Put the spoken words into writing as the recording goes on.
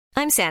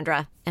I'm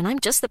Sandra, and I'm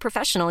just the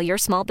professional your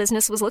small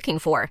business was looking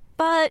for.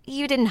 But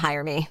you didn't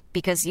hire me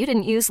because you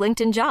didn't use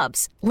LinkedIn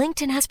Jobs.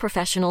 LinkedIn has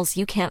professionals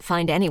you can't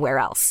find anywhere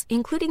else,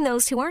 including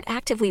those who aren't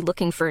actively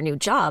looking for a new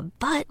job,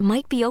 but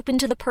might be open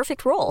to the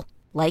perfect role,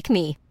 like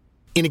me.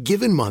 In a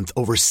given month,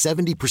 over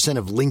 70%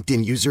 of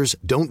LinkedIn users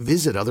don't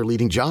visit other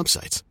leading job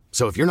sites.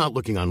 So if you're not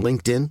looking on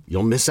LinkedIn,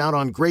 you'll miss out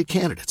on great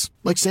candidates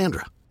like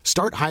Sandra.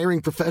 Start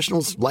hiring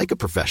professionals like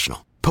a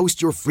professional.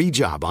 Post your free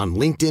job on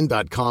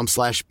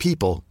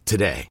linkedin.com/people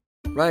today.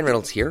 Ryan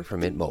Reynolds here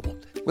from Mint Mobile.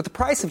 With the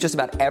price of just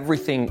about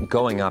everything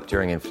going up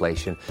during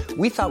inflation,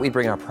 we thought we'd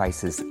bring our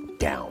prices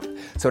down.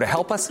 So to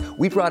help us,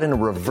 we brought in a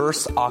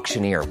reverse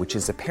auctioneer, which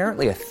is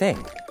apparently a thing.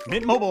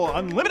 Mint Mobile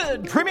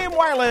Unlimited Premium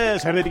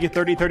Wireless. How to get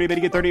 30, 30, bit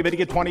to get 30, bit to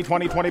get 20,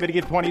 20, 20, bit to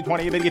get 20,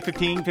 20, bit to get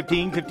 15,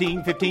 15,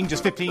 15, 15,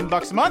 just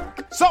 $15 a month?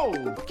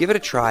 Sold! Give it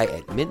a try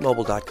at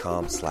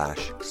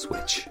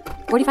mintmobile.com/switch.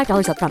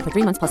 $45 up front for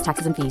 3 months plus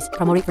taxes and fees.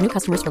 Promo rate for new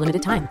customers for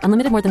limited time.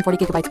 Unlimited more than 40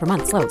 gigabytes per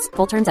month. Slows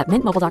full terms at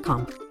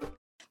mintmobile.com.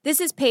 This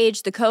is Paige,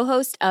 the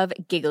co-host of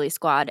Giggly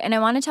Squad, and I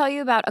want to tell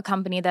you about a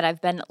company that I've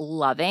been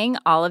loving,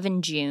 Olive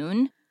 &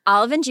 June.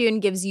 Olive & June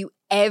gives you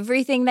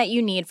everything that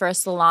you need for a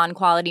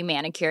salon-quality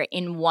manicure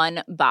in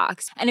one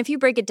box. And if you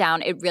break it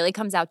down, it really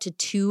comes out to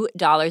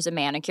 $2 a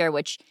manicure,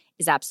 which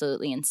is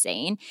absolutely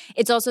insane.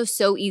 It's also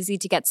so easy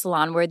to get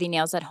salon-worthy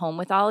nails at home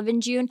with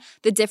Olive & June.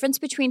 The difference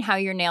between how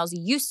your nails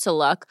used to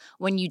look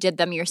when you did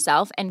them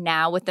yourself and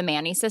now with the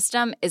Mani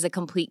system is a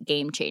complete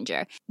game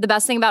changer. The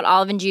best thing about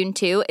Olive & June,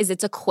 too, is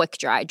it's a quick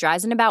dry.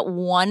 Dries in about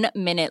 1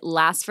 minute,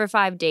 lasts for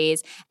 5 days,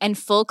 and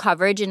full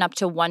coverage in up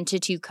to 1 to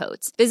 2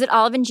 coats. Visit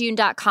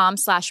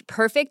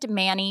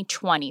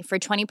oliveandjune.com/perfectmani20 for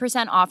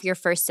 20% off your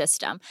first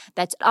system.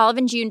 That's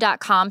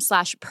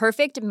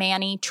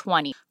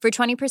oliveandjune.com/perfectmani20 for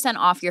 20%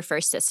 off your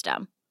first system.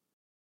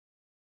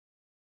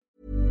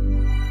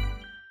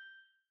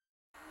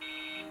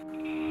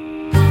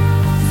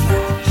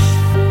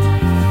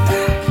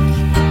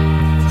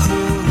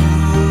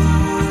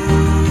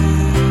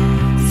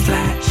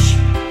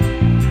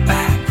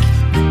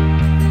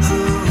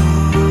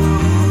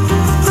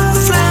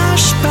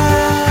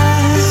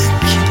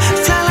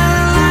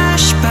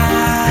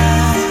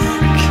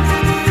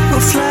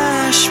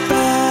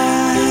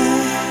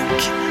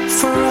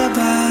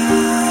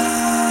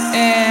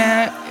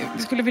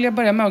 Jag skulle vilja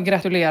börja med att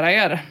gratulera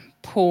er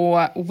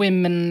på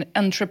Women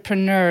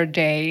Entrepreneur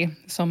Day,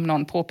 som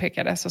någon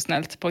påpekade så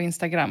snällt på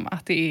Instagram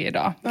att det är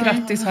idag.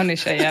 Grattis hörni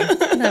tjejer.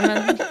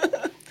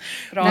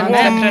 Bra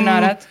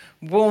entreprenöret.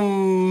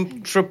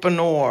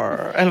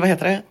 Entrepreneur, eller vad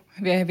heter det?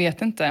 Jag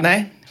vet inte.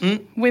 Nej.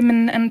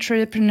 Women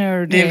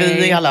Entrepreneur Day. Det är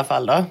vi i alla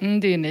fall då.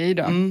 Det är ni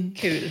då.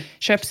 Kul.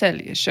 Köp,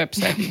 sälj.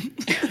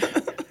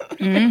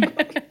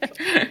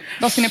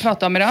 Vad ska ni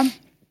prata om idag?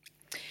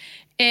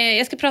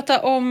 Jag ska prata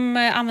om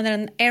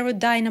användaren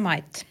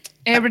Aerodynamite.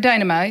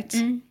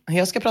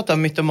 Jag ska prata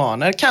om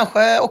mytomaner.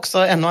 Kanske också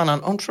en och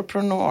annan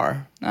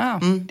entreprenör. Ja,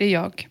 det är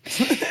jag.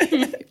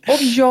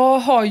 Och jag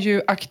har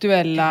ju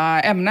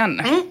aktuella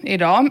ämnen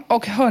idag.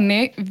 Och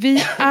hörni,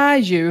 vi är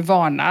ju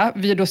vana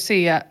vid att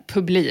se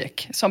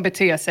publik som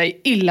beter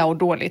sig illa och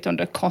dåligt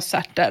under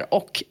konserter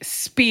och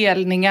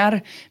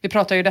spelningar. Vi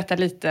pratade ju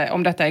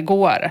om detta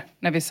igår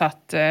när vi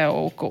satt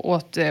och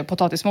åt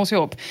potatismos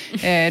ihop.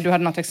 Du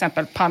hade något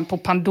exempel på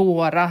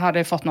Pandora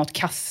hade fått något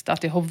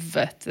kastat i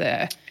huvudet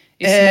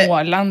i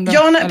Småland.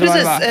 Ja, nej,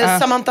 precis.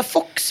 Samantha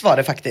Fox var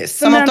det faktiskt.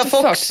 Samantha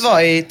Fox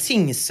var i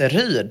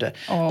Tingsryd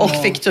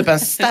och fick typ en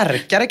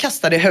stärkare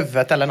kastad i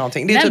huvudet eller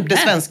någonting. Det är typ det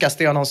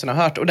svenskaste jag någonsin har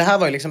hört. Och det här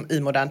var ju liksom i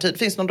modern tid.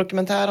 Finns någon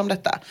dokumentär om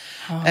detta?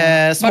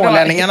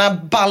 Smålänningarna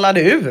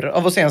ballade ur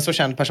av att se en så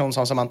känd person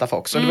som Samantha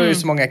Fox. Och det var ju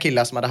så många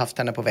killar som hade haft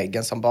henne på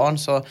väggen som barn.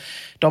 Så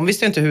de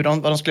visste ju inte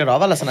vad de skulle göra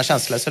av alla sina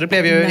känslor. Så det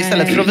blev ju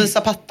istället för att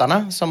visa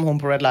pattarna, som hon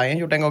på Red Lion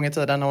gjorde en gång i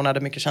tiden när hon hade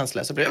mycket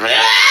känslor, så blev det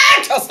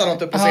kasta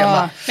något upp på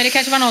scenen. Men det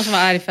kanske var någon som var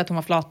arg för att hon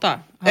var flata.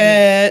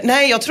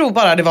 Nej, jag tror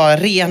bara det var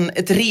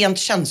ett rent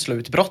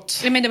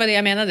känsloutbrott. Men det var det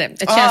jag menade.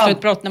 Ett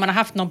känsloutbrott när man har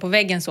haft någon på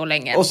väggen så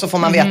länge. Och så får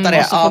man veta det.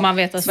 Och så får man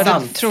veta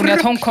sant. Tror ni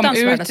att hon kom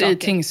ut i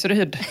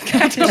Tingsryd?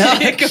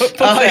 Gick upp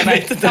på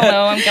scenen.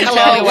 Hello,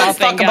 let's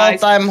talk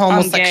about I'm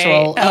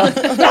homosexual.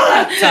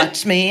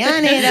 Touch me,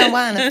 I need a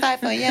one to fight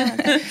for you.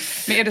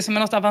 Men är det som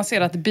något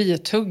avancerat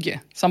bitugg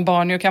som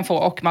barn ju kan få,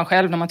 och man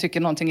själv när man tycker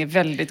någonting är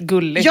väldigt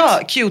gulligt? Ja,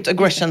 cute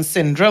aggression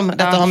syndrome.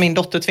 Detta har min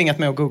dotter tvingat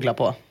mig att googla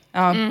på.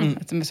 Ja,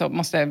 så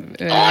måste jag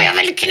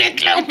vill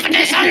knyckla upp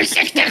hennes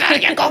ansikte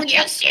varje gång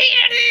jag ser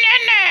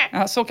henne.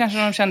 Ja, så kanske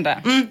de kände.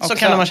 Så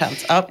kan de ha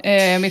känt. Ja.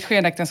 Mitt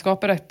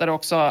skenäktenskap berättade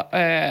också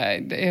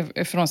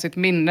från sitt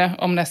minne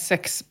om när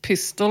Sex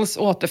Pistols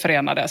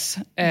återförenades.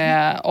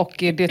 Och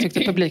det tyckte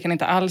publiken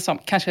inte alls om.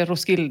 Kanske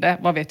Roskilde,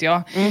 vad vet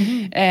jag.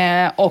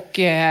 Och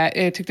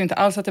tyckte inte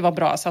alls att det var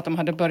bra, så att de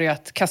hade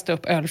börjat kasta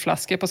upp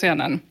ölflaskor på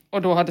scenen.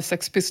 Och då hade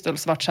Sex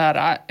Pistols varit så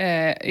här: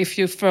 if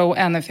you throw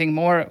anything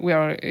more, we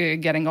are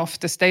getting off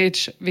the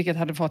stage, vilket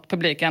hade fått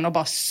publiken att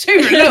bara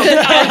sula upp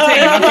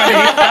allting de kunde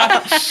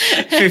hitta.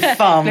 Fy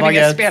fan vad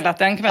gött. Spelat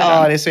den kvällen.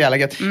 Ja, det är så jävla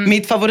gött.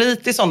 Mitt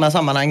favorit i sådana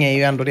sammanhang är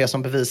ju ändå det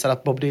som bevisar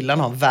att Bob Dylan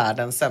har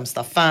världens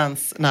sämsta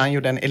fans, när han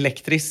gjorde en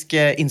elektrisk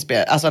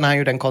alltså när han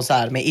gjorde en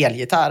konsert med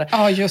elgitarr.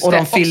 Ja, just och det.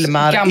 de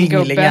filmar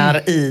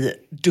ynglingar i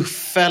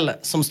duffel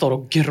som står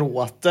och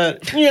gråter.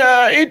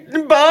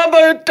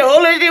 Baba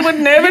told us he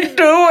would never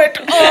do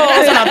it.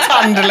 Sådana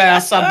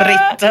tandlösa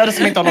britter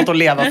som inte har något att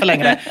leva för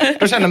längre.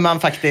 Då känner man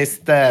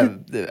faktiskt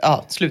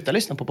sluta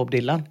lyssna på Bob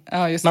Dylan.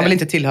 Ja, man vill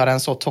inte tillhöra en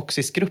så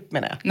toxisk grupp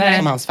med det,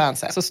 som hans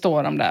fans är. Så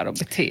står de där och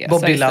beter sig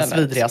Bob Dylans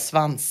istället. vidriga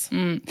svans.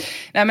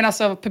 Nej, men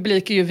alltså,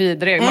 publik är ju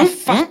vidrig. Man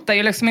fattar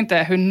ju liksom inte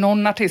hur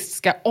någon artist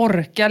ska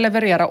orka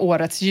leverera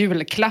årets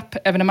julklapp,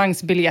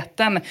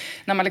 evenemangsbiljetten,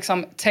 när man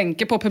liksom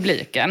tänker på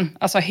publiken.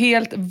 Alltså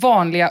helt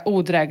vanliga,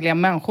 odrägliga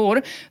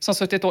människor som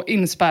suttit då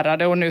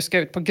inspärrade och nu ska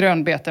ut på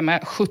grönbete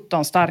med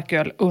 17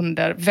 starköl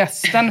under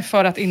västen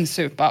för att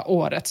insupa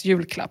årets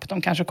julklapp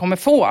de kanske kommer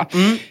få.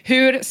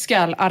 Hur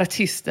ska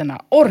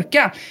artisterna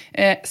orka?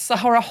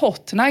 Sahara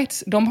Hot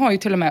Nights, de har ju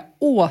till och med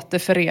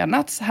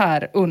återförenats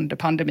här under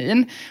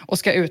pandemin och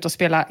ska ut och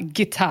spela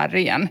gitarr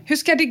igen. Hur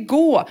ska det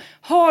gå?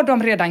 Har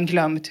de redan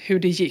glömt hur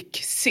det gick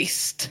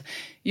sist?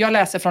 Jag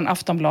läser från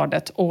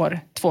Aftonbladet år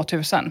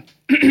 2000.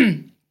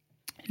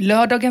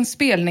 Lördagens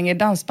spelning i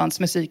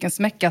dansbandsmusikens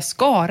Mecka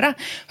Skara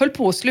höll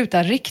på att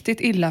sluta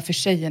riktigt illa för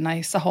tjejerna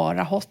i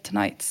Sahara Hot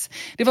Nights.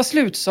 Det var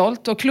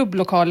slutsålt och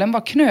klubblokalen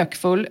var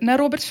knökfull när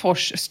Robert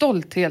Fors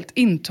stolthet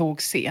intog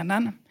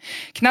scenen.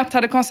 Knappt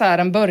hade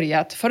konserten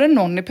börjat förrän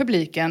någon i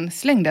publiken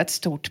slängde ett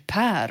stort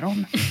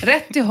päron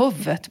rätt i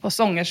huvudet på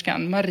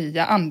sångerskan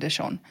Maria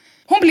Andersson.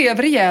 Hon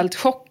blev rejält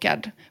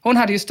chockad. Hon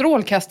hade ju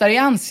strålkastare i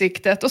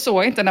ansiktet och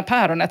såg inte när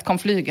päronet kom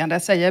flygande,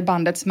 säger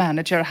bandets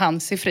manager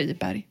Hansi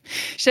Friberg.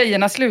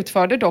 Tjejerna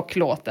slutförde dock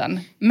låten.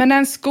 Men när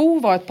en sko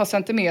var ett par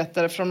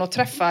centimeter från att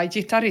träffa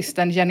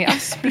gitarristen Jenny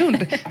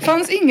Asplund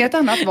fanns inget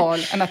annat val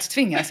än att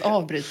tvingas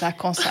avbryta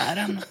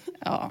konserten.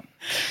 Ja.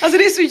 Alltså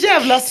det är så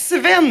jävla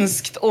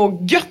svenskt och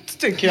gött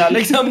tycker jag.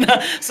 Liksom,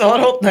 så har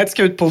Hot Nights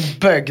ska ut på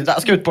Bögda,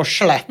 ska ut på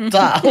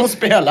Slätta och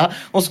spela.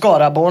 Och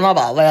Skaraborna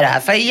bara, vad är det här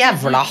för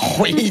jävla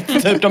skit?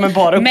 Typ, de är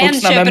bara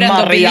uppvuxna med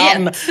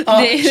Marianne.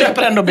 Ja,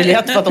 köper ändå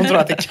biljett för att de tror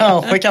att det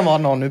kanske kan vara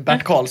någon ur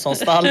Bert Karlssons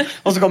stall.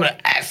 Och så kommer det,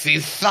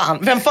 fy fan.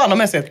 Vem fan har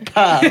med sig ett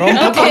päron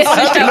på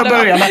konsert till att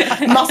börja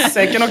med?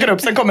 Massäcken åker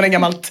upp, sen kommer en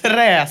gammal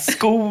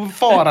träsko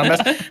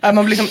farandes.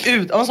 Man blir liksom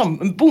ut av en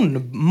sån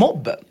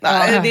bondmobb.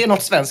 Det är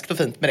något svenskt och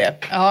fint med det.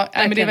 Ja,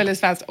 men det är väldigt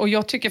svenskt. Och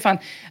jag tycker fan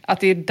att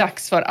det är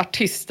dags för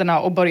artisterna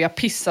att börja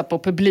pissa på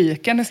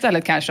publiken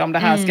istället kanske. Om det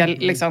här ska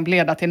liksom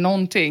leda till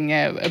någonting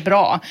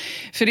bra.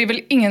 För det är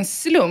väl ingen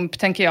slump,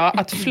 tänker jag,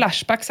 att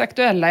Flashbacks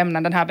aktuella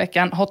ämnen den här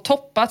veckan har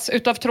toppats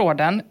utav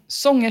tråden.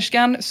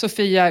 Sångerskan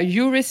Sofia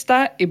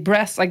Jurista i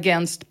Brass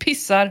Against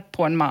pissar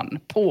på en man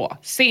på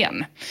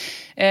scen.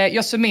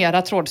 Jag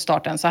summerar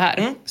trådstarten så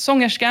här.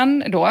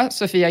 Sångerskan då,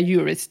 Sofia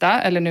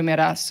Jurista, eller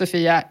numera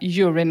Sofia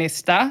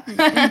Urinista,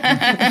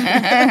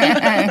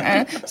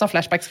 som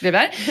Flashback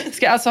skriver,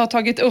 ska alltså ha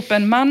tagit upp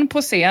en man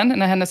på scen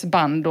när hennes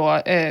band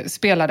då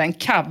spelade en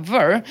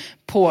cover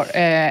på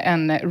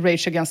en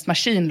Rage Against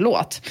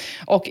Machine-låt.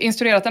 Och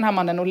instruerat den här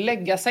mannen att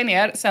lägga sig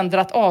ner, sen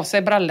dratt av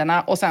sig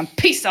brallorna och sen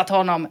pissat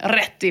honom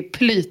rätt i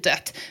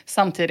plytet.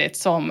 Samtidigt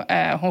som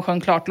hon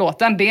sjöng klart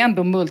låten. Det är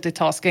ändå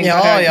multitasking. Ja.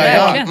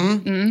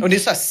 Och det är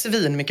så här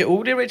svin mycket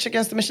ord i Rage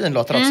Against the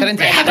Machine-låtar också. Är det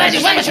inte?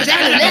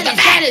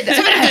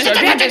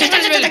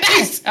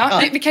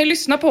 Ja, vi kan ju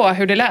lyssna på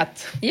hur det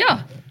lät. Ja.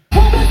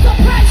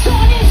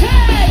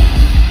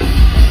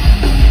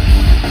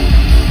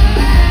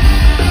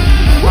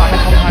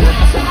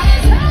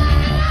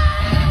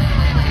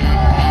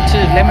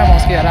 Tydlig med vad hon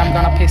ska göra. I'm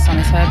gonna piss on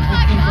his head.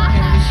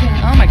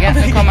 Oh my god,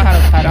 nu kommer han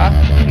upp här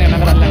då. Ner med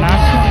brallorna.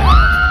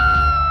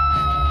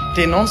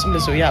 Det är någon som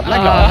blir så jävla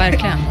glad. Ja,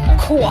 verkligen.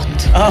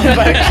 Kåt. Ja,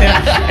 verkligen.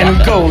 En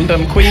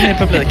golden queen i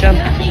publiken.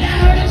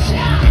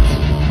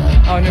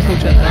 Ja, nu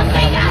fortsätter han.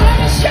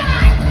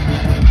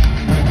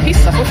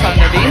 Pissar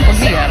fortfarande, det är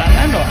imponerande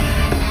ändå.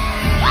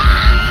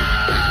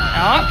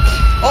 Ja.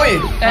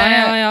 Oj!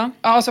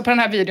 Ja, så på den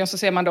här videon så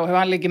ser man då hur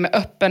han ligger med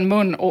öppen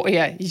mun och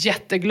är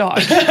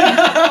jätteglad.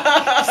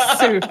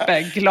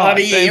 Superglad. Ja,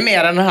 det är ju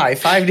mer än en high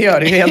five, det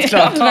gör det helt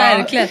klart. Ja,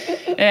 verkligen.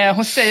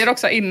 Hon säger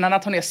också innan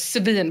att hon är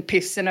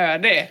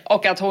svinpissenödig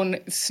och att hon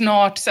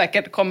snart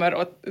säkert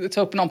kommer att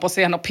ta upp någon på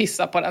scen och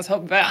pissa på dens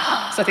huvud.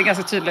 Så det är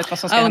ganska tydligt vad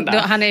som ska hända.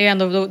 Han är ju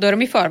ändå, då är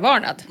de ju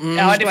förvarnad.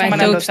 Ja, det får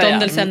man ändå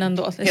säga.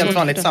 Ändå. Helt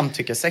vanligt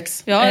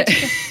samtyckesex. Ja,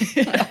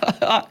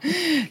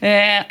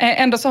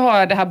 ändå så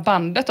har det här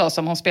bandet då,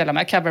 som hon spelar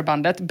med,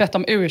 coverbandet, bett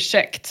om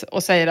ursäkt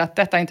och säger att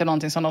detta är inte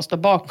någonting som de står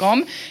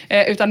bakom,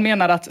 utan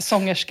menar att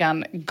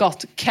sångerskan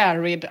got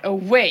carried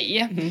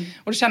away.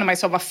 Och då känner man ju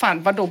så,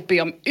 vad då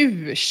be om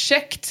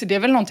ursäkt? Det är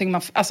väl någonting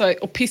man, alltså,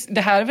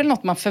 det här är väl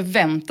något man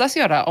förväntas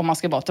göra om man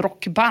ska vara ett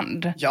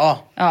rockband.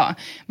 Ja.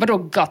 Vadå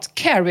got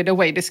carried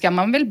away? Det ska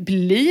man väl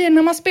bli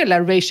när man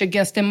spelar Rage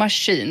Against the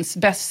Machines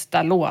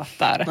bästa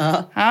låtar.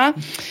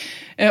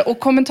 Och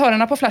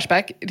kommentarerna på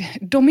Flashback,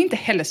 de är inte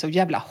heller så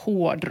jävla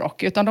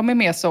hårdrock, utan de är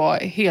mer så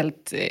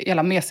helt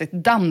jävla mesigt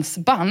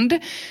dansband.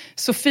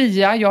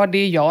 Sofia, ja det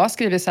är jag,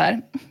 skriver så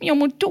här: jag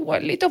mår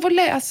dåligt av att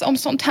läsa om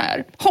sånt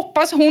här.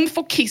 Hoppas hon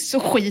får kiss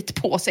och skit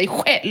på sig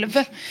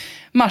själv.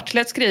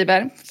 Martlet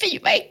skriver: fy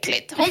vad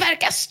äckligt, hon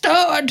verkar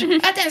störd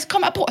att ens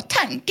komma på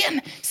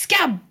tanken.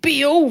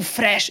 Skabbig och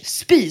ofräsch,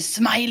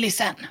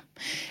 spy-smileysen.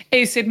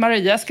 Acid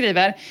Maria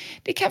skriver: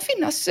 det kan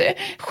finnas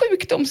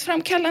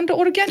sjukdomsframkallande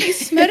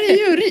organismer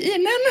i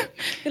urinen.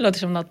 Det låter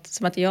som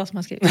att det är jag som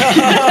har skrivit.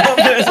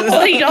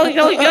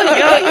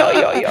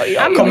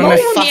 Han kommer med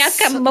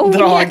fast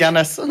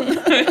dragandes.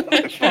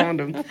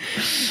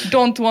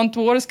 Don't Want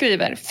War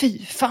skriver: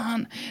 fy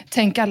fan,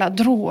 tänk alla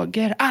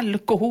droger,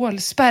 alkohol,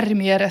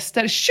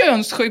 spermierester,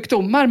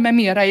 könssjukdomar med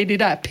mera i det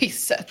där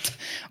pisset.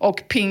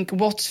 Och Pink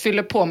Watts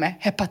fyller på med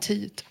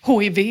hepatit,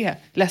 HIV,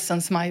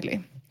 ledsen smiley.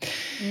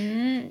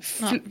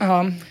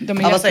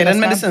 Vad säger den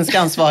medicinska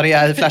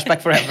ansvariga i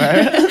Flashback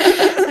Forever?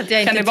 Att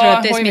jag inte tror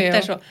att det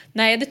smittar så.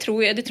 Nej, det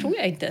tror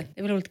jag inte. Det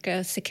är väl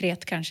olika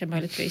sekret kanske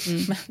möjligtvis.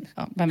 Men.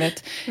 Ja, vem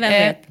vet.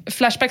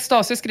 Flashback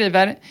Stasi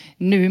skriver: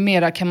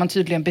 numera kan man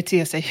tydligen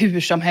bete sig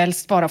hur som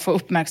helst, bara få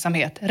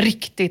uppmärksamhet.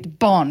 Riktigt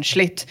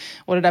barnsligt.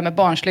 Och det där med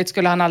barnsligt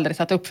skulle han aldrig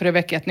tagit upp för att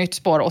väcka ett nytt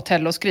spår.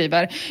 Otello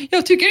skriver: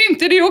 jag tycker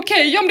inte det är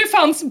okej om det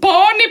fanns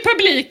barn i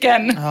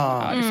publiken.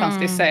 Ja, det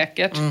fanns det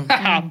säkert.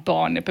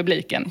 Barn i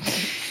publiken.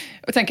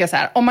 Och tänker jag så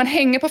här, om man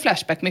hänger på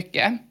Flashback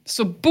mycket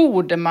så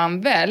borde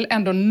man väl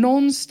ändå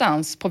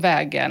någonstans på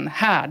vägen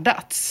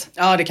härdats.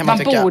 Ja, det kan man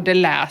tycka. Man borde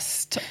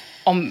läst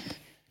om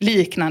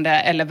liknande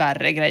eller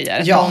värre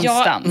grejer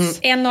någonstans.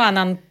 Ja, en och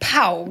annan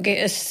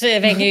paug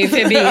svänger ju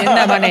förbi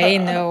när man är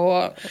inne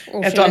och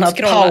ett och annat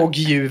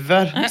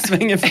paugjuver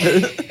svänger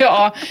förbi.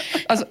 Ja,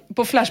 alltså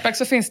på Flashback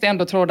så finns det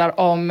ändå trådar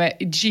om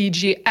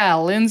Gigi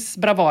Allens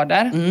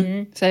bravader.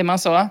 Säger man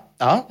så?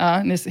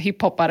 Ja, ni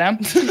hiphoppare.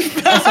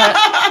 Alltså,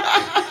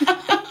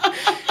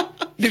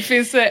 det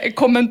finns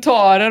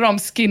kommentarer om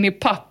Skinny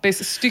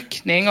Puppys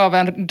styckning av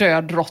en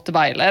död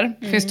rottweiler.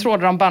 Det finns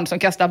trådar om band som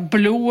kastar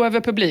blod över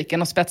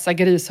publiken och spetsar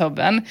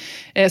grishuvuden.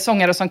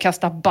 Sångare som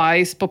kastar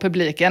bajs på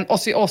publiken.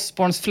 Ozzy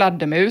Osbournes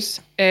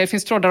fladdermus. Det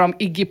finns trådar om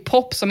Iggy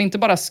Pop som inte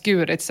bara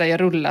skurit sig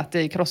rullat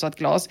i krossat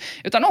glas,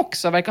 utan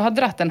också verkar ha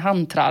dratt en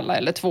handtralla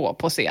eller två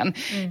på scen.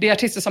 Det är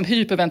artister som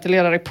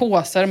hyperventilerar i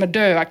påsar med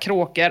döda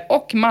kråkor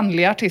och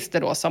manliga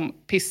artister då som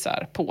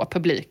pissar på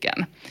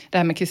publiken. Det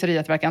här med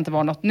kisseriet verkar inte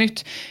vara något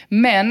nytt.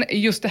 Men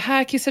just det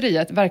här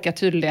kisseriet verkar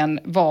tydligen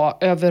vara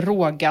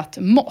överrågat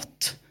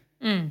mått.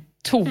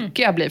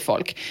 Tokiga blir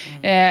folk.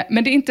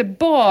 Men det är inte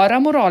bara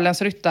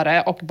moralens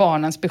ryttare och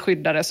barnens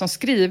beskyddare som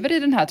skriver i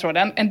den här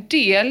tråden. En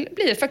del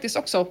blir faktiskt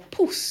också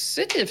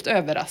positivt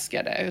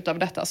överraskade utav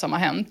detta som har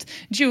hänt.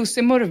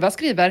 Juicy Murva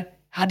skriver: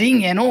 hade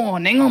ingen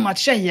aning om att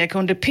tjejer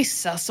kunde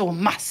pissa så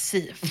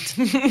massivt.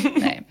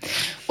 Nej.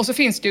 Och så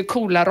finns det ju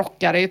coola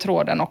rockare i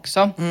tråden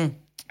också.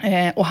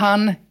 Och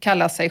han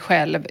kallar sig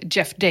själv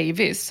Jeff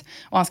Davis.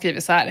 Och han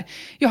skriver så här: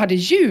 jag hade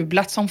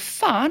jublat som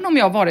fan om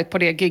jag varit på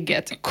det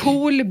gigget.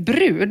 Cool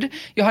brud.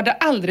 Jag hade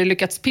aldrig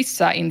lyckats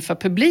pissa inför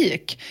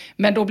publik.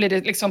 Men då blir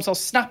det liksom så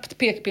snabbt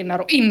pekpinnar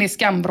och in i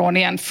skambrån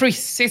igen.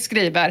 Frizzy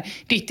skriver: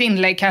 ditt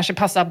inlägg kanske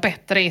passar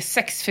bättre i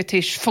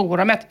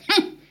sexfetischforumet.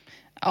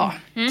 Ja.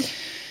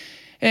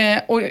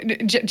 Och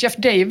Jeff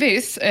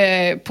Davis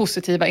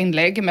positiva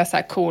inlägg med så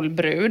här cool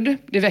brud,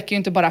 det väcker ju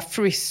inte bara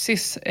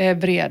Frizzys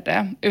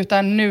vrede,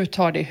 utan nu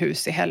tar det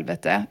hus i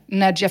helvete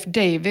när Jeff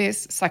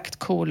Davis sagt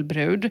cool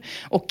brud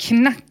och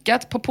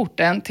knackat på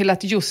porten till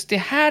att just det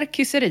här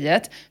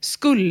kisseriet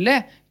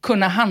skulle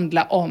kunna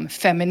handla om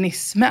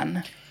feminismen.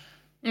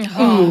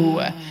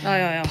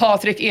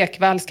 Patrik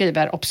Ekvall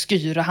skriver: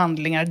 obskyra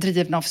handlingar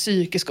drivna av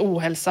psykisk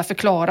ohälsa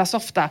förklaras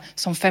ofta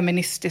som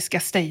feministiska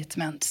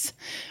statements.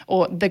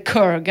 Och The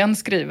Kurgan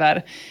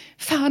skriver: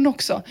 fan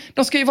också,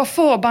 de ska ju vara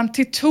förband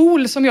till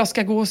Tool som jag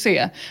ska gå och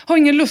se. Har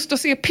ingen lust att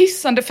se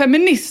pissande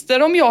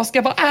feminister om jag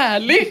ska vara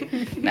ärlig.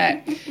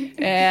 Nej.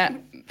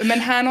 Men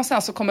här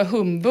någonstans så kommer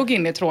Humbug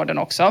in i tråden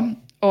också.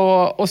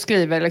 Och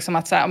skriver liksom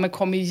att så här, men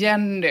kom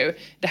igen nu.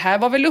 Det här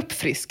var väl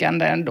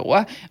uppfriskande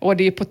ändå. Och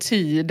det är på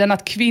tiden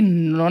att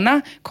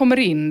kvinnorna kommer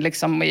in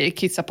liksom i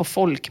kissa på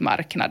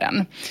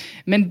folkmarknaden.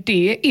 Men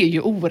det är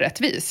ju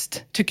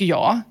orättvist, tycker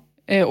jag.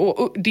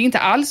 Och det är inte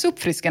alls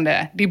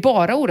uppfriskande. Det är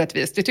bara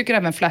orättvist. Det tycker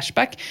även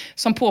Flashback,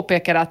 som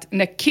påpekar att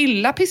när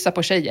killar pissar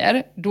på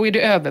tjejer, då är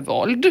det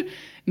övervåld.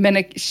 Men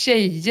när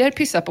tjejer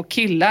pissar på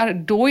killar,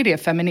 då är det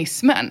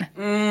feminismen.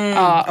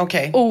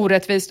 Okay.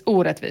 Orättvist.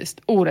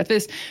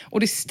 Och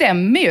det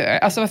stämmer ju.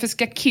 Alltså varför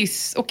ska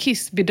kiss och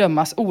kiss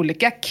bedömas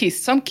olika?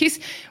 Kiss som kiss.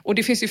 Och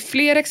det finns ju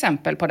fler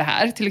exempel på det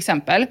här. Till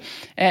exempel,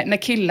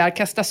 när killar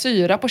kastar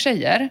syra på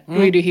tjejer,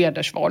 då är det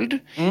hedersvåld.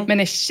 Men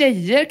när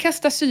tjejer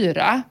kastar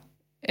syra,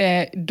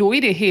 då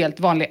är det helt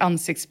vanlig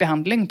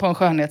ansiktsbehandling på en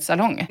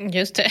skönhetssalong.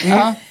 Just det.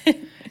 Ja.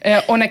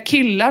 Och när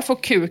killar får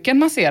kuken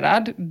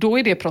masserad, då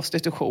är det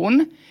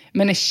prostitution.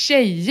 Men när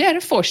tjejer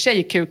får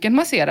tjejkuken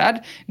masserad,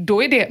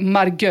 då är det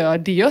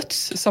Margot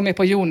Dietz som är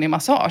på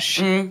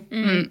Joni-massage.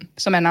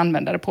 Som en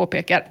användare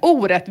påpekar.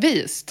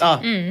 Orättvist.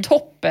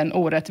 Toppen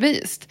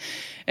orättvist.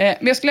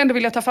 Men jag skulle ändå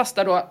vilja ta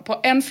fasta då på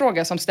en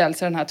fråga som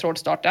ställs i den här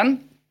trådstarten.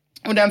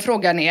 Och den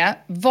frågan är,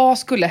 vad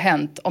skulle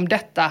hänt om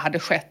detta hade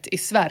skett i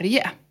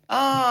Sverige?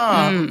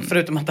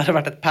 Förutom att det hade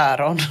varit ett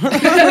päron.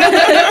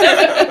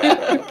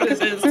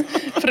 Precis,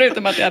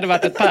 förutom att det hade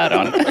varit ett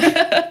päron.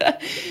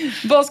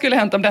 Vad skulle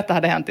hänt om detta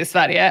hade hänt i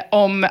Sverige?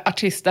 Om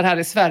artister här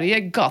i Sverige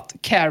got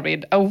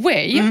carried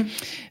away.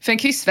 För en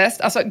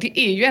kissfest, alltså det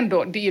är ju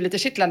ändå, det är ju lite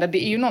kittlande.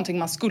 Det är ju någonting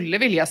man skulle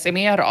vilja se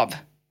mer av.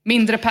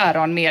 Mindre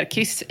päron, mer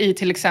kiss i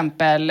till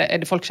exempel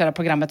det folkkära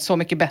programmet Så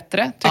mycket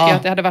bättre. Tycker jag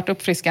att det hade varit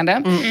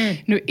uppfriskande.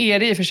 Nu är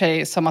det i och för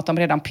sig som att de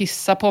redan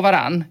pissar på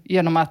varann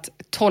genom att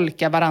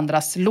tolka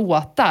varandras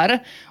låtar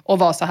och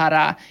vara så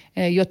här,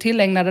 jag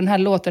tillägnar den här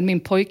låten min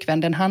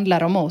pojkvän, den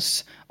handlar om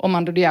oss. Och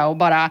Mando Diao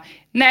bara,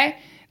 nej,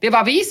 det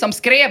var vi som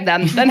skrev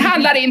den. Den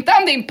handlar inte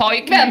om din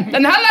pojkvän.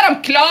 Den handlar om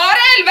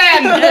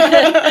Klarälven.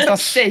 De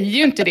säger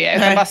ju inte det.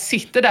 Utan bara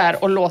sitter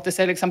där och låter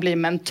sig liksom bli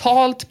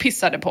mentalt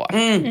pissade på.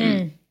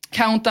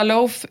 Count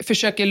Alof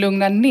försöker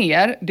lugna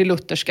ner det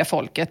lutherska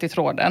folket i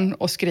tråden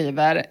och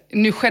skriver,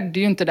 nu skedde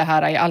ju inte det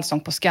här i Allsång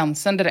på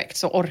Skansen direkt,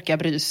 så orka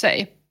bry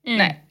sig.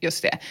 Nej,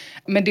 just det.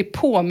 Men det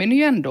påminner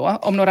ju ändå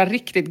om några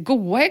riktigt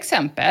goda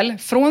exempel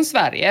från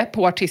Sverige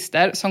på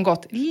artister som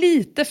gått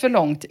lite för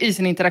långt i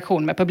sin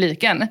interaktion med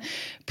publiken.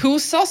 Pooh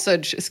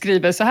Sausage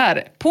skriver så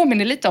här,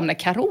 påminner lite om när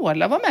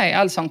Carola var med i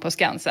Allsång på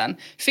Skansen.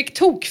 Fick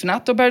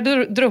tokfnatt och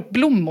började dra upp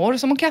blommor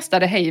som hon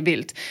kastade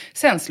hejvilt.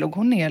 Sen slog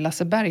hon ner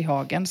Lasse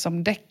Berghagen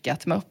som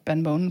däckat med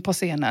öppen mun på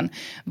scenen.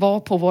 Var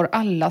på vår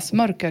allas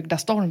mörkögda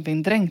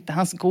stormvind dränkte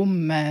hans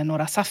gom med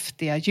några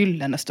saftiga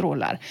gyllene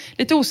strålar.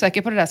 Lite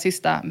osäker på det där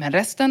sista, men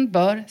resten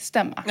bör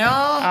stämma.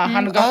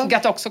 Han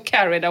got också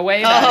carried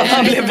away där.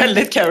 Han blev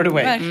väldigt carried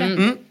away.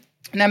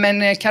 Nej men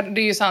det är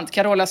ju sant,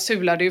 Carola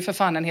sulade ju för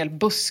fan en hel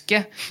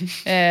buske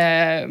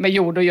med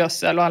jord och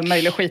gödsel och all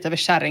möjlig skit över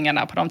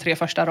kärringarna på de 3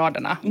 första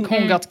raderna.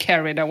 Hon got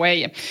carried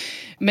away.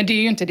 Men det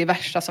är ju inte det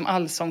värsta som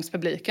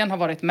allsångspubliken har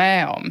varit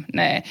med om.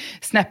 Nej,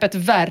 snäppet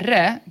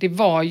värre, det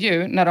var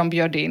ju när de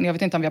bjöd in, jag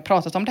vet inte om vi har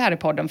pratat om det här i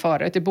podden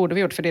förut, det borde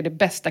vi gjort för det är det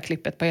bästa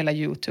klippet på hela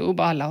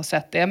YouTube och alla har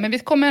sett det, men vi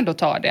kommer ändå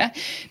ta det.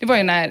 Det var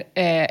ju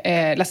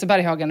när Lasse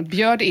Berghagen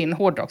bjöd in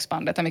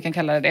hårdrocksbandet, om vi kan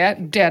kalla det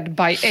Dead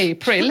by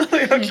April,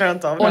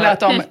 och lät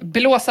dem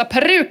blåsa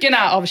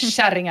perukerna av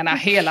kärringarna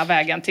hela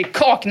vägen till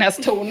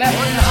Kaknästornet.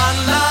 Det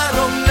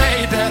handlar om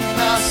dig,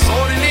 denna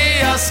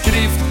sorgliga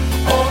skrift.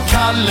 Och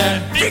Kalle,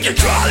 vilken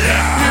Kalle?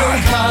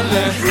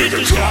 Kalle,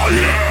 vilken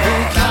Kalle?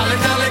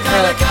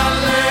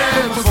 Kalle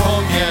på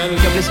fången.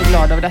 Jag blir så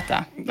glad över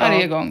detta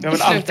varje gång. Jag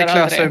vill alltid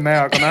klösa med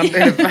ögonen. Det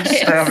är det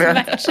värsta jag vet.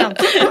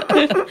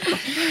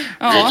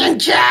 Vilken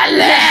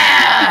Kalle!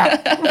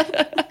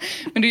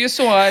 Men det är ju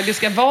så det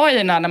ska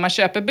vara när man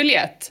köper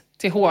biljett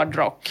till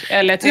hårdrock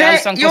eller till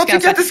Allsång på Skansen.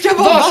 Jag tycker att det ska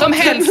vara vad som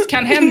helst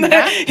kan hända.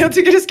 Nej, jag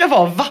tycker det ska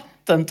vara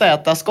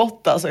vattentäta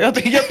skott. Alltså. Jag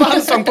tycker att på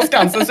Allsång på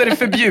Skansen så är det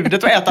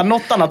förbjudet att äta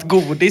något annat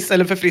godis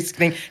eller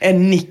förfriskning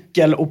än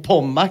nickel och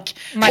Pommac.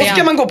 Och så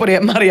kan man gå på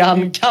det,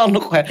 Marianne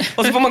kanske.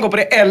 Och så får man gå på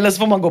det, eller så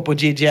får man gå på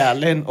Gigi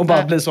Allen och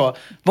bara bli så,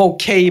 var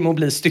okej med att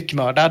bli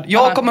styckmördad.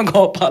 Jag kommer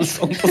gå på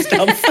Allsång på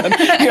Skansen.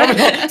 Jag vill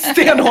ha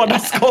stenhårda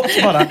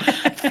skott bara.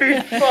 Fy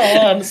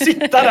fan,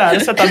 sitta där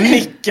och sätta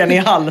nicken i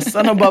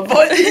halsen och bara,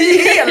 vad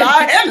i hela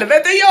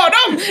helvete gör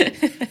de?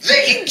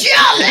 Vilken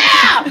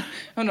Kalle!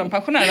 Undrar om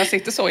pensionärerna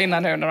sitter så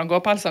innan nu när de går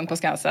på Allsång på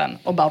Skansen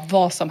och bara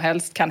vad som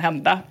helst kan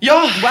hända.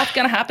 Ja. What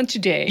gonna happen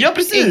today? Ja,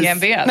 precis. Ingen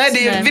vet. Nej,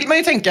 det vill man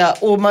ju tänka.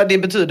 Och det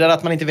betyder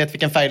att man inte vet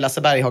vilken färg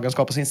Lasse Berghagen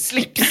ska på sin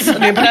slips.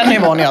 Det är på den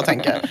nivån jag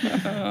tänker.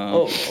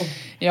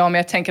 Ja, men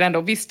jag tänker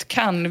ändå, visst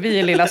kan vi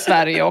i lilla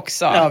Sverige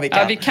också.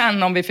 Ja, vi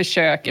kan om vi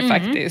försöker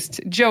faktiskt.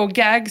 Joe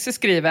Gaggs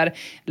skriver,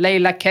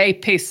 Leila K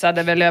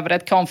pissade väl över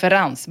ett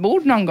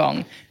konferensbord någon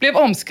gång. Blev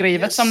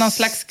omskrivet som någon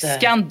slags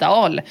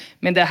skandal.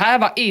 Men det här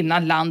var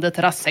innan landet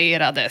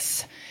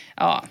raserades.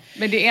 Ja,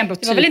 men det är ändå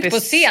typiskt. Det var väl inte på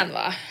scen,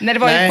 va? Nej, det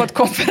var ju på ett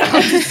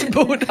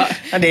konferensbord.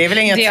 Ja, det är väl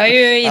inget... Det har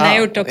ju Ina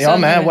gjort också. Ja,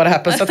 men what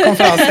happens at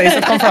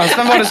konferens?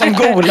 Vem var det som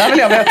gola, vill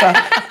jag veta?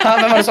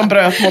 Vem var det som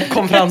bröt mot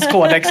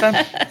konferenskodexen?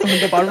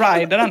 Det var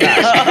ridern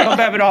där. De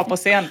behöver ha på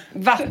scen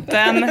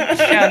vatten,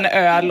 en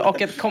öl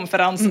och ett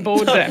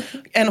konferensbord.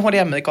 En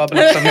HDMI-kabel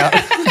också.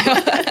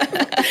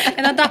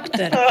 En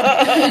adapter.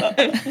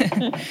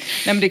 Nej,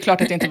 men det är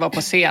klart att det inte var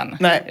på scen.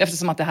 Nej.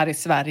 Eftersom att det här är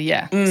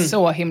Sverige.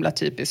 Så himla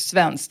typiskt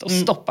svenskt. Och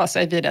stoppa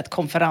sig vid ett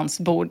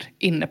konferensbord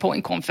inne på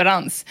en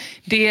konferens.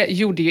 Det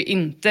gjorde ju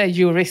inte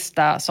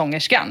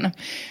jurista-sångerskan.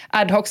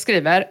 Ad Hoc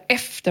skriver,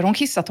 efter hon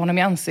kissat honom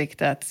i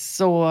ansiktet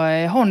så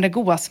har hon den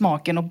goda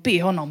smaken och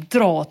ber honom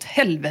dra åt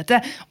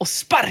helvete. Och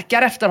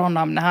sparkar efter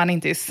honom när han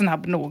inte är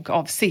snabb nog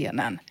av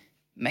scenen.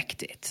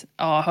 Mäktigt.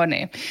 Ja,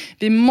 hörni.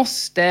 Vi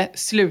måste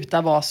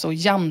sluta vara så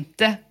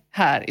jante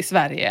här i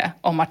Sverige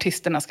om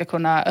artisterna ska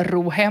kunna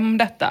ro hem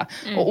detta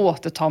och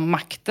återta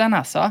makten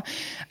alltså.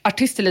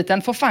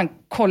 Artisteliten får fan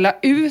kolla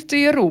ut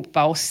i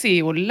Europa och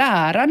se och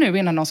lära nu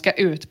innan de ska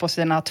ut på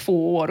sina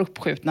 2 år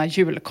uppskjutna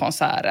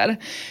julkonserter.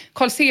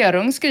 Carl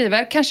Serung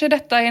skriver, kanske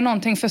detta är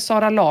någonting för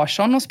Sara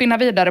Larsson att spinna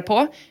vidare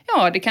på.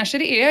 Ja, det kanske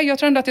det är. Jag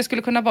tror ändå att det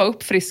skulle kunna vara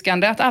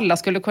uppfriskande att alla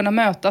skulle kunna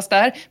mötas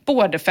där.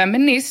 Både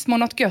feminism och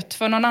något gött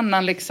för någon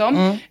annan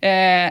liksom.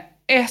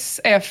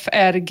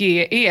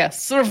 SFRGE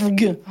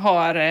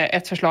har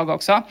ett förslag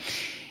också.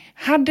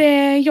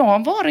 Hade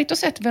jag varit och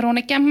sett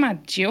Veronica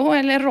Maggio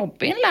eller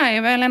Robin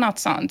live eller något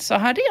sånt så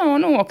hade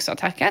jag nog också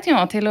tackat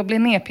ja till att bli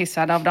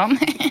nedpissad av dem.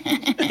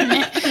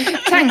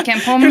 Tanken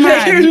på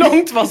hur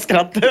långt var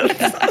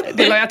skrattet?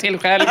 Det la jag till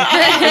själv.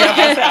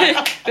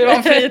 Det var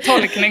en fri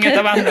tolkning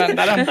av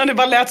användaren. Ja, det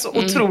bara lät så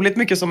otroligt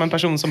mycket som en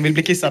person som vill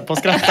bli kissad på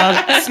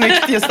skrattar.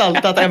 Snyggt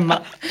gestaltat, Emma.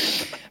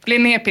 Bli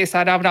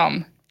nedpissad av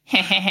dem.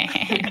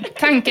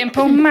 Tanken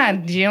på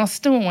Maggio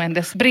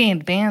ståendes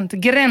bredbent,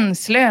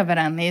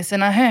 gränslövaren i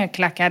sina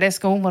högklackade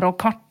skor och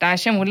korta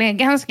kjol är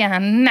ganska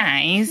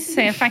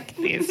nice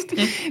faktiskt.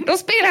 Då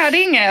spelar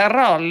det ingen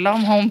roll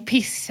om hon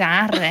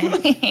pissar.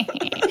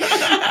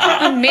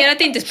 Mer att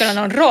det inte spelar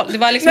någon roll. Det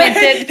var liksom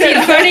inte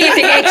tillförde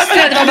ingenting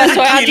extra. Det var bara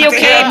så att det är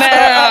okej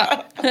med...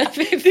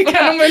 Det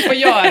kan de väl få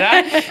göra.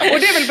 Och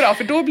det är väl bra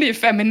för då blir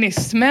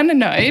feministmen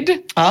nöjd.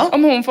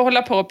 Om hon får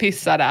hålla på och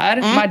pissa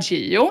där,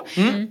 Maggio.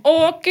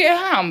 Och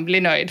han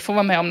blir nöjd, får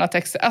vara med om något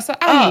extra. Alltså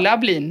alla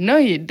blir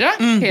nöjda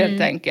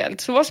helt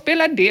enkelt. Så vad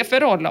spelar det för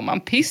roll om man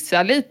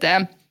pissar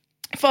lite?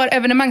 För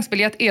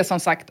evenemangsbiljett är som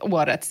sagt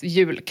årets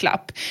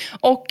julklapp.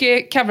 Och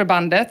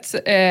coverbandet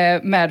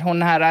med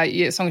hon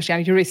här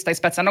sångerskrivan Jurista i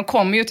spetsen, de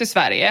kommer ju till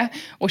Sverige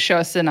och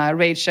kör sina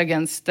Rage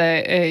Against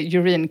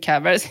Urine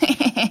covers.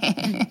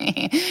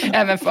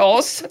 Även för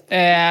oss.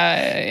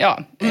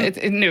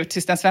 Nu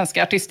tills den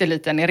svenska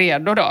artisteliten är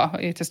redo då.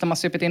 Tills de har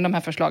supit in de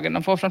här förslagen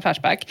de får från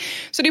Flashback.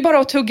 Så det är bara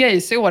att tugga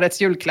i sig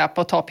årets julklapp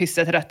och ta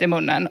pisset rätt i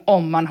munnen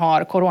om man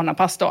har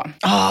coronapass då.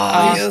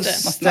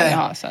 Just det.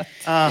 Ha, så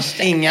att,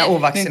 inga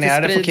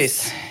ovaccinerade får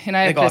kiss.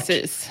 Nej,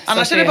 precis.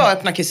 Annars så är det bara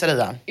öppna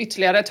kisseria.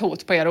 Ytterligare ett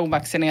hot på er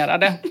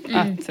ovaccinerade.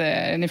 Att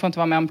ni får inte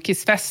vara med om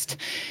kissfest.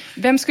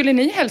 Vem skulle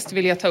ni helst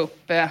vilja ta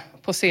upp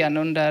på scen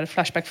under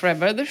Flashback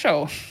Forever the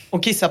show?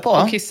 Och kissa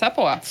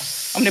på?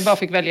 Om ni bara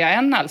fick välja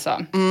en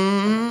alltså.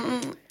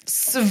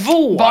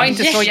 Svårt. Var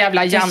inte så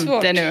jävla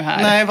jante nu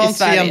här. Nej, var i inte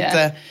så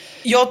jante.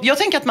 Jag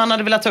tänker att man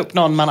hade velat ta upp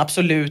någon man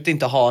absolut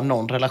inte har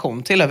någon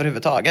relation till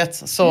överhuvudtaget.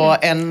 Så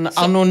en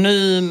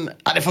anonym...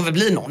 Ja, det får väl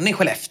bli någon i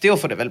Skellefteå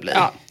får det väl bli.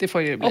 Ja, det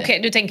får ju bli. Okej,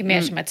 du tänker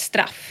mer som ett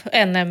straff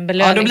än en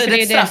belöning. Ja, då blir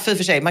det ett straff i och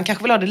för sig. Man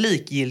kanske vill ha det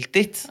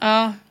likgiltigt.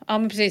 Ja,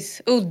 men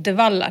precis.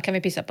 Uddevalla, kan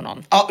vi pissa på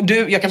någon? Ja,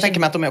 jag kan tänka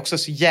mig att de är också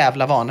så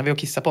jävla vana vid att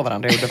kissa på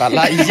varandra i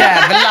Uddevalla.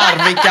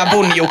 Jävlar vilka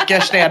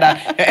bonjockers det är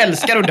där. Jag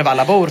älskar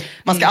Uddevallabor.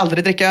 Man ska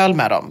aldrig dricka öl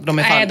med dem. De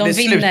är fan, de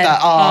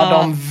vinner.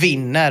 De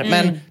vinner.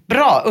 Men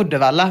bra,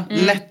 Uddevalla.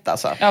 Lätt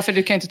alltså. Ja, för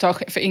du kan inte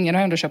för ingen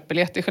har ändå köpt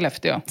biljett i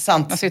Skellefteå.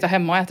 Sant. Man sitter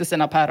hemma och äter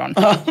sina päron.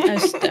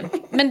 Just det.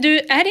 Men du,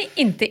 är det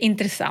inte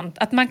intressant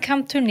att man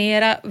kan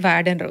turnera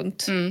världen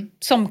runt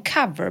som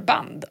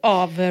coverband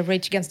av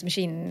Rage Against the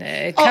Machine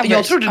covers?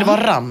 Jag trodde det var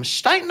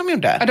Rammstein de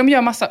gjorde. Ja, de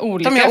gör massa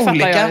olika.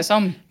 Fattar jag det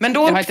som. Men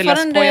då, jag har inte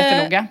läst på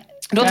jättenoga.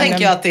 Då tänker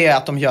jag att det är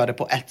att de gör det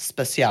på ett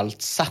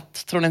speciellt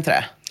sätt. Tror ni inte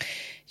det?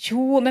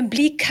 Jo, men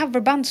blir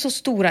coverband så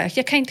stora?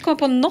 Jag kan inte komma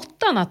på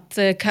något annat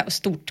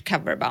stort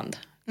coverband.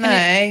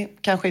 Nej,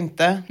 kanske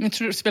inte. Men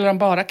spelar de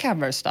bara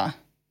covers då?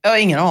 Jag har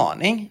ingen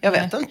aning. Jag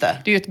vet inte.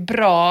 Det är ju ett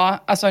bra...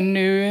 Alltså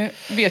nu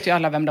vet ju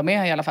alla vem de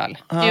är i alla fall.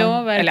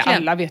 Ja, verkligen. Eller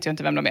alla vet ju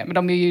inte vem de är. Men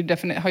de är ju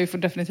har ju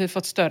definitivt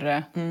fått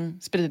större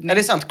spridning. Ja,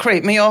 det är sant.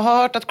 Men jag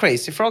har hört att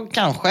Crazy Frog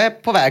kanske är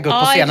på väg upp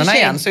på scenerna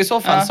igen. Så i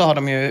så fall så har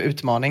de ju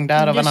utmaning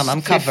där av en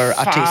annan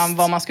coverartist. Fan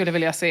vad man skulle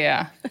vilja se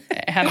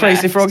henne.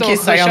 Crazy Frog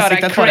kissa i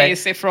ansiktet på dig.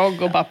 Crazy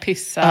Frog och bara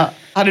pissa.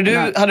 Hade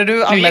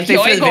du anmält dig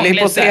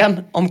frivilligt på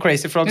scen om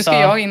Crazy Frog? Nu ska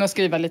jag in och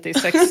skriva lite i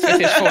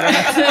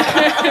sexfetischforumet.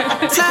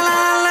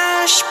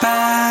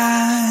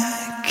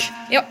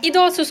 Ja,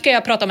 idag så ska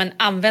jag prata om en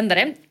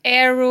användare.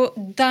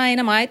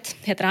 Aerodynamite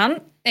heter han.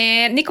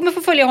 Ni kommer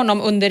få följa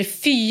honom under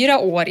 4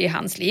 år i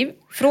hans liv.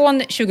 Från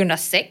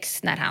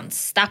 2006 när han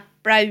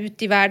stapplade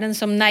ut i världen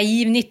som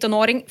naiv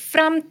 19-åring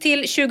fram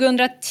till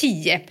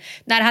 2010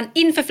 när han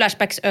inför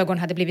Flashbacks ögon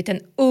hade blivit en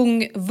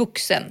ung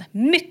vuxen.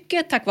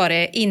 Mycket tack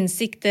vare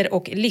insikter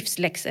och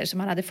livsläxor som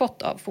han hade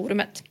fått av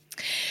forumet.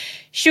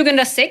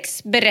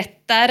 2006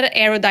 berättar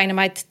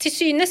Aerodynamite till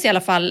synes i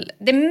alla fall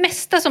det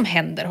mesta som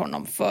händer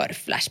honom för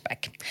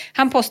Flashback.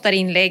 Han postar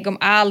inlägg om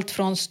allt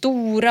från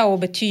stora och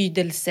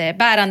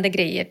betydelsebärande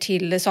grejer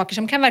till saker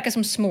som kan verka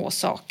som små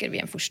saker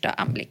vid en första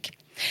anblick.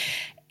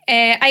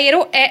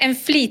 Aero är en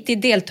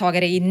flitig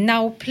deltagare i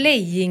Now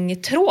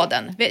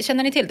Playing-tråden.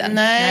 Känner ni till den?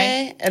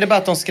 Nej. Är det bara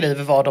att de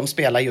skriver vad de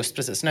spelar just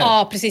precis nu?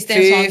 Ja, precis. Det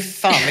är en sån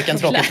fan vilken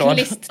tråkig tråd.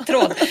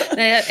 Listtråd.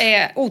 Det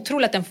är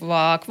otroligt att den får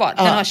vara kvar.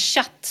 Den har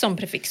chatt som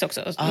prefix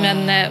också.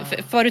 Men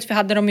förut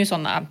hade de ju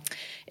såna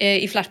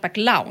i Flashback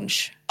Lounge.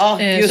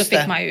 Just så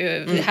fick man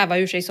ju häva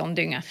ur sig sån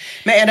dynga.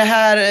 Men är det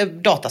här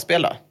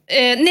dataspel då?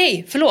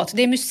 Nej, förlåt.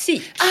 Det är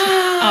musik.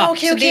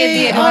 Okej. Så det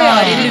är det du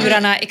hör i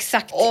lurarna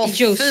exakt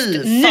just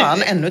fy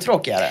fan, ännu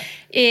tråkigare.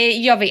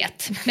 Jag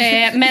vet.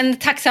 Men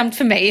tacksamt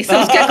för mig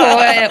som ska gå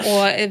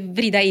och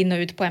vrida in och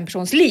ut på en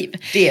persons liv.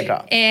 Det är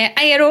bra.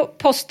 Aero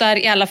postar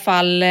i alla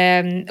fall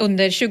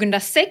under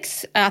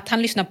 2006 att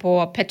han lyssnar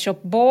på Pet Shop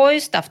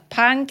Boys, Daft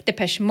Punk,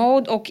 Depeche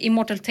Mode och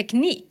Immortal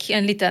Technique.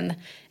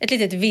 Ett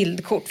litet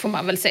vildkort får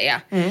man väl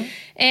säga.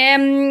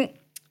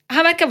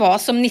 Han verkar vara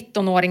som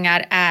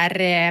 19-åringar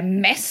är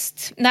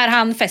mest. När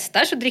han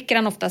festar så dricker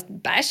han oftast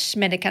bärs,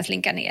 men det kan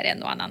slinka ner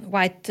en och annan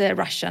White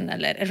Russian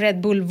eller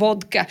Red Bull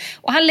vodka.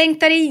 Och han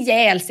längtar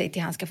ihjäl sig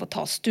till han ska få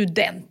ta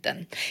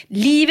studenten.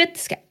 Livet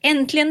ska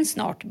äntligen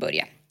snart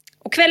börja.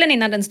 Och kvällen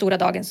innan den stora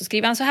dagen så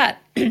skriver han så här.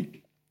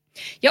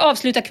 Jag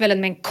avslutar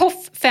kvällen med en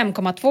koff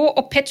 5,2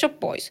 och Pet Shop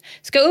Boys.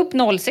 Ska upp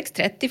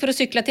 06.30 för att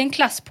cykla till en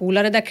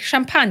klasspolare där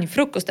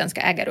champagnefrukosten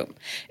ska äga rum.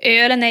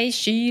 Ölen är i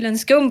kylen,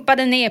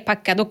 skumpaden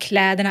nedpackad och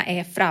kläderna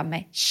är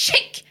framme.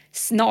 Check!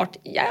 Snart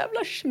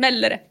jävlar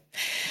smäller det.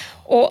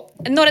 Och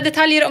några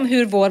detaljer om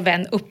hur vår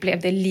vän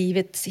upplevde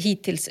livets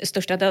hittills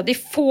största död,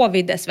 det får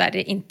vi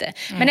dessvärre inte.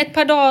 Men ett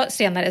par dagar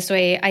senare så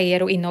är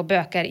Aero inne och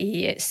bökar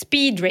i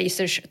Speed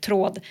Racers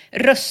tråd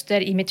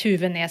röster i mitt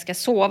huvud när jag ska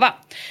sova.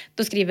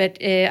 Då skriver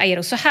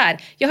Aero så här.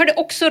 Jag hörde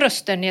också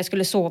röster när jag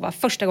skulle sova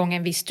första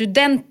gången vid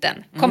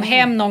studenten. Kom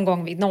hem någon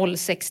gång vid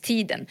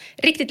 06-tiden.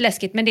 Riktigt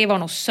läskigt, men det var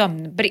nog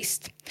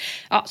sömnbrist.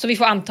 Ja, så vi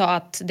får anta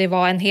att det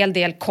var en hel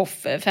del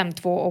koff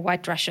 5-2 och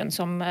White Russian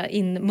som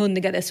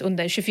inmundigades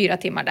under 24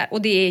 timmar där.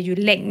 Och det är ju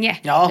länge.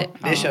 Ja,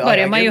 det kör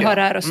börjar man ju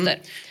höra röster.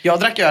 Jag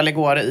drack öl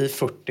igår i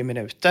 40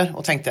 minuter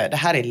och tänkte, det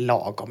här är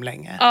lagom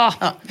länge.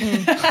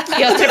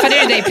 Jag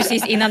träffade ju dig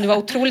precis innan du var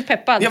otroligt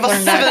peppad.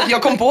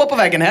 Jag kom på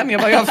vägen hem, jag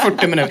har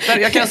 40 minuter.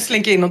 Jag kan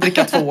slinka in och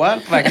dricka 2 öl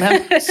på vägen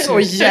hem. Så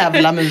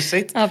jävla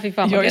mysigt.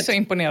 Jag är så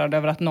imponerad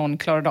över att någon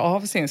klarade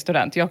av sin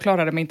student. Jag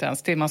klarade mig inte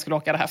ens till man skulle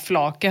åka det här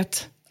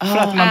flaket. För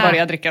att man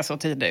börjar dricka så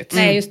tidigt.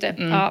 Nej, just det.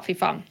 Ja, fy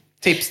fan.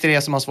 Tips till er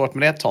som har svårt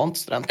med det, ta inte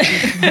studenten.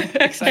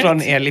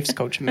 Från er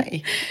livscoach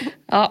mig.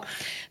 Ja.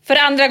 För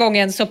andra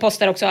gången så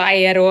postar också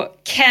Aero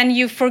Can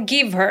You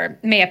Forgive Her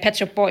med Pet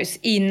Shop Boys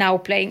i Now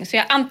Playing. Så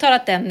jag antar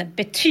att den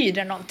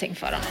betyder någonting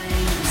för honom.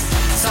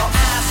 So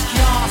ask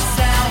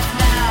yourself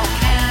now,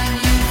 can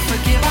you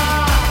forgive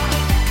her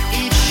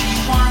if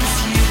she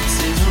wants you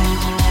to?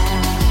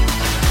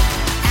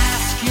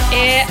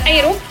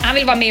 Aero, han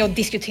vill vara med och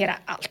diskutera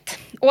allt.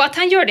 Och att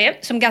han gör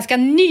det som ganska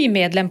ny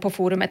medlem på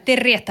forumet, det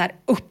retar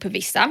upp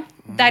vissa.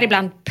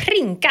 Däribland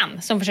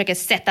Prinkan som försöker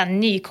sätta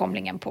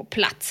nykomlingen på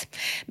plats.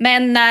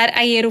 Men när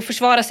Aero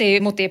försvarar sig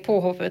mot det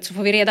påhoppet så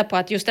får vi reda på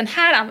att just den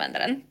här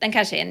användaren, den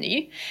kanske är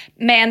ny.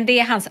 Men det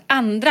är hans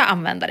andra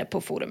användare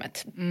på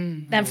forumet.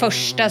 Den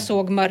första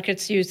såg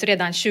mörkrets ljus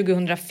redan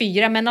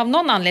 2004, men av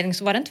någon anledning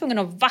så var den tvungen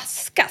att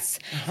vaskas.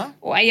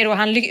 Och Aero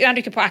han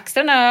rycker på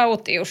axlarna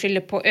åt det och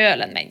skyller på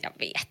ölen, men jag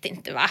vet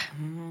inte va.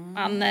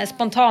 Han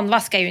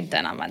spontanvaskar ju inte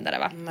en användare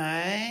va?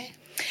 Nej.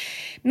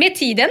 Med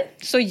tiden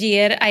så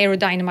ger Aero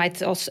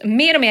Dynamite oss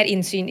mer och mer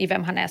insyn i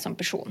vem han är som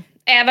person.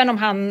 Även om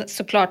han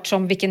såklart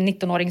som vilken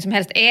 19-åring som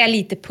helst är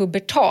lite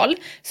pubertal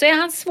så är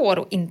han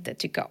svår att inte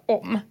tycka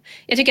om.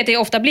 Jag tycker att det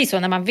ofta blir så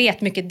när man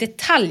vet mycket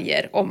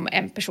detaljer om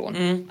en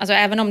person. Alltså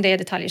även om det är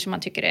detaljer som man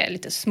tycker är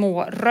lite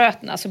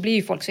smårötna så blir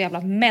ju folk så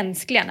jävla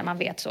mänskliga när man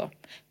vet så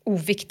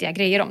oviktiga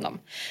grejer om dem.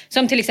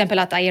 Som till exempel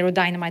att Aero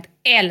Dynamite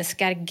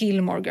älskar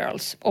Gilmore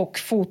Girls och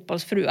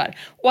fotbollsfruar.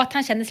 Och att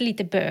han känner sig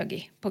lite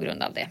bögig på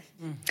grund av det.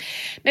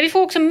 Men vi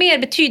får också mer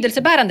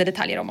betydelsebärande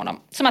detaljer om honom.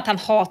 Som att han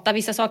hatar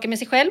vissa saker med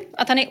sig själv.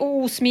 Att han är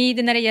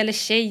osmidig när det gäller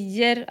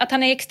tjejer. Att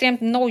han är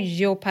extremt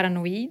nojig och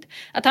paranoid.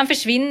 Att han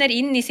försvinner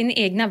in i sin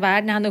egna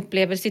värld när han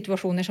upplever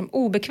situationer som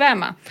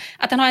obekväma.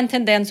 Att han har en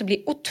tendens att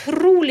bli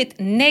otroligt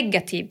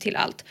negativ till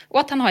allt. Och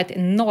att han har ett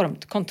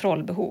enormt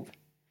kontrollbehov.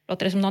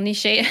 Låter det som någon ni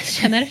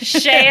känner?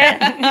 Tjejer!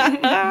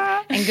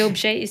 En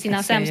gubbtjej i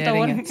sina sämsta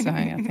år.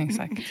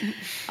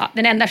 Ja,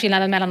 den enda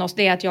skillnaden mellan oss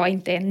det är att jag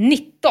inte är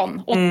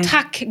 19. Och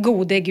tack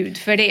gode gud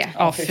för det.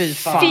 Fy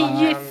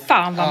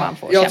fan vad man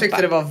får Jag kämpa.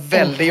 tyckte det var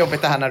väldigt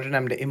jobbigt det här när du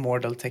nämnde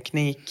Immortal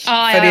Technique.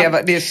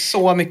 För det är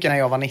så mycket när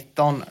jag var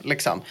 19.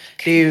 Liksom.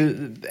 Det är ju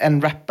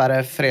en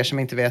rappare för er som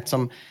inte vet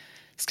som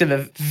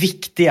skriver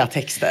viktiga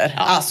texter.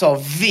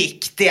 Alltså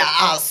viktiga,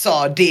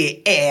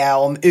 det är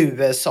om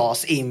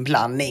USAs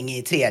inblandning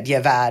i tredje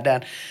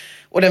världen.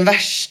 Och den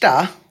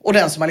värsta, och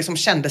den som man liksom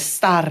kände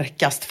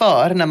starkast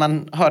för när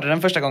man hörde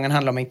den första gången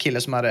handlade om en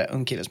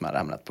ung kille som hade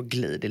hamnat på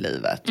glid i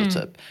livet och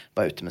typ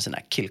var ute med sina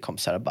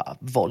killkompisar och bara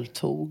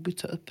våldtog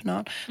typ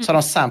någon. Så har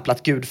de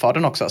samplat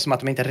Gudfadern också, som att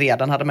de inte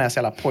redan hade med sig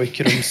alla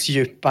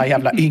pojkrumsdjupa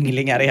jävla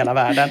ynglingar i hela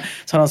världen.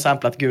 Så har de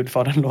samplat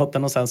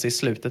Gudfadern-låten och sen så i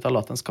slutet av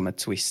låten så kommer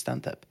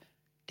twisten typ.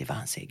 Det var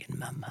hans egen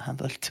mamma han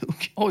våldtog.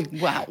 Oj,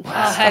 wow.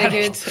 Ja,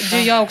 herregud.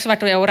 Jag har också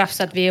varit och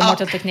rapsat vid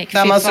Immortal Technique.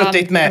 Där man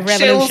suttit med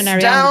chills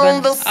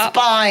down the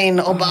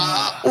spine och bara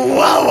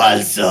wow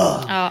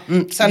alltså. Ja.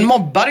 Sen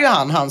mobbar ju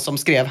han som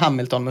skrev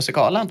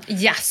Hamilton-musikalen.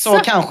 Yes. Så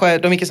kanske,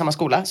 de gick i samma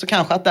skola, så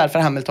kanske att därför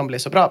Hamilton blev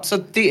så bra. Så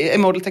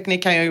Immortal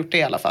Technique kan ju ha gjort det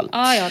i alla fall.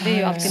 Ja, det är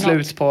ju alltid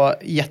slut på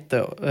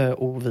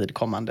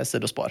jätteovidkommande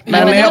sidospår.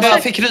 Men jag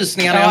bara fick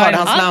rysningar när jag hörde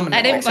hans namn.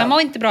 Nej, det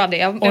var inte bra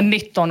det. Och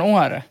 19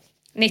 år.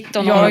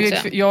 19 år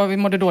också. Jag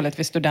mådde dåligt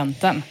vid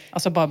studenten.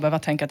 Alltså bara behöva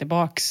tänka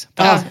tillbaks.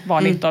 Jag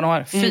var 19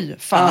 år. Fy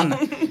fan.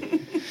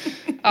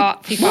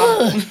 Ja, fy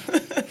fan.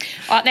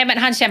 Ja, nej, men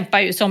han kämpar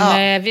ju som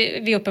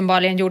vi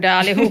uppenbarligen gjorde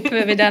allihop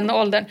vid den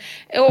åldern.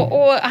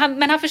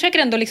 Men han försöker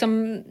ändå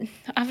liksom,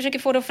 han försöker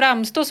få det att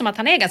framstå som att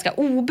han är ganska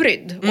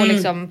obrydd. Och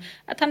liksom,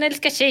 att han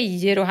älskar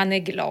tjejer och han är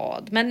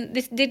glad. Men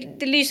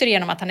det lyser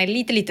igenom att han är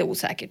lite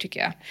osäker, tycker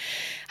jag.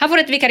 Han får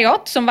ett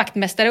vikariat som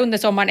vaktmästare under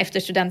sommaren efter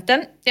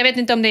studenten. Jag vet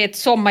inte om det är ett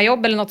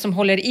sommarjobb eller något som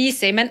håller i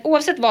sig. Men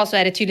oavsett vad så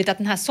är det tydligt att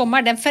den här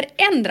sommaren, den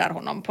förändrar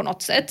honom på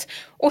något sätt.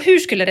 Och hur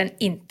skulle den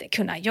inte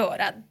kunna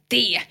göra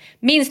det?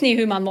 Minns ni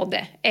hur man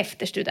mådde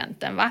efter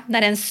studenten, va?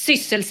 När en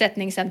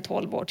sysselsättning sedan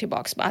 12 år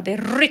tillbaks bara hade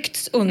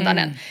ryckts undan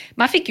en.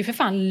 Man fick ju för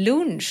fan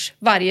lunch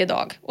varje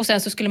dag. Och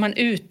sen så skulle man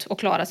ut och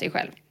klara sig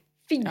själv.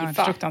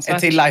 Ett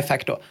till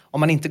lifehack då. Om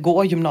man inte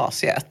går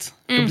gymnasiet,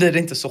 då blir det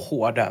inte så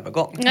hård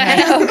övergång.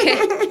 Nej, okej.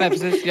 Nej,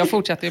 precis. Jag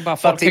fortsätter ju bara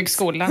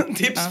folkhögskola.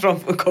 Tips från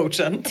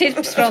coachen.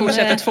 Tips från...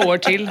 Fortsätter 2 år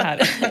till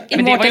här.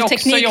 Immortal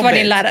Technique var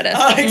din lärare.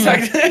 Ja,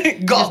 exakt.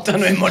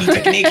 Gatan och Immortal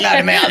Technique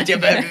lärde mig allt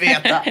jag behövde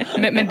veta.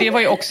 Men det var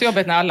ju också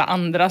jobbigt när alla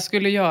andra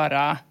skulle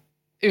göra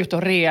ut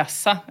och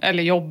resa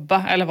eller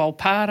jobba eller vara au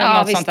pair eller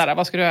något sånt där.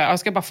 Vad ska du göra? Jag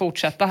ska bara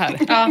fortsätta här.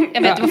 Ja,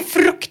 jag vet, det var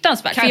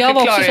fruktansvärt. För jag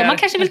var också så, man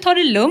kanske vill ta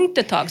det lugnt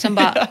ett tag. Sen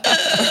bara,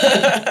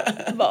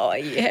 vad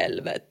i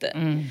helvete.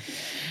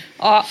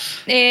 Ja,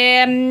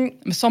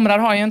 somrar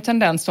har ju en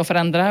tendens att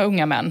förändra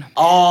unga män.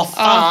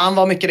 Fan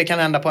vad mycket det kan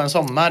hända på en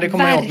sommar. Det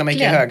kommer jag ihåg när man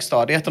gick i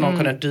högstadiet och någon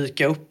kunde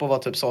dyka upp och vara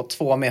typ så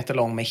 2 meter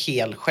lång med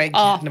helskägg.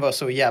 Det var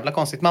så jävla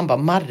konstigt. Man bara,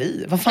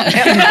 Marie, vad fan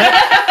hände?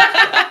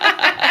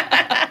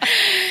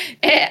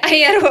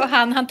 Aero,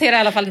 han hanterar i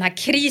alla fall den här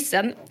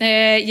krisen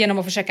genom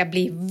att försöka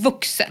bli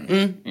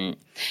vuxen.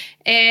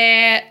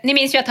 Ni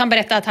minns ju att han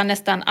berättade att han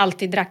nästan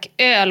alltid drack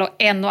öl och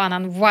en och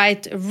annan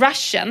White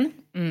Russian.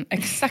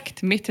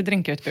 Exakt, mitt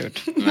drinkutbud.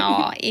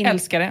 Ja,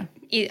 älskar det.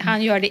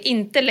 Han gör det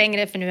inte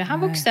längre för nu är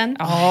han vuxen.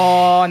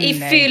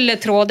 I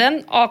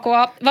fylletråden,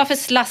 AKA, varför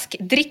slask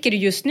dricker du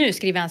just nu,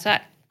 skriver han så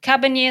här.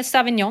 Cabernet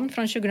Sauvignon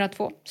från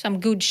 2002. Some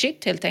good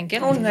shit, helt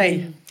enkelt.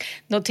 Nej.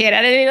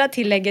 Notera det lilla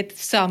tillägget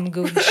some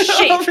good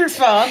shit. För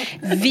fan.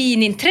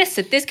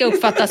 Vinintresset, det ska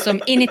uppfattas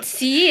som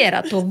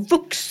initierat och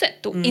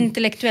vuxet och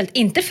intellektuellt.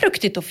 Inte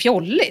fruktigt och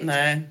fjolligt.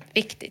 Nej.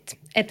 Viktigt.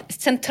 Ett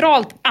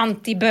centralt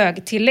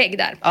antibög-tillägg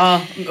där.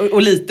 Ja,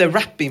 och lite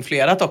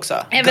rap-influerat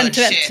också.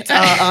 Eventuellt.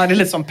 Ja, det är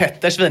lite som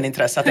Petters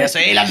vinintresse. Att det är så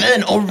illa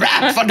vin och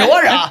rap, vadå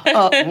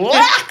då?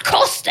 What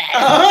koster?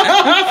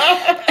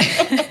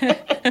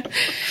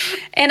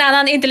 En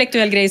annan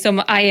intellektuell grej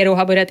som Aero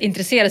har börjat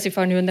intressera sig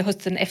för nu under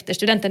hösten efter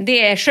studenten,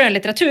 det är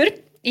skönlitteratur.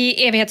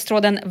 I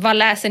evighetstråden, vad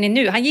läser ni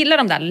nu? Han gillar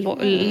de där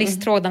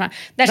listtrådarna.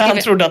 Där han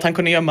trodde att han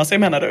kunde gömma sig,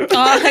 menar du?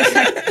 Ja,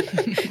 exakt.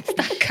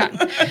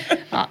 Stackarn.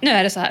 Ja, nu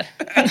är det så här.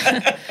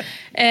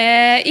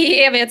 I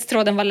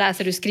evighetstråden, vad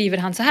läser du, skriver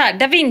han så här.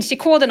 Da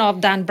Vinci-koden av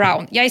Dan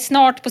Brown. Jag är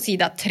snart på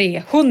sida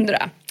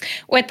 300.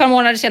 Och ett par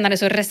månader senare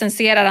så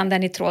recenserar han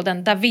den i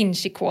tråden Da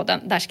Vinci-koden.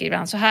 Där skriver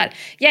han så här.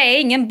 Jag är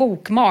ingen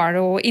bokmar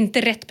och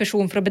inte rätt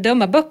person för att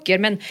bedöma böcker,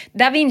 men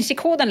Da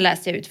Vinci-koden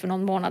läste jag ut för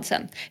någon månad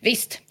sedan.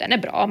 Visst, den är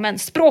bra, men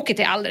språket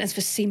är alldeles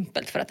för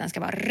simpelt för att den ska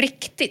vara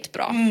riktigt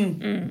bra.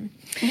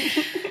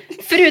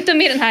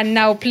 Förutom i den här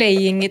Now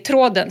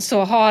Playing-tråden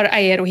så har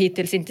Aero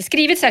hittills inte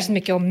skrivit särskilt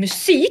mycket om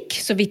musik,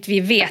 så vitt vi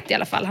vet i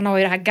alla fall. Han har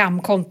ju det här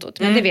GAM-kontot,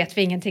 men det vet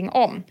vi ingenting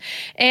om.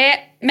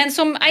 Men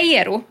som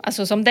Aero,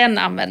 alltså som den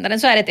användaren,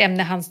 så är det ett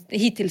ämne han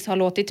hittills har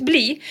låtit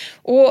bli.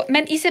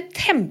 Men i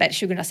september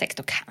 2006,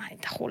 då kan han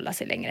inte hålla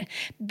sig längre.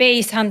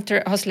 Bass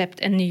Hunter har släppt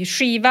en ny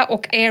skiva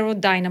och Aero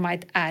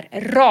Dynamite är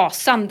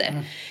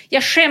rasande.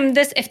 Jag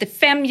skämdes efter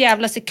 5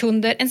 jävla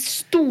sekunder. En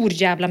stor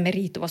jävla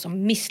merit att vara så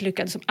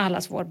misslyckad som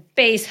allas vår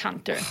Bass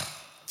Hunter.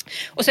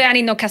 Och så är han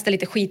inne och kastar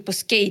lite skit på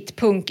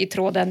skatepunk i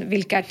tråden.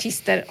 Vilka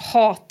artister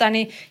hatar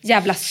ni?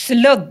 Jävla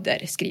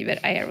slödder, skriver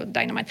Aero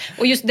Dynamite.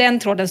 Och just den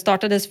tråden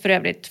startades för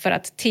övrigt för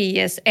att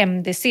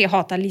TSMDC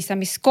hatar Lisa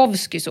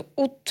Miskovsky så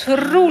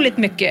otroligt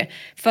mycket.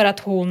 För att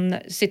hon,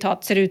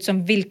 citat, ser ut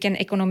som vilken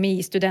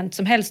ekonomistudent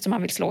som helst som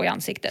han vill slå i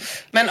ansiktet.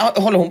 Men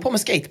håller hon på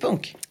med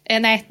skatepunk?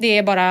 Nej, det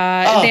är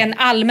bara det är en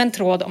allmän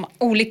tråd om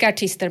olika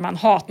artister man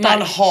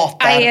hatar.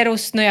 Aero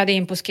snöade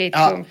in på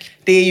skatepunk. Ja,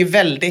 det är ju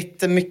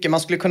väldigt mycket. Man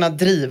skulle kunna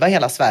driva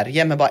hela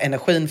Sverige med bara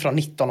energin från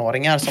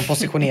 19-åringar som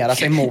positionerar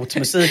sig mot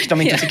musik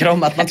de inte tycker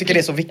om. Att man tycker det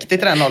är så viktigt i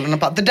den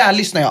åldern. Det där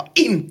lyssnar jag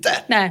inte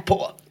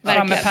på.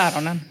 Fram med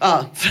päronen.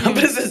 Ja,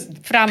 precis.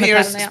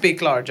 Peers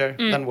speak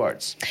larger than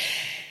words.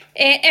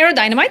 Aero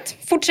Dynamite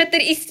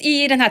fortsätter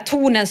i den här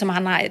tonen som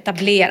han har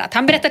etablerat.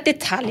 Han berättar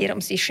detaljer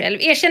om sig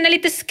själv. Erkänner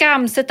lite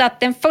skamset att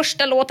den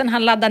första låten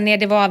han laddade ner,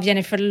 det var av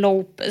Jennifer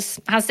Lopez.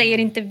 Han säger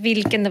inte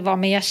vilken det var,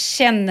 men jag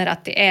känner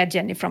att det är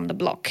Jenny from the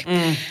Block.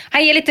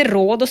 Han ger lite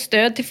råd och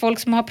stöd till folk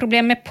som har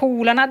problem med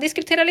polarna.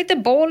 Diskuterar lite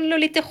boll och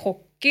lite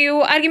hockey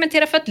och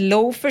argumenterar för att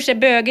loafers är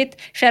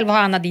bögigt. Själv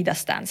har han Adidas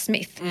Stan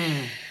Smith.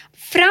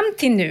 Fram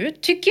till nu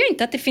tycker jag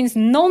inte att det finns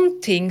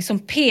någonting som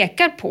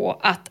pekar på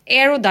att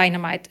Aero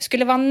Dynamite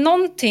skulle vara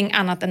någonting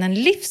annat än en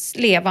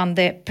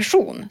livslevande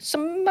person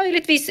som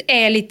möjligtvis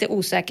är lite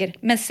osäker,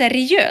 men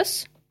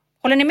seriös.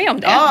 Håller ni med om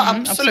det? Ja,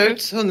 absolut.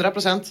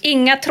 100%.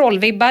 Inga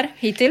trollvibbar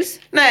hittills?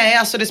 Nej,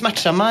 alltså det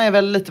smärtsamma är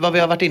väl lite vad vi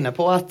har varit inne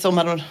på. Att om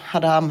man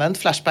hade använt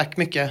Flashback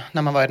mycket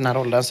när man var i den här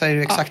rollen så är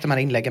det exakt de här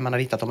inläggen man har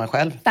hittat om en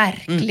själv.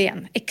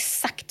 Verkligen,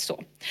 exakt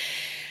så.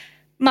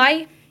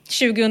 Maj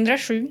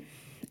 2007.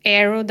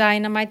 Aero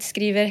Dynamite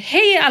skriver: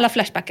 Hej alla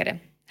Flashbackare!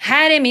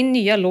 Här är min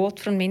nya låt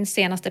från min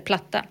senaste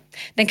platta.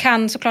 Den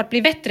kan såklart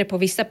bli bättre på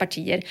vissa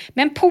partier,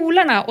 men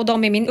polarna och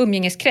de i min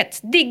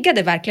umgängeskrets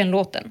diggade verkligen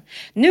låten.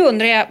 Nu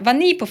undrar jag vad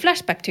ni på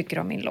Flashback tycker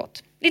om min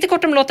låt. Lite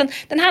kort om låten.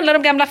 Den handlar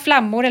om gamla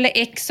flammor eller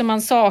ex som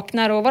man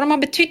saknar och vad de har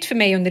betytt för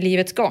mig under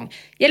livets gång.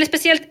 Gäller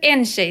speciellt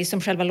en tjej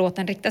som själva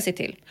låten riktar sig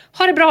till.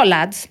 Ha det bra,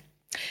 lads!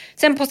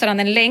 Sen postar han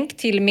en länk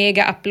till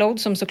Mega Upload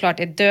som såklart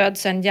är död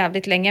sedan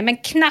jävligt länge, men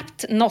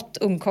knappt något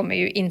undkommer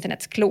ju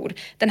internets klor.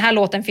 Den här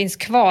låten finns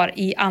kvar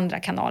i andra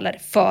kanaler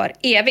för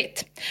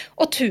evigt.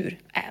 Och tur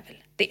är väl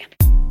det.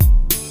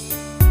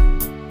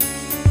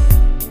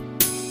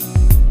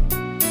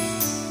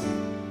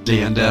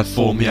 Leende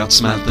får mig att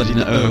smälta,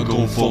 dina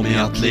ögon får mig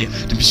att le,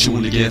 din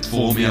personlighet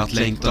får mig att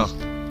längta.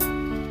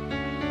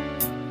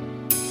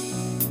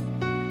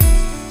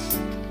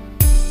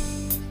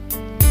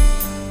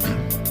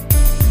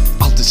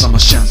 Samma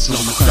känsla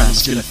om en stjärna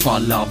skulle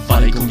falla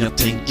varje gång jag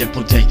tänker på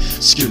dig.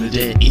 Skulle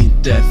det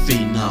inte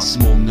finnas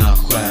många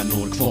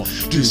stjärnor kvar.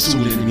 Du är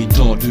solen i min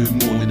dag, du är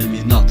månen i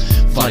min natt.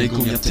 Varje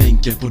gång jag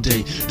tänker på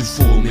dig, du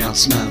får mig att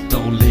smälta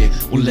och le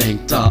och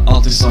längta.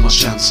 Alltid samma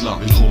känsla,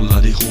 vill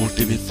hålla dig hårt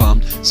i min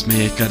famn,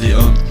 smeka dig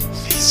ömt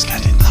och viska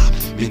din namn.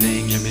 Min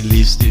ängel, min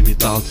livsstil,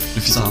 mitt allt.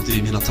 Du finns alltid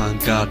i mina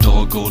tankar,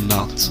 dag och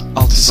natt.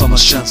 Alltid samma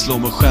känsla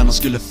om en stjärna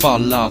skulle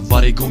falla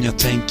varje gång jag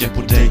tänker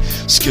på dig.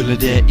 Skulle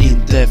det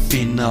inte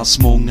finnas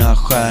många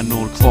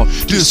stjärnor kvar.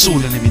 Du är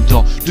solen i min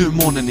dag, du är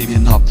månen i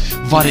min natt.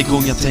 Varje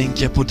gång jag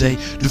tänker på dig,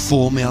 du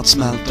får mig att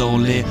smälta och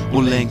le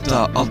och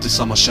längta. Alltid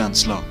samma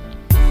känsla.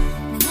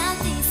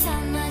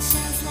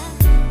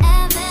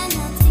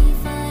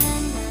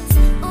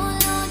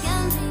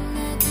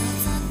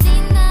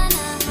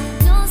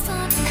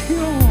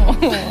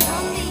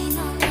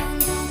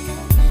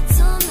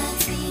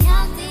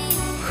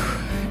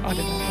 Ja,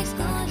 det var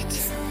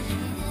starkt.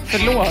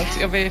 Förlåt,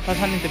 jag vet att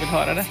han inte vill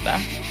höra detta.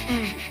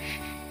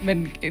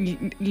 Men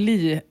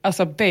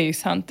alltså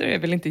Base Hunter är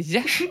väl inte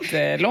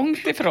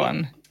jättelångt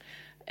ifrån.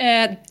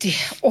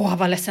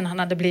 Vad ledsen han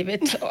hade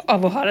blivit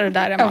av att höra det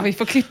där. Ja, vi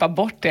får klippa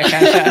bort det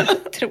kanske.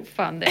 Tror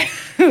fan det.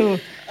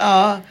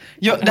 Ja,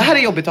 det här är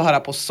jobbigt att höra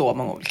på så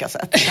många olika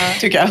sätt,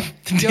 tycker jag.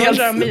 Jag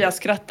undrar om Mia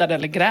skrattade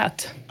eller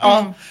grät.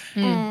 Ja.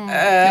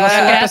 Det var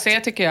svårt att se,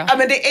 tycker jag. Ja,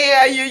 men det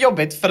är ju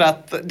jobbigt för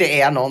att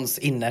det är någons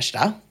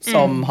innersta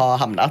som har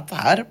hamnat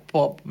här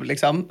på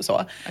liksom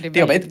så. Ja, det är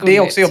jobbigt. Det är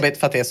också jobbigt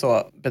för att det är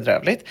så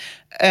bedrövligt.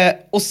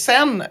 Och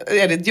sen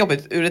är det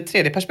jobbigt ur ett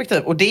tredje perspektiv,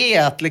 och det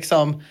är att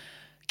liksom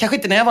kanske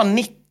inte när jag var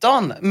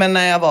 19, men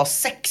när jag var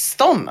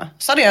 16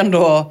 så hade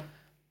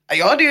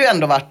jag hade ju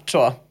ändå varit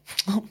så.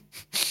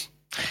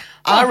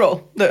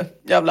 Arrow, du,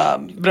 jävla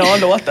bra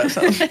låt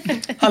alltså.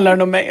 Handlar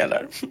det om mig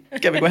eller?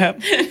 Ska vi gå hem?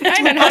 Nej,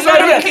 men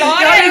handlar det om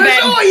Klara? Jag hade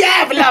så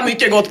jävla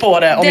mycket gått på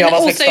det om jag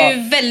var 16. Den osar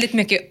ju väldigt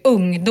mycket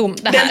ungdom.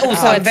 Det här den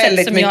osar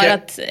väldigt som mycket. Gör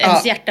att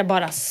ens hjärta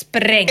bara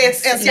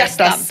sprängs. Ens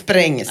hjärta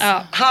sprängs.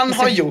 Ja. Han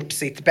har gjort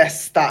sitt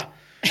bästa.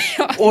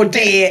 Och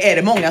det är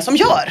det många som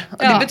gör.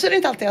 Och det betyder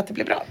inte alltid att det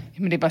blir bra.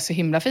 Men det är bara så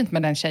himla fint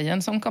med den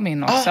tjejen som kom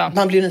in också.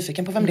 Man blir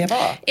nyfiken på vem det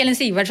var. Elin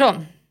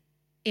Sigvardsson.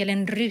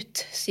 Elin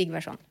Rut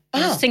Sigvardsson.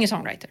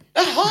 Singer-songwriter.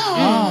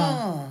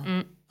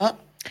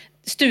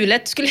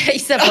 Stulet skulle jag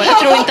gissa på. Jag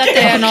tror inte att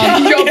det är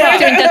någon. Jag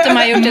tror inte att de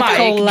har gjort ett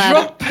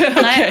collab.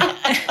 Nej.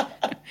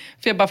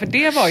 För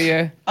det var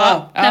ju...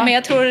 Nej, men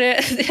jag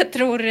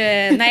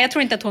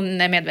tror inte att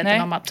hon är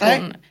medveten om att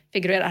hon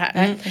figurerar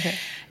här.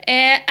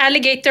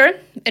 Alligator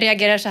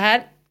reagerar så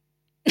här.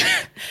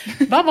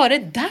 Vad var det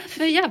där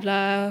för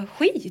jävla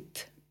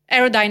skit?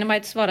 Aero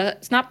Dynamite svarar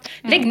snabbt.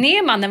 Lägg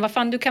ner mannen, vad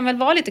fan, du kan väl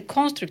vara lite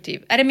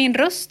konstruktiv. Är det min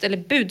röst eller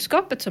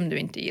budskapet som du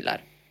inte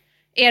gillar?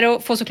 Aero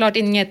får såklart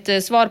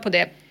inget svar på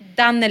det.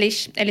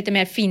 Dannelish är lite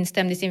mer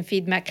finstämd i sin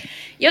feedback.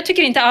 Jag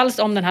tycker inte alls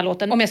om den här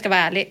låten, om jag ska vara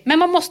ärlig. Men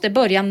man måste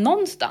börja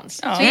någonstans.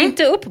 Så jag är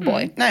inte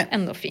uppboy.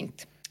 Ändå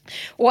fint.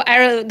 Och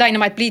Aero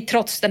Dynamite blir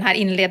trots den här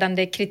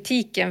inledande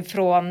kritiken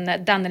från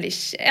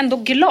Dannelish ändå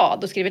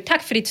glad och skriver: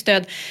 tack för ditt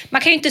stöd.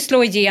 Man kan ju inte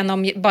slå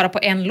igenom bara på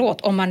en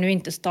låt om man nu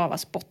inte stavar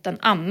spotten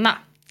Anna.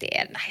 Det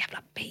är den här jävla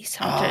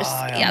Base Hunters.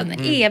 En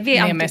evig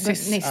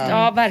antagonist.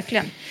 Ja,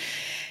 verkligen.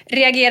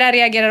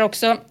 Reagerar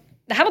också.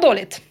 det här var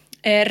dåligt.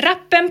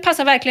 Rappen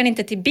passar verkligen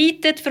inte till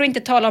beatet, för att inte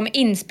tala om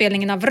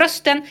inspelningen av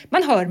rösten.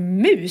 Man hör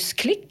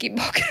musklick i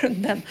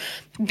bakgrunden.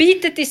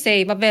 Beatet i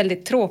sig var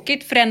väldigt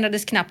tråkigt,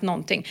 förändrades knappt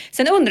någonting.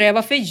 Sen undrar jag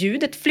varför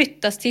ljudet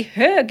flyttas till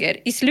höger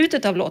i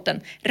slutet av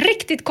låten.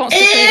 Riktigt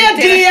konstigt. Är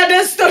det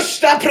det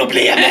största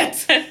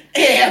problemet?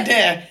 Är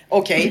det?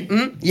 Okej.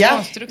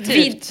 Ja.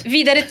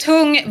 Vidare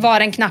tung var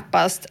den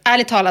knappast.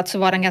 Ärligt talat så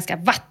var den ganska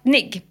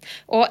vattnig.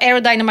 Och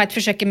Aerodynamite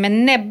försöker med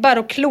näbbar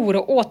och klor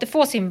att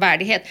återfå sin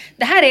värdighet.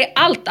 Det här är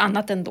allt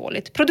annat än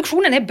dåligt.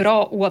 Produktionen är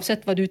bra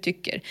oavsett vad du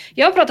tycker.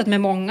 Jag har pratat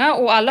med många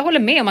och alla håller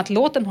med om att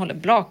låten håller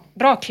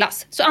bra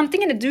klass. Så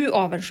antingen är du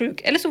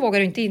avundsjuk eller så vågar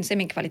du inte inse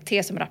min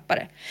kvalitet som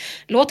rappare.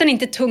 Låten är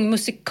inte tung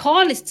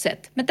musikaliskt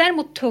sett, men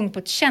däremot tung på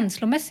ett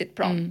känslomässigt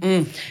plan.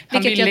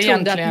 Vilket jag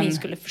trodde att ni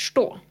skulle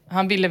förstå.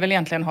 Han ville väl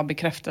egentligen ha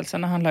bekräftelse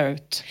när han la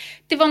ut.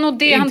 Det var nog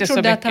det inte han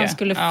trodde att han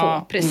skulle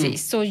få.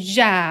 Precis, så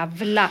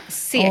jävla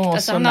segt.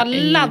 Alltså, han har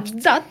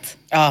laddat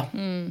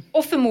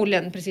och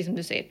förmodligen, precis som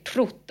du säger,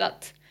 trott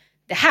att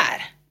det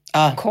här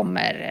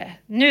kommer...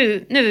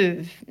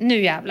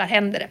 Nu jävlar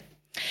händer det.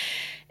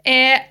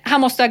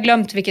 Han måste ha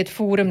glömt vilket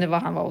forum det var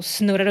han var och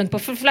snurrade runt på.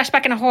 För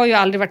Flashbackarna har ju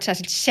aldrig varit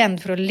särskilt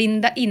känd för att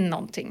linda in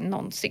någonting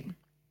någonsin.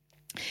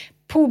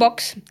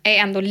 Pobox är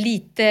ändå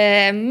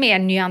lite mer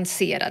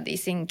nyanserad i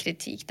sin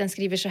kritik. Den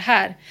skriver så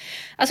här: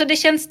 alltså det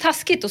känns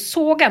taskigt att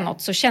såga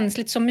något så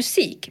känsligt som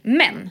musik,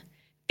 men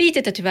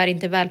beatet är tyvärr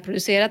inte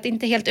välproducerat,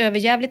 inte helt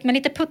överjävligt, men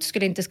lite putt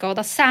skulle inte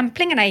skada.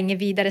 Samplingarna är ingen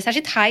vidare,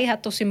 särskilt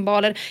hi-hat och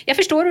symboler. Jag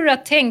förstår hur du har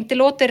tänkt, det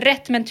låter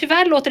rätt, men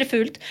tyvärr låter det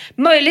fult.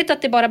 Möjligt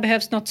att det bara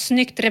behövs något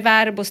snyggt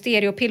reverb och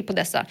stereopill på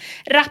dessa.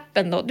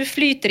 Rappen då, du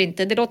flyter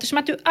inte. Det låter som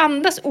att du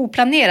andas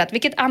oplanerat,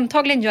 vilket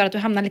antagligen gör att du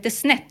hamnar lite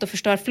snett och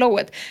förstör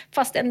flowet.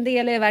 Fast en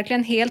del är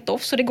verkligen helt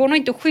off, så det går nog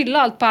inte att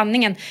skylla allt på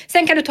andningen.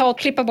 Sen kan du ta och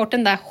klippa bort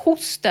den där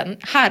hosten,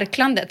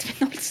 harklandet,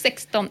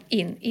 016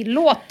 in i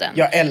låten.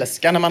 Jag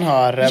älskar när man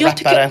hör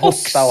rappare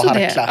hosta och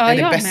harkla. Det är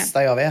det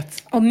bästa jag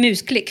vet. Och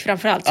musklick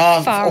framförallt.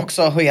 Ja, fan.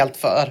 Också helt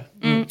för.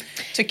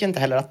 Tycker inte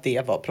heller att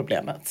det var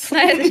problemet.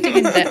 Nej, det tycker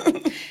inte.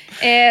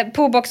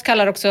 Pobox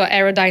kallar också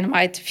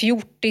Aerodynamite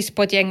fjortis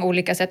på ett gäng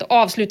olika sätt och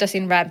avslutar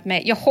sin rant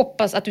med: jag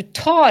hoppas att du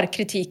tar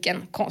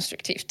kritiken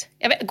konstruktivt.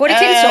 Går det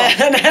till så?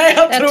 Nej,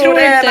 jag tror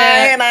det.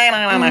 Inte.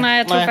 Nej,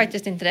 jag tror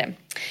faktiskt inte det.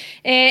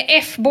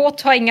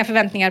 F-båt har inga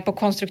förväntningar på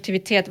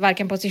konstruktivitet,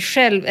 varken på sig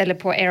själv eller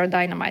på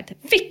Aerodynamite.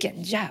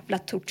 Vilken jävla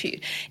tortyr.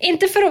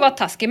 Inte för att vara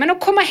taskig, men att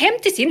komma hem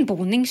till sin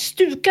boning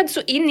stukad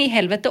så in i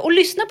helvete och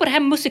lyssna på det här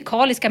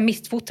musikaliska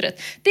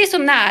mistfotret. Det är så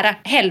nära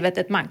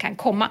helvetet man kan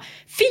komma.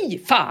 Fy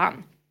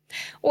fan!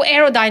 Och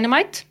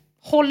Aerodynamite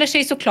håller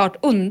sig såklart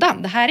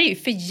undan. Det här är ju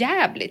för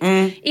jävligt.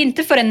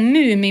 Inte för en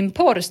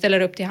Muminporr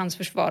ställer upp till hans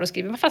försvar och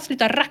skriver: vad fan,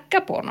 sluta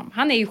racka på honom.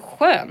 Han är ju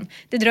skön.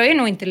 Det dröjer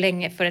nog inte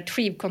länge för ett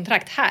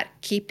skivkontrakt här.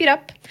 Keep it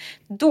up.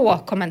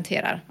 Då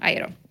kommenterar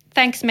Aero: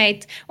 thanks mate.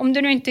 Om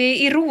du nu inte är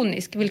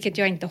ironisk, vilket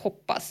jag inte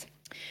hoppas.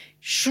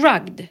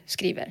 Shrugged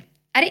skriver: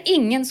 är det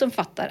ingen som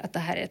fattar att det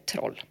här är ett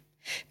troll?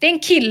 Det är en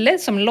kille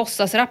som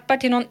låtsas rappar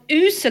till någon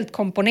uselt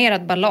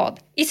komponerad ballad.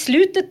 I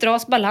slutet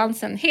dras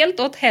balansen helt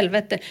åt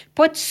helvete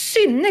på ett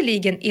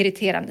synnerligen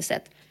irriterande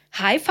sätt.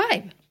 High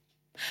five!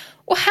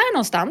 Och här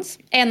någonstans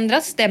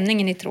ändras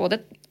stämningen i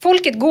trådet.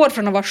 Folket går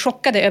från att vara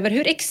chockade över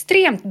hur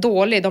extremt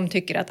dålig de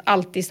tycker att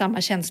alltid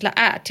samma känsla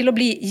är till att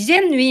bli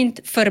genuint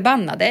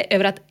förbannade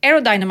över att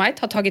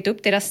Aerodynamite har tagit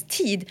upp deras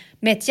tid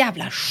med ett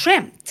jävla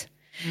skämt.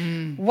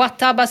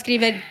 Wataba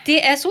skriver: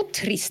 det är så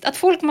trist att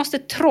folk måste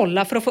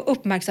trolla för att få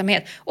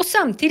uppmärksamhet och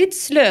samtidigt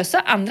slösa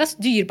andras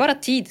dyrbara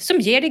tid som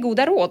ger dig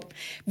goda råd.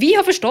 Vi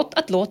har förstått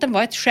att låten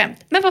var ett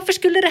skämt, men varför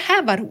skulle det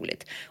här vara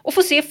roligt? Och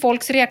få se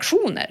folks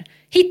reaktioner.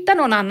 Hitta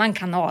någon annan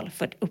kanal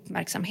för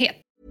uppmärksamhet.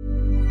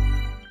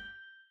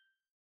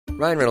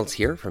 Ryan Reynolds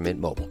here from Mint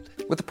Mobile.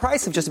 With the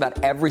price of just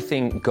about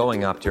everything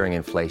going up during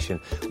inflation,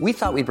 we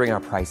thought we'd bring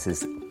our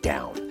prices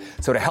down.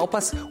 So to help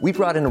us, we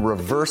brought in a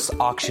reverse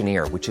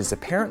auctioneer, which is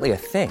apparently a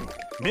thing.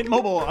 Mint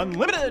Mobile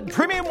Unlimited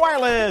Premium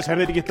Wireless. How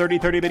to get 30,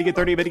 30, bit to get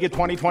 30, bit to get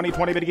 20, 20,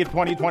 20, bit to get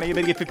 20, 20,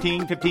 bit to get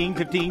 15, 15,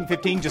 15,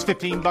 15, just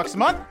 $15 a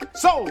month?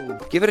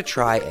 Sold! Give it a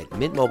try at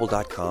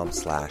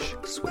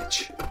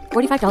mintmobile.com/switch.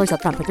 $45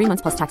 up front for 3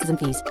 months plus taxes and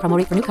fees. Promo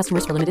rate for new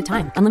customers for limited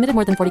time. Unlimited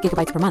more than 40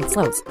 gigabytes per month.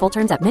 Slows full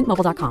terms at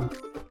mintmobile.com.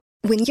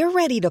 When you're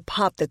ready to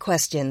pop the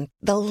question,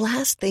 the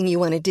last thing you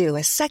want to do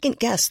is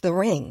second-guess the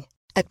ring.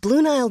 At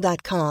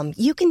BlueNile.com,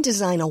 you can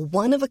design a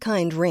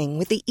one-of-a-kind ring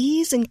with the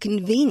ease and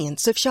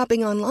convenience of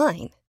shopping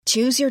online.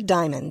 Choose your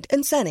diamond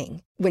and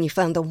setting. When you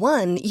find the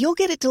one,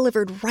 you'll get it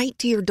delivered right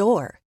to your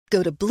door.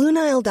 Go to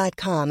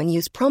BlueNile.com and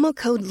use promo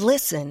code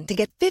LISTEN to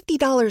get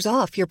 $50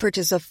 off your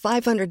purchase of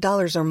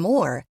 $500 or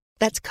more.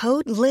 That's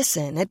code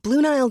LISTEN at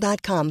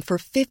BlueNile.com for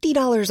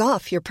 $50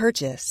 off your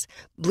purchase.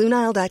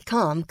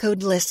 BlueNile.com,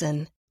 code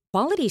LISTEN.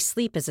 Quality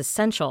sleep is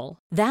essential.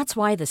 That's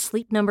why the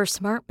Sleep Number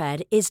Smart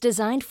Bed is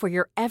designed for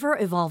your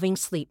ever-evolving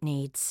sleep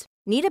needs.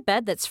 Need a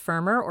bed that's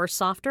firmer or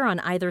softer on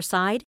either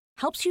side?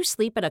 Helps you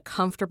sleep at a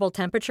comfortable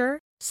temperature?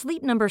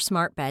 Sleep Number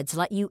Smart Beds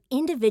let you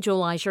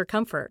individualize your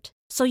comfort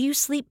so you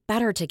sleep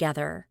better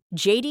together.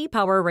 JD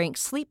Power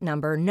ranks Sleep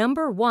Number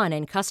number 1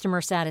 in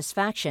customer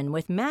satisfaction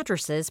with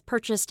mattresses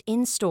purchased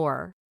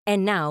in-store.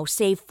 And now,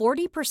 save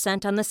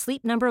 40% on the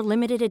Sleep Number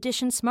Limited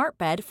Edition Smart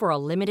Bed for a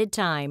limited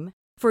time.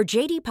 For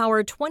JD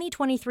Power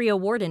 2023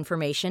 award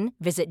information,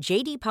 visit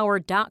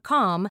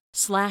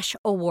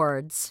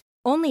jdpower.com/awards.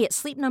 Only at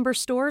Sleep Number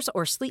stores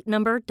or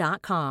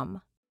sleepnumber.com.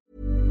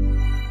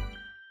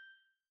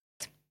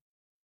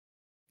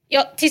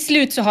 Ja, till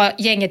slut så har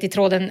gänget i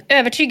tråden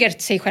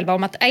övertygat sig själva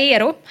om att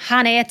Aero,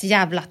 han är ett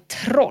jävla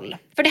troll.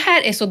 För det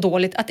här är så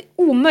dåligt att det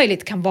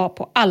omöjligt kan vara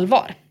på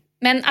allvar.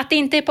 Men att det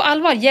inte är på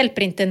allvar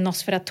hjälper inte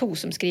Nosferatu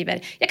som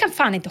skriver: jag kan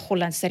fan inte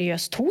hålla en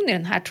seriös ton i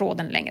den här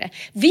tråden längre.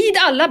 Vid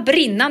alla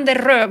brinnande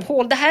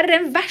rövhål, det här är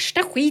den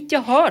värsta skit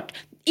jag hört.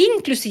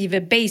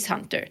 Inklusive Base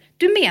Hunter.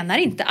 Du menar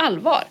inte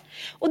allvar.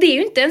 Och det är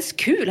ju inte ens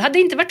kul. Hade det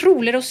inte varit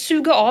roligare att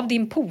suga av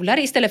din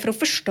polare istället för att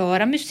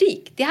förstöra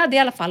musik? Det hade i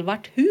alla fall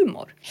varit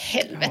humor.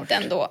 Helvete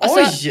ändå.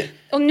 Alltså,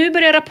 och nu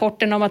börjar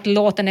rapporten om att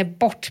låten är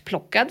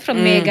bortplockad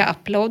från Mega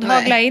Upload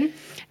hagla in.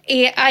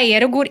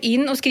 Aero går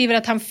in och skriver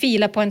att han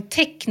filar på en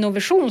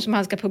technoversion som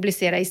han ska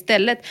publicera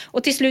istället.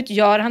 Och till slut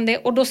gör han det.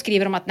 Och då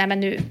skriver de att nej men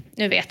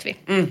nu vet vi.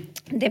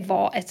 Det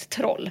var ett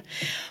troll.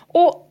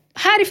 Och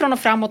härifrån och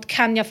framåt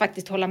kan jag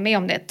faktiskt hålla med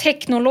om det.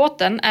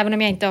 Technolåten, även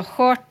om jag inte har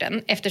hört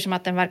den, eftersom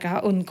att den verkar ha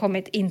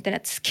undkommit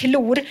internets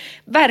klor,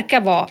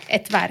 verkar vara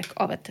ett verk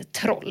av ett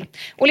troll.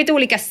 Och lite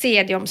olika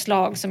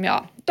CD-omslag som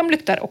de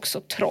luktar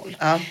också troll.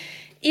 Ja.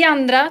 I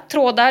andra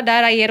trådar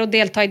där Aero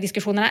deltar i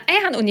diskussionerna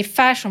är han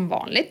ungefär som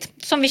vanligt.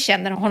 Som vi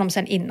känner honom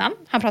sedan innan.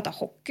 Han pratar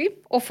hockey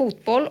och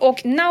fotboll.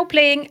 Och now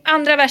playing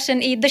andra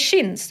versen i The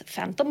Shins,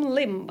 Phantom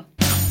Limb.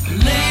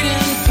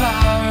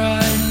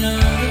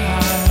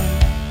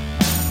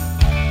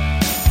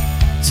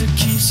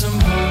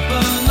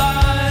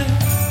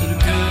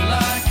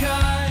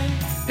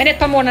 Men ett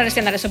par månader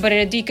senare så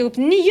började det dyka upp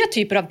nya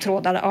typer av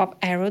trådar av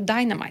Aero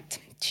Dynamite.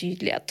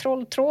 Tydliga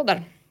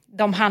trolltrådar.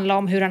 De handlar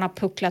om hur han har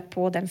pucklat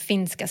på den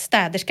finska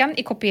städerskan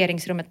i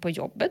kopieringsrummet på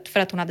jobbet för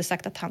att hon hade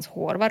sagt att hans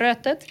hår var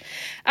rötet.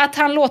 Att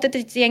han låtit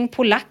ett gäng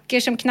polacker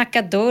som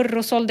knackade dörr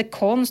och sålde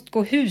konst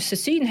gå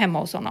husesyn hemma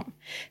hos honom.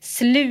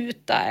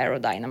 Sluta Aero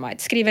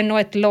Dynamite, skriver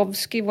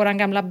Noetlovski, våran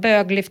gamla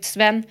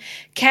böglyftsvän.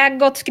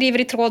 Kaggot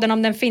skriver i tråden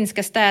om den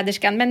finska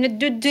städerskan, men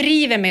du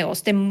driver med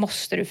oss, det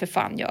måste du för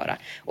fan göra.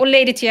 Och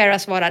Lady Tiara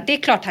svarar, det är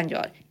klart han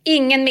gör.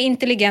 Ingen med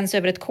intelligens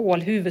över ett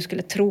kolhuvud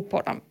skulle tro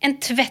på dem. En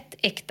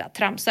tvättäkta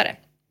tramsare.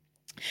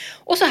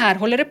 Och så här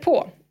håller det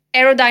på.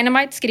 Aero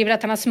Dynamite skriver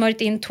att han har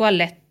smörjt in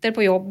toaletter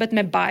på jobbet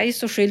med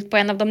bajs och skylt på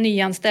en av de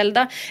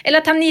nyanställda. Eller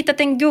att han nitat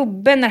en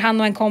gubbe när han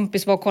och en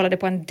kompis var och kollade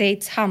på en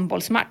dates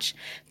handbollsmatch.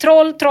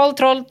 Troll, troll,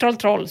 troll, troll,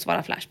 troll,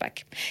 svarar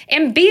Flashback.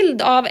 En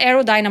bild av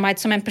Aero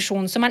Dynamite som en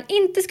person som man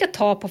inte ska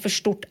ta på för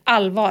stort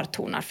allvar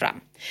tonar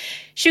fram.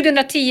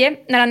 2010,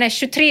 när han är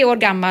 23 år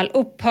gammal,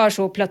 upphör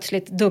så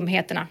plötsligt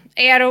dumheterna.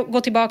 Aero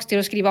går tillbaka till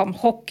att skriva om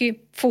hockey,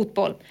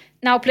 fotboll.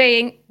 Now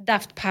playing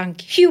Daft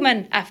Punk,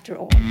 Human After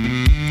All.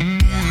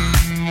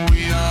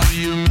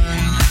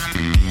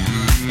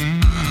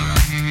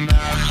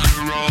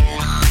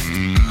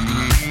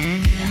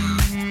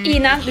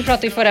 Ina, du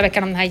pratade ju förra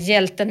veckan om den här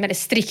hjälten med det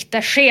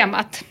strikta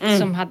schemat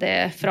som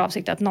hade för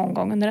avsikt att någon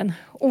gång under en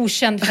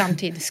okänd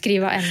framtid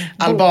skriva en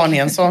bok.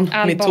 Albaniensson,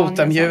 mitt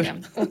totemdjur.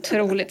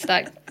 Otroligt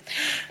starkt.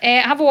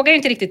 Han vågar ju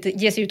inte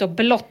riktigt ge sig ut och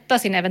blotta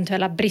sin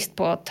eventuella brist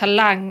på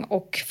talang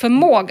och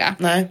förmåga.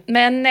 Nej.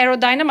 Men Aero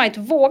Dynamite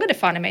vågade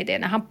fan i mig det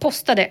när han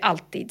postade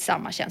alltid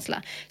samma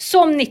känsla.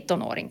 Som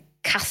 19-åring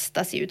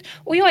kastas ut.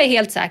 Och jag är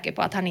helt säker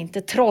på att han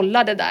inte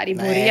trollade där i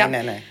början.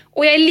 Nej.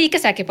 Och jag är lika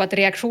säker på att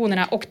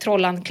reaktionerna och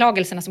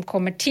trollanklagelserna som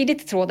kommer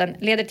tidigt i tråden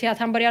leder till att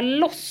han börjar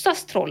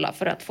låtsas trolla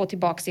för att få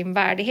tillbaka sin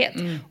värdighet.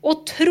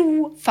 Och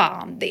tro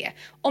fan det.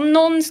 Om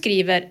någon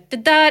skriver, det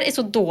där är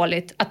så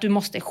dåligt att du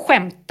måste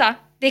skämta.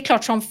 Det är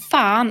klart som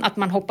fan att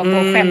man hoppar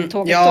på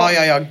skämttåget.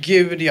 Ja,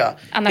 gud ja.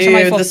 Annars det är har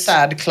man ju fått... the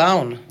sad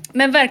clown.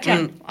 Men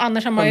verkligen,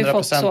 annars har man ju 100%.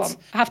 fått så.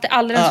 Haft det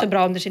alldeles för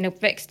bra under sin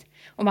uppväxt.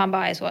 Och man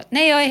bara är så,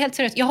 nej jag är helt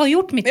seriös, jag har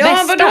gjort mitt bästa.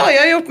 Ja vadå,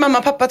 jag har gjort, mamma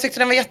och pappa tyckte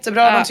den var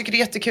jättebra, de tycker det är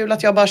jättekul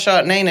att jag bara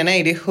kör. Nej,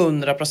 det är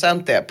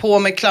 100% det. På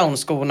med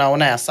clownskorna och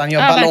näsan,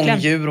 gör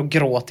ballongdjur och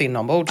gråt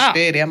inombords.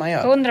 Det är det man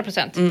gör.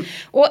 100%.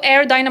 Och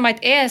Aero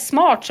Dynamite är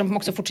smart som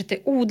också fortsätter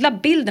odla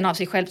bilden av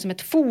sig själv som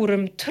ett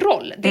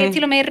forumtroll. Det är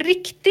till och med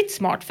riktigt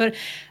smart, för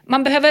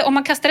man behöver, om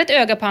man kastar ett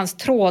öga på hans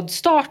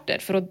trådstarter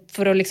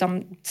för att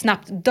liksom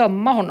snabbt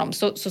döma honom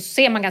så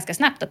ser man ganska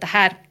snabbt att det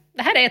här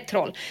är ett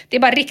troll. Det är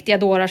bara riktiga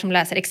dårar som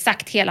läser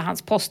exakt hela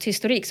hans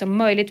posthistorik som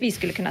möjligtvis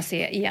skulle kunna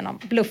se igenom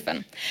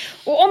bluffen.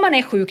 Och om man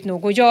är sjuk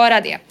nog att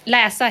göra det,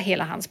 läsa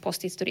hela hans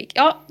posthistorik,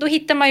 då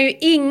hittar man ju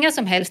inga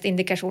som helst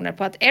indikationer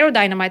på att Aero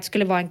Dynamite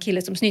skulle vara en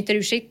kille som snyter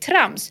ur sig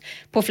trams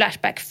på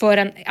Flashback för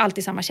en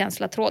alltid samma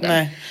känsla-tråden.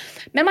 Nej.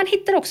 Men man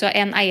hittar också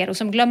en Aero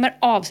som glömmer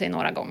av sig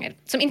några gånger.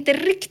 Som inte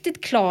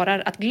riktigt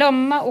klarar att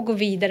glömma och gå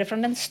vidare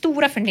från den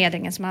stora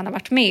förnedringen som han har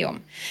varit med om.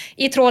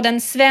 I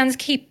tråden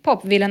svensk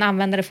hiphop vill en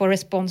användare få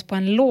respons respons på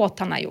en låt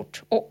han har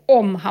gjort och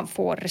om han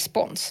får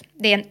respons.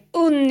 Det är en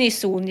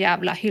unison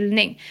jävla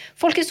hyllning.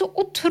 Folk är så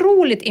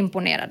otroligt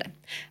imponerade.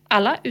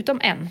 Alla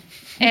utom en.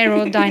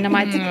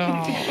 Aerodynamite.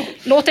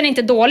 Låten är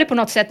inte dålig på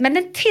något sätt, men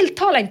den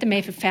tilltalar inte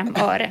mig för 5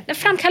 öre. Den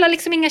framkallar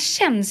liksom inga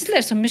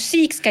känslor som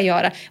musik ska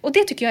göra. Och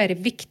det tycker jag är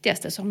det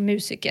viktigaste som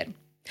musiker.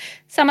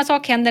 Samma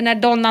sak händer när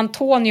Don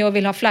Antonio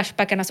vill ha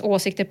Flashbackarnas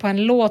åsikter på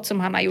en låt som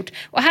han har gjort.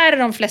 Och här är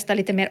de flesta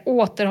lite mer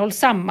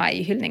återhållsamma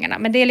i hyllningarna.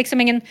 Men det är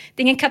liksom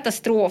ingen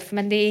katastrof,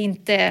 men det är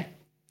inte...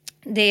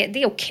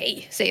 Det är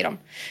okej, säger de.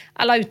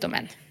 Alla utom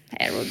en.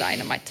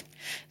 Aerodynamite.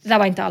 Det där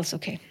var inte alls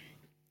okej.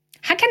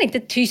 Han kan inte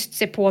tyst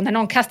se på när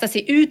någon kastar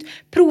sig ut,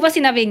 provar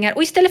sina vingar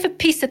och istället för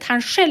pisset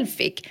han själv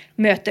fick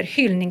möter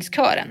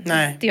hyllningskören.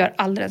 Nej. Det gör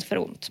alldeles för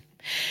ont.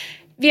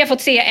 Vi har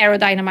fått se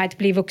Aerodynamite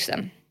bli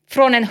vuxen.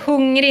 Från en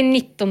hungrig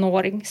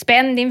 19-åring,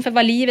 spänd inför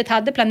vad livet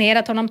hade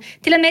planerat honom,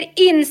 till en mer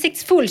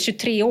insiktsfull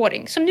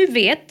 23-åring som nu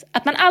vet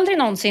att man aldrig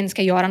någonsin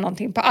ska göra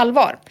någonting på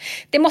allvar.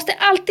 Det måste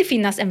alltid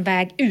finnas en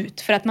väg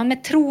ut för att man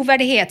med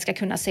trovärdighet ska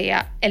kunna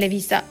säga eller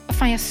visa, vad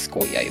fan jag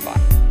skojar ju bara.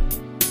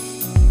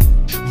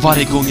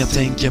 Varje gång jag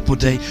tänker på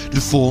dig,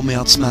 du får mig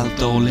att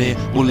smälta och le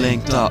och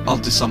längta,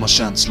 alltid samma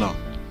känsla.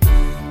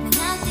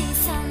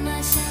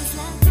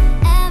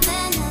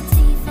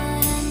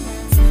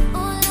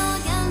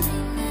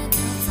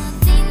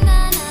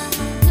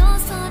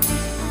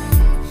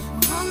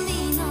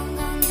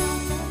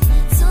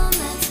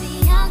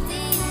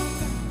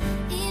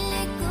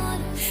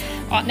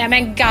 Ja, nej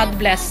men God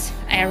bless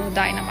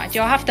Aerodynamite.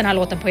 Jag har haft den här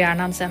låten på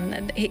hjärnan sedan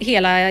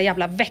hela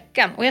jävla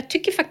veckan. Och jag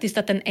tycker faktiskt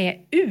att den är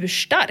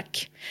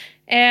urstark.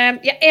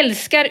 Jag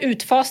älskar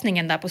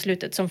utfasningen där på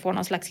slutet som får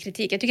någon slags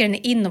kritik. Jag tycker den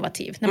är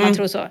innovativ. När man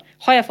tror så,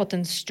 har jag fått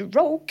en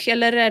stroke?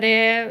 Eller är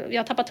det, jag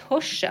har tappat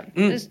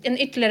hörseln? En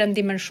ytterligare en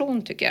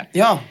dimension tycker jag.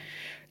 Ja.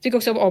 Jag tycker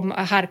också om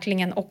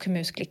harklingen och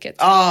musklicket.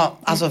 Ja,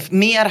 alltså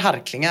mer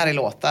harklingar i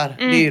låtar.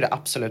 Det är ju det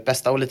absolut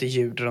bästa. Och lite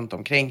ljud runt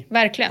omkring.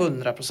 Verkligen.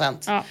 100%.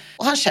 Ja.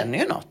 Och han känner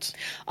ju något.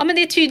 Ja, men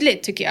det är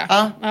tydligt tycker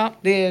jag. Ja.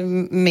 Det är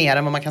mer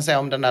än vad man kan säga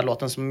om den där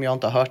låten som jag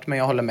inte har hört. Men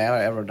jag håller med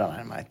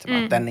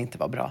Aerodynamite att den inte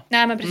var bra.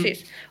 Nej, men precis.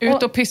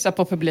 Ut och pissa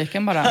på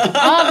publiken bara.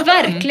 Ja,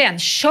 verkligen.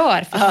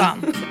 Kör för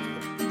fan.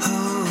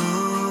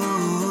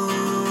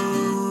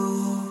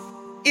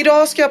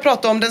 Idag ska jag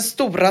prata om den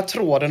stora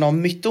tråden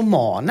om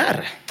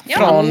mytomaner.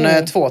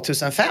 Från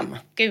 2005.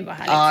 Gud vad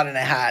härligt. Ja, den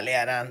är härlig.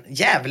 Den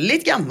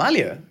jävligt gammal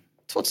ju.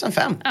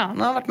 2005. Ja.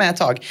 Han har varit med ett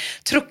tag.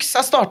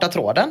 Truxa startar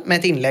tråden med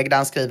ett inlägg där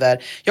han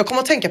skriver: jag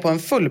kommer att tänka på en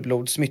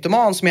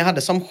fullblodsmytoman som jag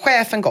hade som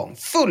chef en gång.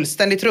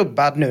 Fullständigt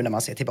rubbad nu när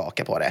man ser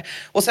tillbaka på det.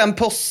 Och sen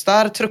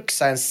postar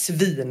Truxa en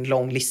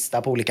svinlång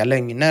lista på olika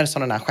lögner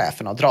som den här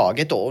chefen har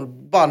dragit då. Och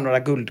bara några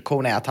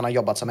guldkorn är att han har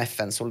jobbat som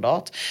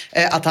FN-soldat.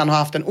 Att han har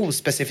haft en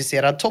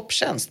ospecificerad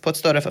topptjänst på ett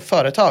större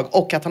företag.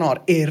 Och att han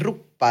har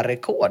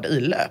Europarekord i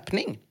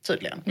löpning,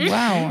 tydligen.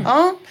 Wow.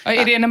 Ja.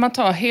 Är det när man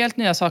tar helt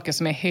nya saker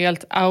som är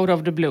helt out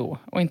of the blue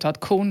och inte har ett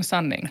kon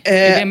sanning?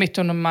 Är det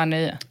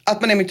mytomani?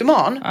 Att man är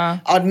mytoman?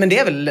 Ja, men det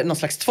är väl någon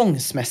slags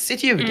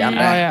tvångsmässigt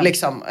ljugande.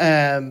 Liksom,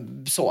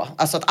 så.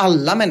 Alltså att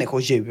alla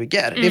människor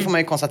ljuger. Det får man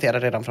ju konstatera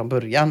redan från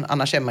början.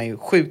 Annars är man ju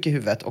sjuk i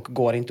huvudet och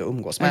går inte att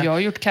umgås med. Jag har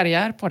gjort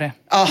karriär på det.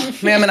 Ja,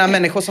 men jag menar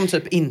människor som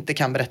typ inte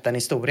kan berätta en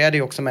historia. Det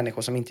är också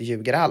människor som inte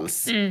ljuger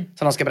alls.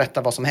 Så de ska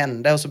berätta vad som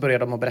hände och så börjar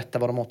de att berätta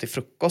vad de åt till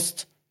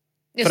frukost.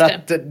 Just för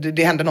att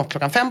det hände något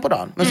 5:00 på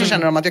dagen. Men så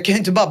känner de att jag kan ju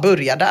inte bara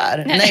börja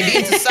där. Nej, det är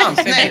inte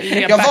sant.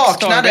 Nej, jag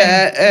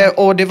vaknade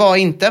och det var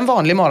inte en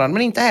vanlig morgon,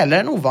 men inte heller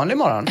en ovanlig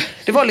morgon.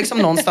 Det var liksom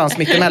någonstans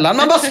mitt emellan.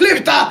 Man bara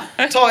sluta!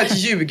 Ta ett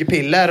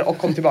ljugpiller och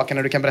kom tillbaka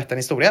när du kan berätta en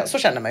historia. Så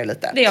känner man ju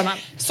lite. Det gör man.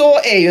 Så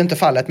är ju inte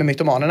fallet med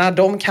mytomanerna.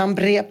 De kan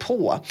bre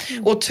på.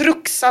 Och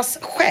Truxas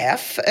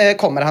chef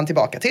kommer han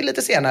tillbaka till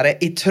lite senare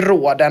i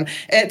tråden.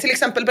 Till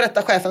exempel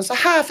berättar chefen så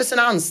här för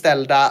sina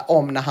anställda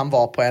om när han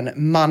var på en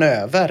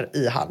manöver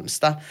i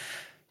Halmstad.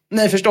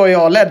 Ni förstår,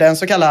 jag ledde en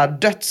så kallad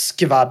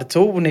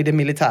dödsskvaddtorn i det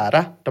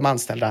militära. De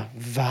anställda,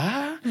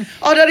 va?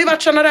 Ja, det hade ju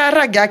varit sådana där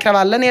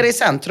raggarkravaller nere i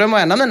centrum och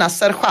en av mina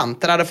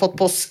sergeanter hade fått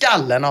på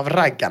skallen av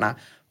raggarna.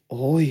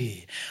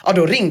 Oj. Ja,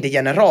 då ringde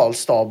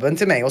generalstaben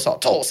till mig och sa: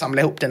 ta och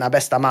samla ihop dina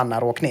bästa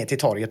mannar och åk ner till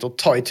torget och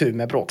ta itu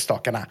med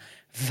bråkstakarna.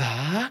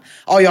 Va?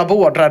 Ja, jag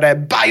beordrade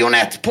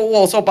bajonett på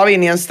och så hoppade vi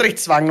in i en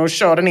stridsvagn och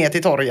körde ner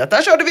till torget.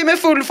 Där körde vi med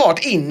full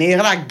fart in i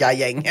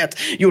raggargänget.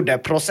 Gjorde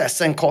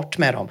processen kort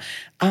med dem.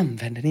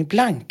 Använde ni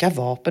blanka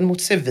vapen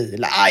mot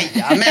civila?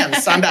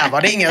 Ajamensan, där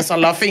var det ingen som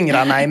la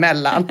fingrarna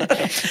emellan.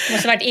 Det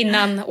måste varit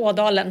innan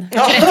Ådalen.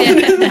 Ja.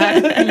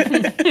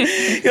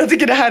 Jag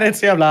tycker det här är ett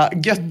så jävla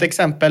gött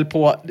exempel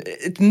på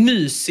ett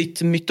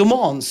mysigt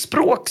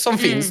mytomanspråk som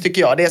finns,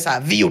 tycker jag. Det är så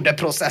här: vi gjorde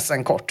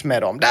processen kort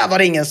med dem. Där var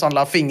det ingen som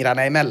la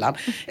fingrarna emellan.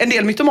 En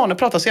del mytomaner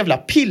pratar så jävla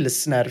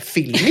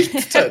pilsnerfilmigt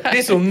typ. Det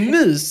är så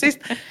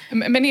mysigt.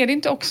 Men är det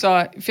inte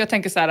också, för jag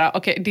tänker så här,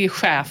 okej, det är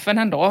chefen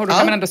ändå och då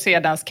kan man ändå se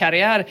dens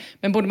karriär.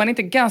 Men borde man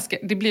inte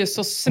det blir ju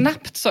så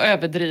snabbt så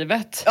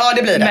överdrivet. Ja,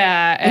 det blir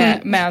det.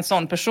 Med en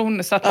sån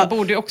person. Så att man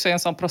borde ju också i en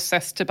sån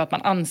process typ att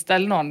man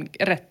anställer någon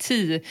rätt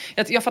tid.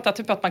 Jag fattar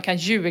typ att man kan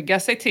ljuga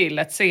sig till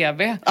ett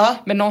CV.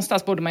 Men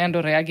någonstans borde man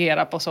ändå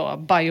reagera på så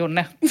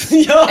bajonett.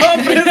 Ja,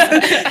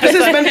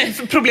 precis.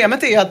 Men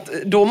problemet är att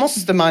då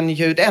måste man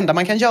ju, det enda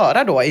man kan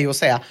göra då är att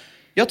säga,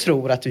 jag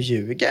tror att du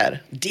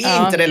ljuger. Det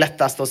är inte det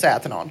lättaste att säga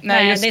till någon.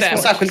 Nej, just det.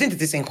 Särskilt inte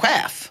till sin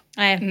chef.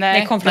 Nej, det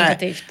är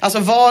konfrontativt. Nej. Alltså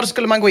var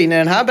skulle man gå in i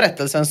den här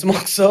berättelsen som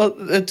också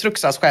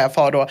Truxas chef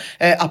har då,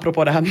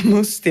 apropå det här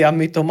mustiga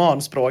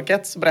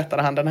mytomanspråket, så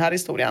berättade han den här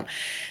historien.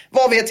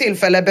 Var vid ett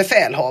tillfälle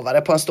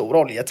befälhavare på en stor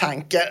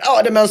oljetanker.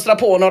 Ja, det mönstrar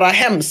på några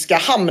hemska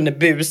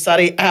hamnbusar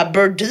i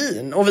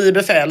Aberdeen. Och vi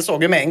befäl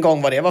såg ju med en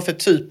gång vad det var för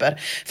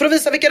typer. För att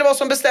visa vilka det var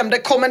som bestämde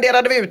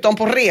kommenderade vi ut dem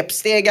på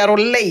repstegar och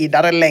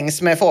lejdare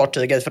längs med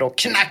fartyget för att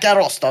knacka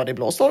rost av. Det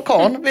blåste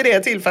orkan vid det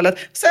tillfället.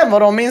 Sen var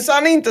de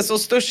minsann inte så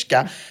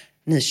sturska.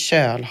 Ni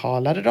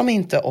kölhalade dem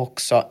inte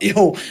också?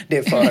 Jo,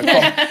 det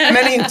förekom.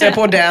 Men inte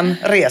på den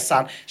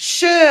resan.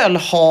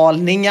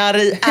 Kölhalningar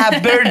i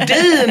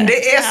Aberdeen.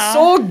 Det är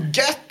så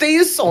gött. Det är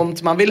ju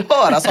sånt man vill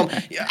höra.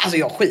 Alltså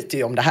jag skiter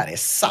ju om det här är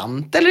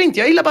sant eller inte.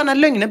 Jag gillar bara när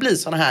lögner blir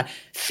såna här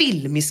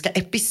filmiska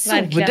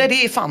episoder. Verkligen.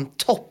 Det är fan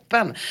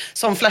toppen.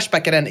 Som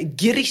flashbackaren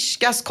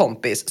Grishkas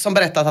kompis som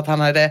berättat att han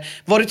hade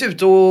varit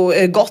ute och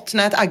gått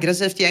när ett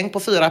aggressivt gäng på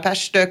 4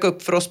 pers dök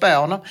upp för att spöa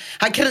honom.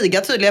 Han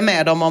krigade tydligen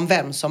med dem om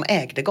vem som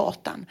ägde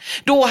gatan.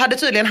 Då hade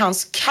tydligen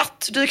hans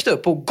katt dykt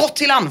upp och gått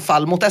till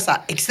anfall mot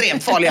dessa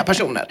extremt farliga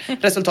personer.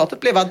 Resultatet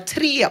blev att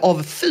 3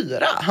 av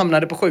 4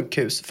 hamnade på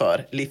sjukhus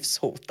för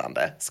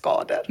livshotande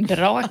skador.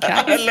 Bra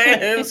katt.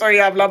 Eller hur? Så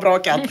jävla bra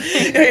katt.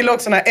 Jag gillar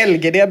också när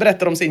LGD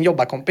berättar om sin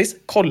jobbarkompis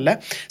Kolle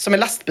som är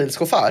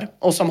lastbilschaufför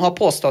och som har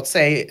påstått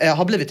sig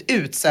ha blivit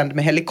utsänd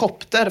med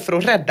helikopter för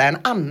att rädda en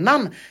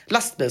annan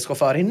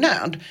lastbilschaufför i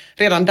nöd.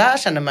 Redan där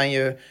känner man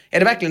ju, är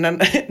det verkligen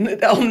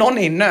om någon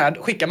är i nöd,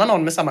 skickar man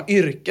någon med samma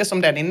yrke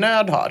som den i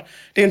nöd har.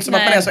 Det är ju inte som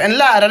att man är så, en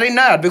lärare i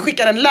nöd, vi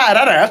skickar en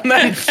lärare.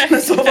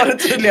 Men så var det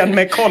tydligen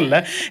med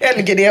Kolle.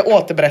 LGD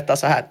återberättar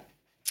så här.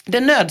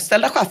 Den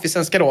nödställda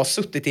chaffisen ska då ha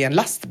suttit i en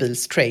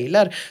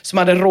lastbilstrailer som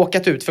hade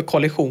råkat ut för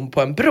kollision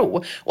på en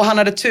bro. Och han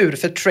hade tur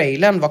för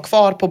trailern var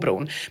kvar på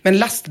bron. Men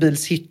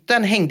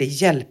lastbilshytten hängde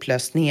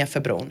hjälplöst ner för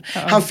bron.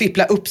 Ja. Han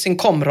fipplade upp sin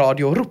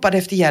komradio och ropade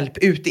efter hjälp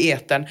ut i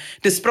etern.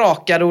 Det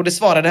sprakade och det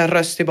svarade en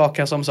röst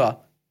tillbaka som sa: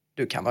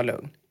 du kan vara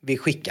lugn. Vi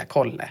skickar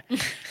Kolle.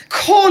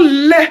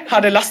 Kolle!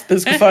 Hade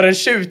lastbilschauffören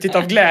tjutit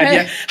av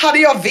glädje. Hade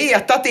jag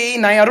vetat det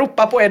innan jag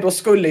ropade på er, då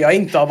skulle jag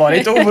inte ha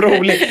varit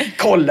orolig.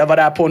 Kolle var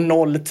där på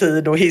 0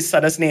 tid och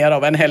hissades ner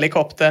av en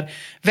helikopter.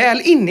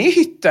 Väl inne i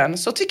hytten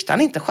så tyckte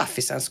han inte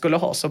chaffisen skulle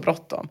ha så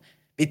bråttom.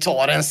 Vi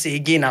tar en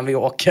cigg innan vi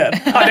åker,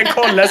 hade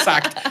Kolle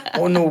sagt.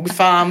 Och nog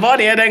fan var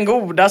det den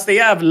godaste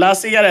jävla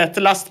cigarett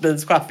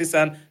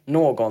lastbilschaffisen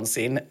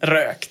någonsin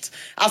rökt.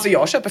 Alltså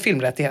jag köper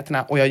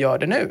filmrättigheterna och jag gör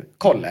det nu.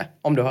 Kolle,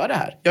 om du hör det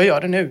här, jag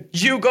gör det nu.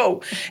 You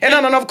go! En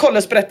annan av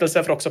Kolles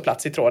berättelser får också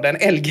plats i tråden.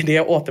 LGD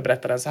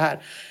återberättar den så här.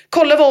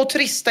 Kolle var och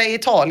turista i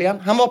Italien.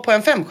 Han var på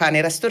en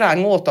 5-stjärnig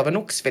restaurang och åt av en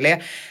oxfilé.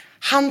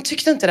 Han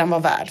tyckte inte den var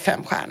värd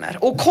 5 stjärnor.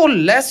 Och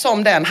Kolle,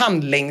 som den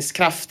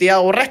handlingskraftiga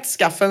och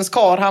rättskaffens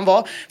kar han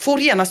var, får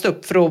genast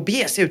upp för att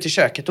bege sig ut i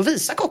köket och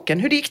visa kocken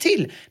hur det gick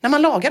till när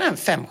man lagar en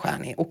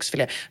 5-stjärnig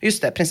oxfilé.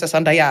 Just det,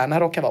 prinsessan Diana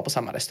råkar vara på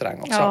samma restaurang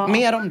också. Ja.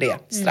 Mer om det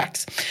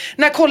strax.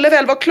 När Kolle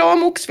väl var klar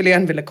med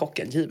oxfilén ville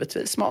kocken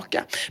givetvis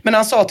smaka. Men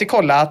han sa till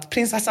Kolle att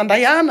prinsessan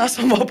Diana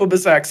som var på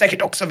besök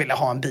säkert också ville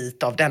ha en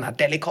bit av denna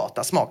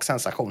delikata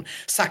smaksensation.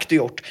 Sagt och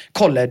gjort.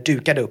 Kolle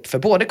dukade upp för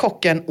både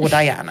kocken och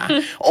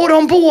Diana. Och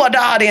de båda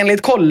hade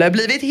enligt Kolle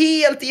blivit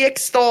helt i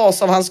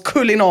extas av hans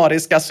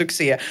kulinariska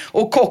succé.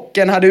 Och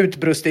kocken hade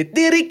utbrustit: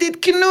 det är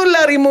riktigt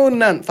knullar i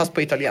munnen. Fast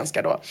på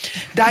italienska då.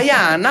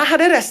 Diana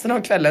hade resten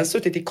av kvällen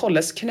suttit i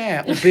Kolles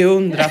knä och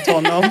beundrat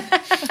honom.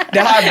 Det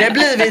hade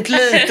blivit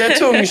lite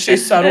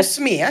tungkyssar och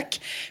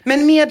smek.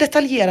 Men mer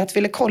detaljerat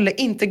ville Kolle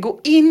inte gå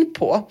in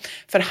på.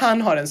 För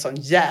han har en sån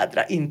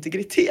jädra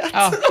integritet.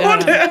 Ja,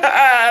 och det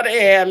här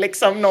är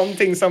liksom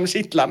någonting som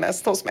kittlar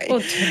mest hos mig.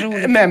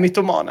 Otroligt. Med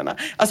mytomanerna.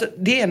 Alltså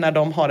det är när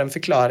de har en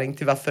förklaring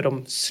till varför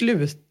de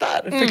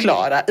slutar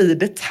förklara i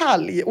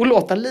detalj. Och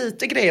låta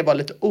lite grejer vara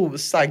lite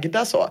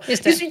osagda så.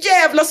 Det är så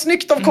jävla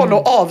snyggt av Kolle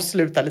att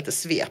avsluta lite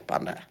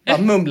svepande. Bara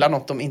mumla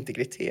något om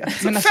integritet.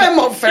 Men alltså, 5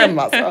 av 5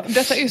 alltså.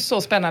 Detta är ju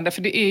så spännande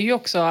för det är ju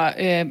också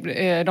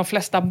de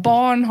flesta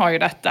barn har ju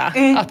detta.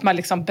 Att man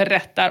liksom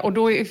berättar. Och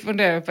då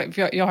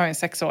jag har ju en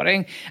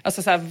 6-åring.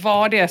 Alltså så här,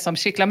 vad det är som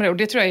kittlar med det. Och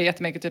det tror jag är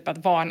jättemycket typ att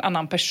vara en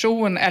annan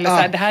person. Eller så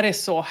här, det här är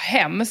så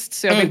hemskt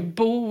så jag vill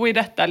bo i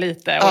detta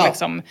lite. Och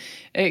liksom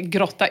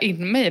grotta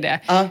in mig i det.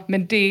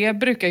 Men det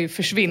brukar ju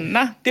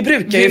försvinna. Det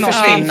brukar ju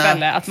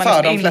försvinna att man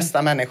för de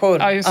flesta människor.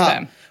 Ja, just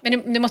det.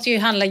 Men det måste ju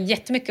handla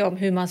jättemycket om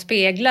hur man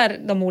speglar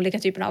de olika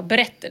typerna av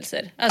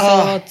berättelser.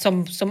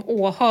 Alltså som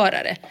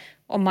åhörare.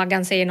 Om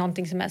Maggan säger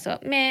någonting som är så,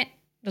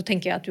 då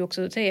tänker jag att du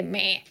också säger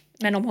med.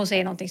 Men om hon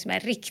säger någonting som är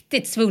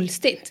riktigt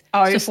svulstigt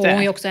så får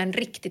hon ju också en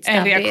riktigt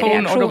snabb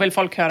reaktion. Och då vill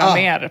folk höra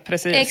mer,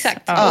 precis.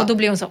 Exakt, och då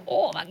blir hon så,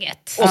 vad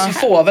gött. Och så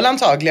får väl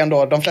antagligen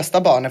då de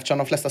flesta barn, eftersom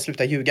de flesta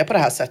slutar ljuga på det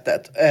här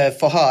sättet,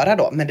 få höra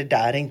då, men det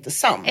där är inte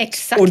sant.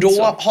 Exakt. Och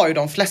då har ju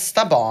de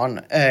flesta barn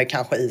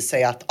kanske i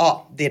sig att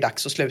det är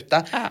dags att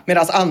sluta.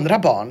 Medan andra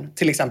barn,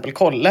 till exempel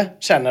Kolle,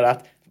 känner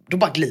att då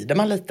bara glider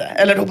man lite.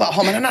 Eller då bara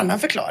har man en annan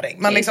förklaring.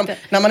 Man liksom,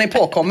 när man är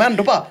påkommen,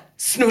 då bara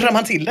snurrar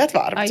man till det ett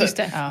varv. Just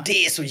det.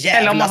 Det är så jävla speciellt.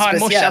 Eller om man har en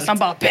morsa som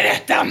bara,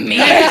 berätta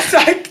mer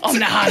om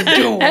när han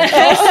dog.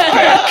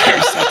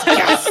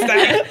 Spökhuset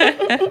kastade.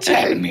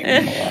 Tell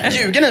me more.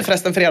 Ljuger ni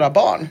förresten för era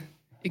barn?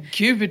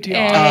 Gud,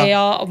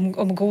 ja.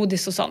 Om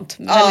godis och sånt.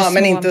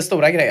 Men inte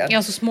stora grejer. Jag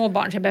har så små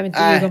barn så jag behöver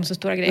inte ljuga om så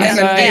stora grejer. Nej,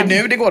 men det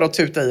är nu det går att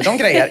tuta i de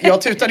grejer.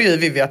 Jag tutade ju i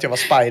Vivi att jag var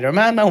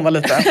Spider-Man när hon var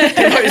liten.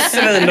 Det var ju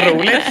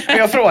svinroligt. Och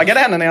jag frågade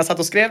henne när jag satt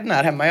och skrev den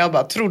här hemma. Jag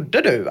bara,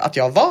 trodde du att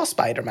jag var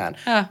Spider-Man?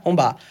 Hon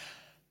bara,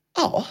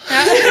 ja.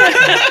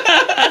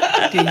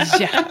 Det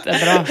är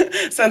jättebra.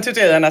 Sen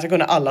tutade jag henne att jag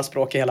kunde alla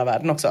språk i hela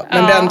världen också.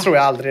 Men den tror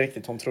jag aldrig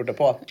riktigt hon trodde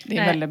på. Det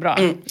är väldigt bra.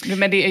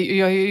 Men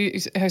jag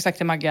har ju sagt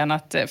till Maggan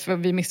att för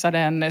vi missade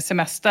en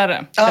semester.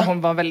 Där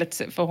hon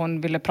var för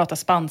hon ville prata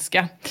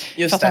spanska.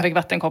 För att hon fick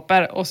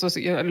vattenkoppor. Och så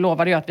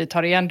lovade jag att vi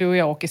tar igen, du och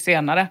jag åker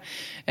senare.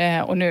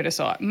 Och nu är det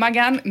så.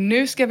 Maggan,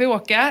 nu ska vi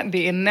åka.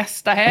 Det är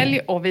nästa helg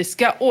och vi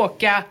ska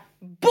åka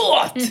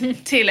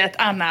båt till ett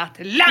annat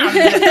land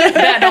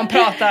där de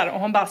pratar, och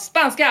hon bara,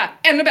 spanska,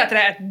 ännu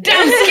bättre,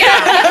 danska,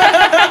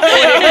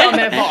 och det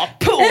kommer vara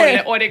pool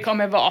och det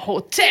kommer vara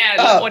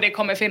hotell och det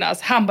kommer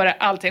finnas hamburgare,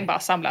 allting bara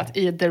samlat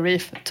i The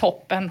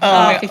Reef-toppen.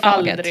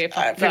 Aldrig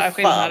fattar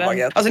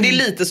skillnaden. Alltså det är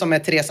lite som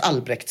med Therese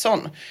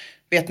Albrektsson.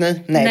 Vet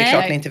ni? Nej, det är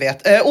klart ni inte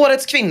vet.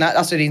 Årets kvinna,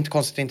 alltså det är inte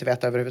konstigt att inte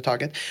veta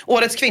överhuvudtaget.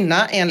 Årets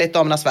kvinna enligt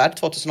Damernas Värld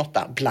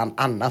 2008, bland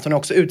annat. Hon är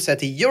också utsedd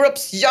till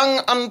Europe's Young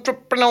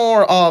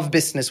Entrepreneur of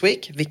Business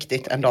Week.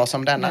 Viktigt en dag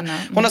som denna.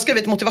 Hon har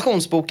skrivit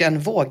motivationsboken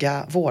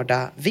Våga,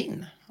 vårda,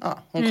 vinn. Ja,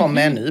 hon kom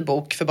med en ny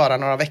bok för bara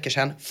några veckor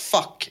sedan.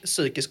 Fuck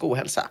psykisk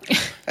ohälsa.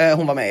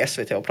 Hon var med i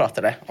SVT och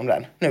pratade om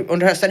den nu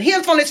under hösten.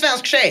 Helt vanlig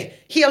svensk tjej.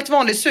 Helt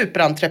vanlig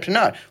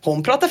superentreprenör.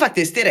 Hon pratar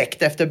faktiskt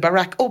direkt efter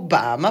Barack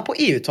Obama på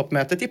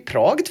EU-toppmötet i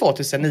Prag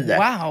 2009.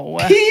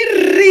 Wow.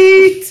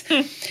 Pirrigt!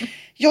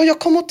 Ja, jag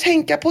kom att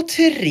tänka på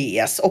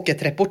Therese och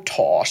ett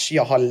reportage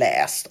jag har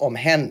läst om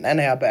henne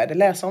när jag började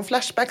läsa om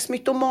Flashbacks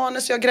mytomaner,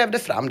 så jag grävde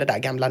fram det där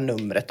gamla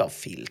numret av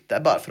Filter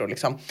bara för att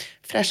liksom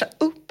fräscha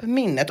upp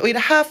minnet. Och i det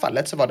här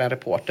fallet så var det en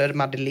reporter,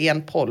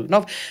 Madeleine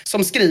Polnov,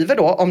 som skriver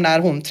då om när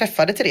hon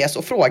träffade Therese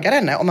och frågar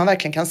henne om man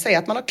verkligen kan säga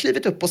att man har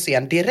klivit upp på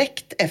scen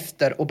direkt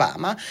efter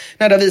Obama.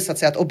 När det har visat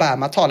sig att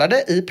Obama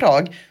talade i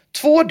Prag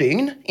 2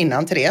 dygn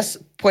innan Therese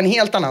på en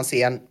helt annan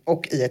scen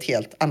och i ett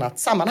helt annat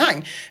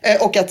sammanhang.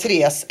 Och att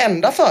Therese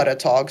enda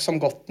företag som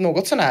gått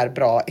något sån här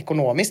bra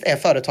ekonomiskt är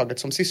företaget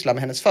som sysslar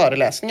med hennes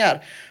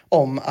föreläsningar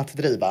om att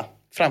driva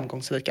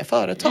framgångsrika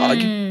företag.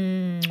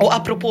 Och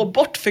apropå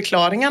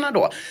bortförklaringarna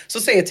då, så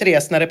säger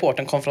Therese när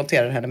reportern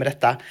konfronterar henne med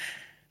detta: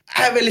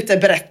 jag vill lite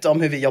berätta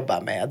om hur vi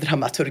jobbar med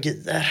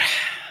dramaturgier.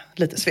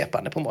 Lite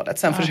svepande på målet.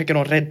 Sen försöker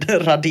hon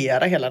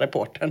radera hela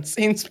reporterns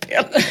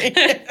inspelning.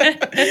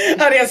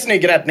 Det är en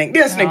snygg räddning. Det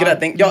är en snygg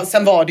räddning. Ja,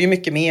 sen var det ju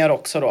mycket mer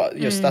också då.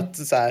 Just att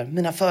så här,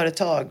 mina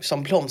företag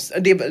som blomstrar.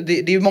 Det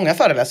är ju många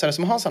föreläsare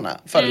som har sådana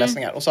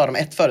föreläsningar. Och så har de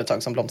ett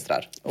företag som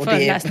blomstrar. Och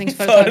det är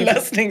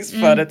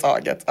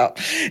föreläsningsföretaget. Ja,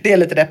 det är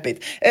lite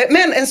deppigt.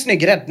 Men en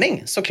snygg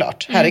räddning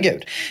såklart.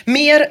 Herregud.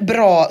 Mer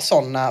bra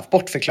sådana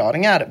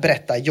bortförklaringar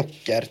berättar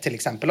Jocker till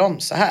exempel om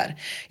så här.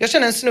 Jag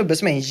känner en snubbe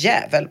som är en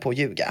jävel på att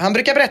ljuga. Han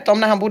brukar berätta om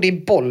när han bodde i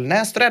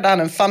Bollnäs. Då räddade han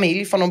en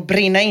familj från att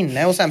brinna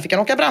inne och sen fick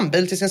han åka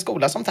brandbil till sin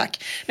skola som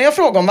tack. När jag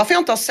frågade om varför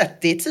jag inte har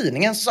sett det i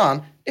tidningen så sa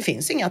han: det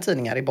finns inga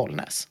tidningar i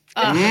Bollnäs.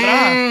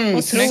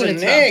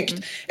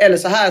 Snyggt. Eller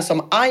så här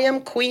som I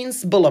am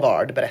Queens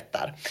Boulevard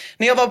berättar.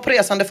 När jag var på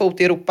resande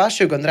fot i Europa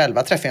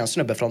 2011 träffade jag en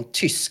snubbe från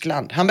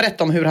Tyskland. Han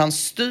berättade om hur han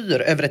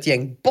styr över ett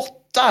gäng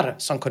bottar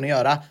som kunde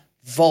göra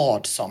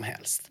vad som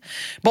helst.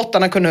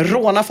 Bottarna kunde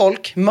råna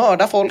folk,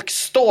 mörda folk,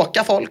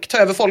 stalka folk, ta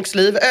över folks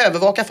liv,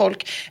 övervaka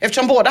folk.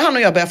 Eftersom både han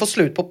och jag började få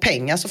slut på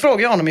pengar så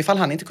frågade jag honom ifall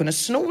han inte kunde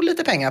sno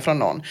lite pengar från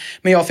någon.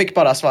 Men jag fick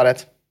bara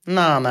svaret: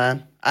 nah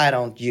man, I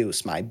don't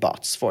use my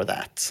bots for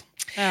that.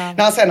 Ja.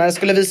 När han senare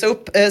skulle visa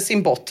upp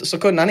sin bot så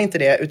kunde han inte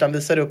det utan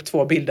visade upp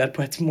 2 bilder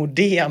på ett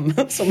modem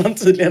som han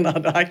tydligen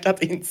hade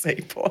hackat in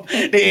sig på.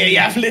 Det är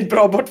jävligt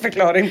bra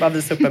bortförklaring, bara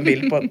visa upp en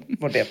bild på ett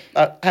modem.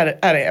 Här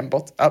är en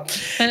bot. Ja.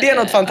 Det är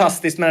något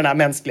fantastiskt med den här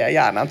mänskliga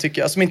hjärnan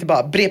tycker jag, som inte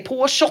bara brer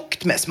på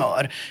tjockt med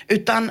smör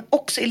utan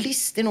också är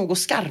listig nog att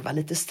skarva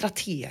lite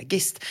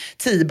strategiskt.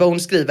 T-Bone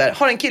skriver: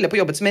 har en kille på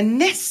jobbet som är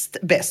näst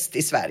bäst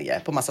i Sverige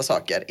på massa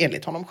saker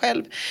enligt honom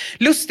själv.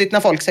 Lustigt när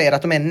folk säger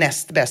att de är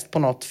näst bäst på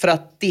något för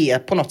att det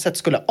på något sätt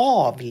skulle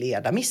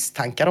avleda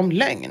misstankar om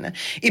lögn.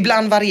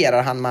 Ibland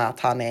varierar han med att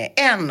han är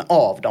en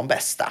av de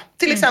bästa.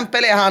 Till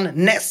exempel är han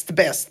näst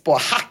bäst på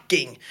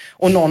hacking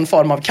och någon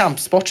form av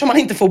kampsport som man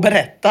inte får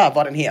berätta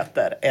vad den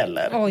heter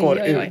eller går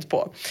ut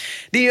på.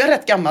 Det är ju en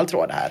rätt gammal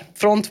tråd det här,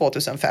 från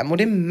 2005, och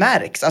det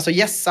märks. Alltså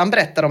Jessan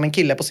berättar om en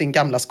kille på sin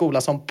gamla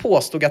skola som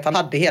påstod att han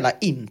hade hela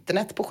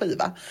internet på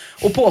skiva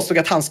och påstod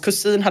att hans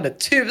kusin hade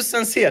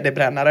 1000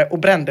 CD-brännare och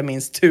brände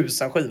minst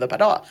 1000 skivor per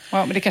dag.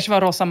 Ja, men det kanske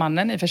var Rosa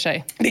mannen i och för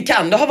sig. Det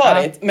kan det ha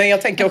varit, men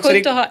jag tänker också...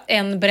 Skönt att ha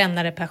en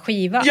brännare per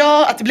skiva.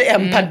 Ja, att det blir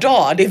en per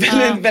dag. Det är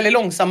väldigt, väldigt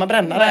långsamma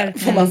brännare,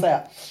 får man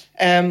säga.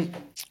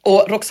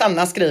 Och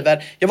Roxanna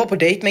skriver, jag var på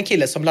dejt med en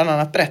kille som bland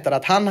annat berättade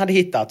att han hade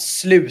hittat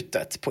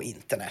slutet på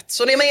internet.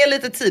 Så det är mer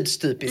lite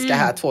tidstypiska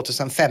här,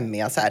 2005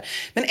 så här.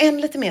 Men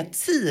en lite mer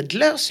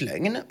tidlös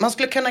lögn. Man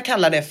skulle kunna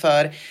kalla det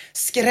för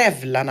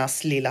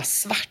skrävlarnas lilla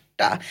svarta.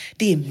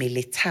 Det är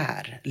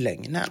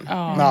militärlögnen.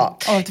 Ja.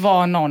 Och att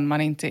vara någon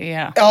man inte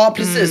är. Ja,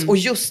 precis. Och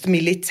just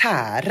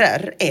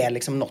militärer är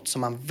liksom något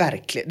som man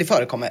verkligen... Det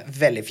förekommer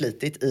väldigt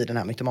flitigt i den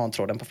här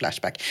mytomantråden på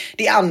Flashback.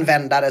 Det är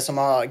användare som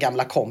har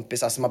gamla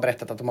kompisar som har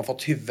berättat att de har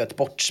fått huvudet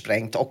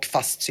bortsprängt och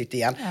fastsytt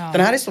igen. Ja.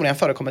 Den här historien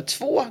förekommer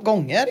 2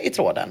 gånger i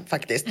tråden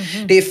faktiskt.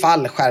 Det är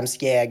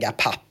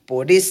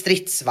fallskärmsjägarpappor, det är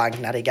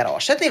stridsvagnar i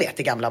garaget. Ni vet,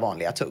 det gamla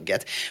vanliga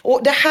tugget.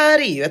 Och det här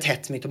är ju ett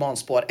hett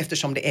mytomanspår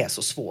eftersom det är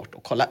så svårt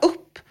att kolla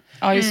upp.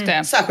 Ja, just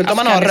det. Särskilt om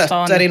man har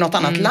rötter i något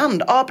annat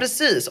land. Ja,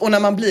 precis. Och när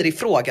man blir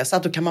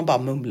ifrågasatt, då kan man bara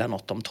mumla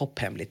något om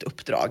topphemligt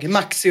uppdrag.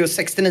 Maxius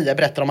 69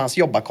 berättar om hans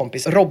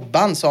jobbarkompis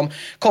Robban som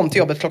kom till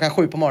jobbet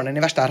 7 på morgonen i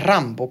värsta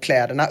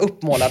Rambo-kläderna,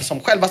 uppmålad som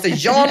självaste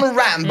John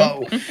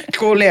Rambo.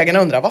 Kollegorna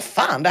undrar vad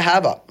fan det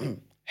här var.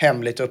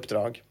 Hemligt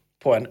uppdrag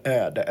på en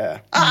öde ö.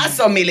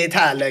 Alltså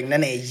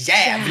militärlögnen är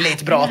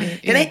jävligt bra.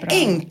 Den är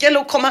enkel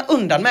att komma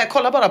undan med.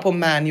 Kolla bara på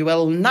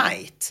Manuel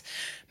Knight.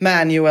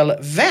 Manuel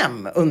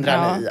vem,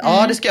 undrar ni?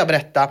 Ja, det ska jag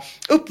berätta.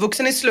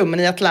 Uppvuxen i slummen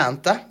i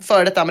Atlanta,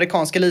 före detta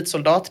amerikansk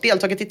elitsoldat,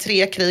 deltagit i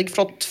 3 krig,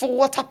 fått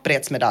 2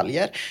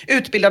 tapperhetsmedaljer,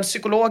 utbildad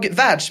psykolog,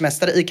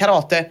 världsmästare i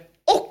karate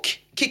och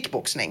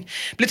kickboxning.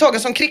 Blev tagen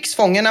som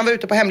krigsfånge när han var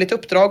ute på hemligt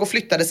uppdrag och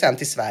flyttade sen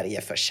till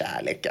Sverige för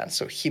kärleken.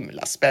 Så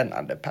himla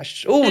spännande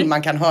person.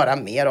 Man kan höra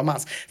mer om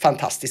hans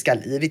fantastiska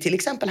liv i till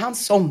exempel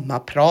hans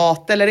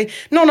sommarprat eller i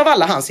någon av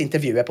alla hans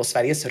intervjuer på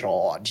Sveriges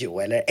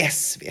Radio eller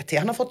SVT.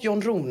 Han har fått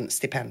John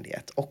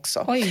Rohn-stipendiet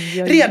också.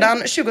 Redan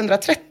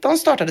 2013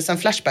 startades en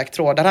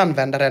Flashback-tråd där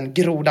användaren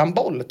Grodan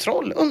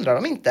Bolltroll undrar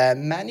om inte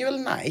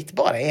Manuel Knight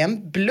bara är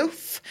en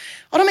bluff.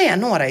 Ja, de är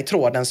några i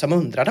tråden som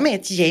undrar. De är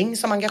ett gäng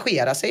som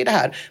engagerar sig i det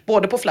här.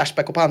 Både på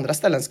Flashback och på andra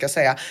ställen ska jag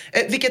säga.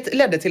 Vilket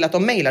ledde till att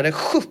de mejlade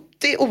 70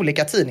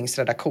 olika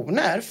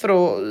tidningsredaktioner. För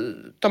att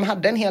de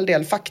hade en hel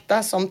del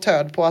fakta som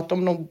töd på att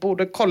de nog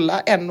borde kolla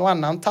en och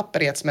annan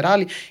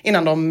tapperhetsmedalj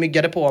innan de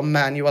myggade på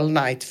Manuel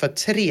Knight för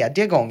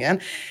 3:e gången.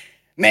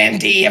 Men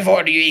det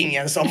var det ju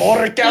ingen som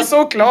orkar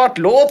såklart.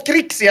 Låt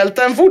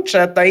krigshjälten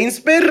fortsätta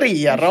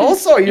inspirera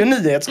oss, sa ju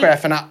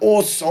nyhetscheferna.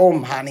 Och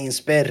som han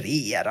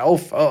inspirerar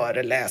och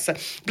föreläser.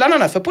 Bland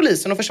annat för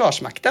polisen och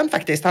försvarsmakten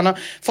faktiskt. Han har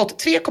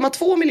fått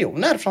 3,2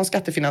 miljoner från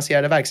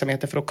skattefinansierade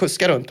verksamheter för att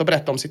kuska runt och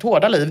berätta om sitt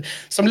hårda liv.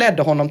 Som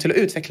ledde honom till att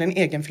utveckla en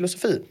egen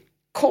filosofi.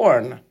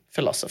 Corn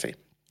philosophy.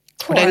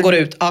 Och den går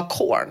ut,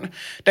 corn.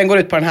 Den går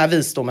ut på den här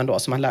visdomen då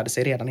som han lärde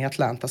sig redan i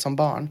Atlanta som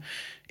barn.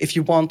 If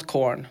you want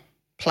corn,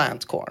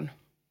 plant corn.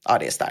 Ja,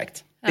 det är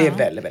starkt. Det är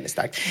väldigt, väldigt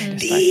starkt.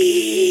 Det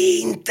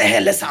är inte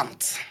heller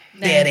sant.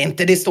 Det är det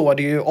inte. Det står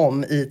det ju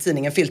om i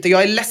tidningen Filter.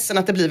 Jag är ledsen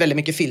att det blir väldigt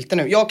mycket filter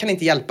nu. Jag kan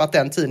inte hjälpa att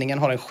den tidningen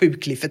har en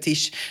sjuklig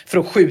fetisch för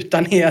att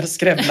skjuta ner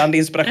skrävlande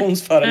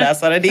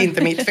inspirationsföreläsare. Det är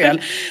inte mitt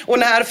fel. Och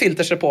när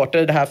Filters reporter,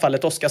 i det här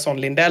fallet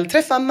Oskarsson Lindell,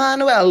 träffar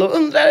Manuel och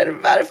undrar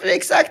varför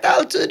exakt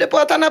allt tyder på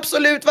att han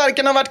absolut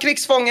varken har varit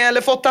krigsfånge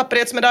eller fått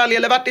tapperhetsmedalj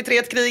eller varit i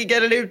 3 krig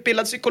eller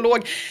utbildad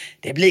psykolog.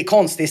 Det blir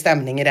konstig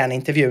stämning i den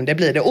intervjun, det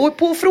blir det. Och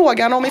på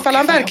frågan om ifall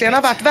han verkligen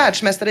har varit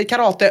världsmästare i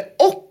karate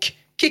och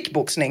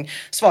kickboxning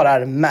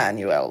svarar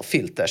Manuel,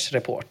 Filters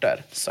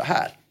reporter, så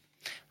här.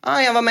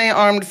 Jag var med i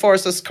Armed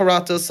Forces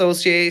Karate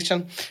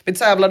Association. Vi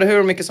tävlade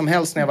hur mycket som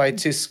helst när jag var i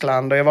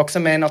Tyskland. Och jag var också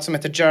med i något som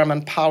heter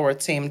German Power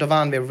Team. Då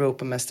vann vi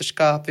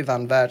Europamästerskap. Vi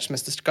vann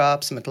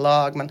världsmästerskap som ett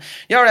lag. Men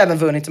jag har även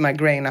vunnit de här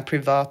grejerna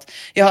privat.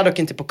 Jag har dock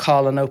inte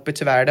pokalen uppe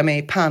tyvärr. De är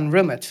i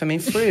pannrummet för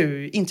min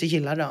fru inte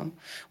gillar dem.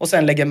 Och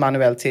sen lägger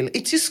Manuel till. I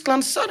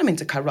Tyskland sa de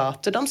inte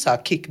karate. De sa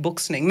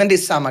kickboxning. Men det är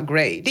samma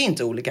grej. Det är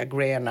inte olika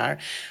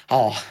grenar.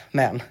 Ja,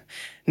 men...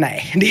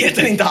 Nej, det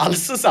heter inte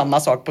alls samma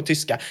sak på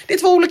tyska. Det är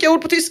 2 olika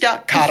ord på tyska.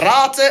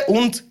 Karate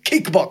und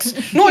kickbox.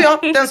 Nåja,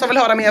 den som vill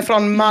höra mer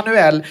från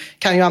Manuel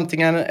kan ju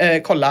antingen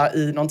kolla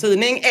i någon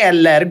tidning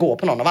eller gå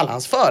på någon av alla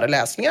hans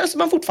föreläsningar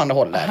som han fortfarande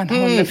håller.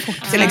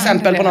 Till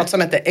exempel på något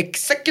som heter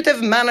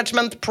Executive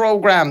Management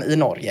Program i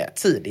Norge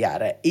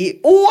tidigare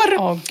i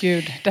år.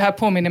 Gud, det här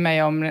påminner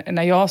mig om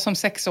när jag som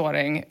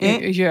 6-åring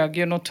ljög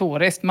ju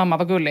notoriskt. Mamma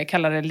var gullig,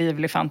 kallade det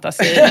livlig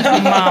fantasi.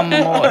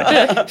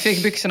 Mammor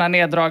fick byxorna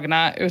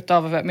neddragna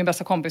utav av min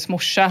bästa kompis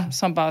morsa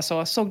som bara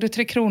så, såg du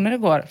 3 kronor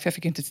igår? För jag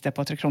fick ju inte titta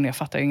på 3 kronor, jag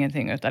fattar ju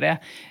ingenting utav det.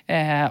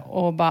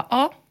 Och bara,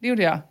 ja, det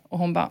gjorde jag. Och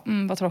hon bara,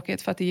 vad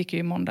tråkigt för att det gick ju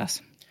i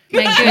måndags.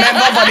 Men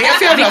vad var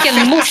det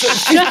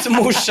för jävla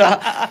morsa?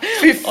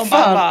 Fy fan.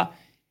 Bara,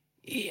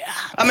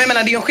 Ja, men jag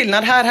menar, det är ju en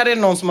skillnad. Här är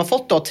det någon som har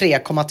fått då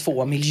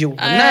 3,2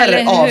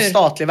 miljoner av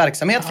statlig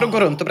verksamhet för att gå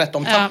runt och berätta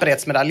om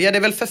tapperhetsmedaljer. Det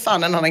är väl för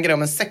fan en annan grej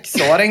om en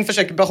 6-åring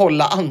försöker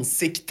behålla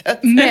ansiktet.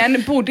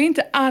 Men borde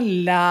inte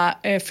alla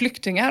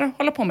flyktingar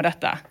hålla på med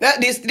detta? Ja,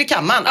 det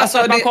kan man. Alltså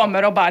att man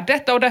kommer och bara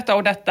detta och detta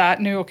och detta.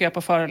 Nu åker jag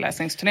på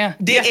föreläsningsturné.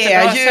 Det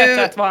är ju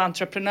sätt att vara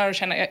entreprenör och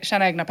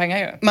tjäna egna pengar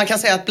ju. Man kan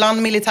säga att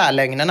bland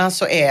militärlögnerna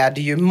så är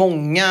det ju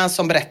många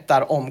som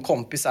berättar om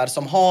kompisar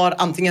som har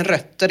antingen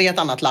rötter i ett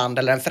annat land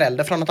eller en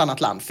förälder från ett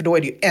annat land. För då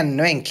är det ju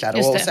ännu enklare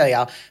att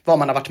säga vad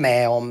man har varit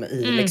med om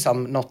i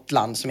liksom något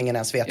land som ingen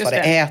ens vet vad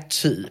det är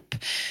typ.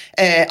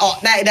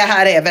 Nej, det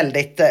här är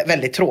väldigt,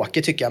 väldigt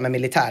tråkigt tycker jag med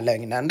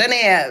militärlögnen. Den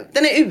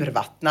är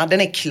urvattnad,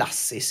 den är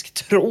klassisk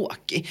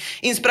tråkig.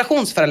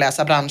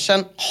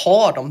 Inspirationsföreläsarbranschen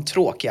har de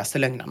tråkigaste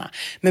lögnerna.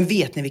 Men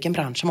vet ni vilken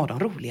bransch som har de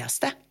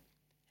roligaste?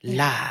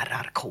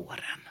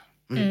 Lärarkåren.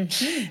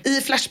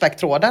 I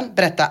Flashback-tråden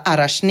berättar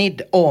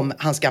Arashnid om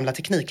hans gamla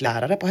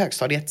tekniklärare på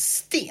högstadiet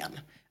Sten.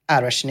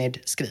 Arashnid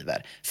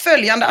skriver: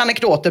 följande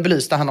anekdoter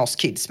belyste han oss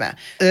kids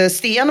med.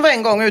 Sten var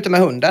en gång ute med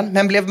hunden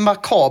men blev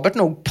makabert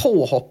nog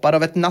påhoppad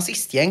av ett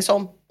nazistgäng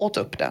som åt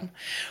upp den.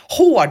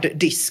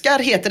 Hårddiskar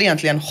heter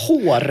egentligen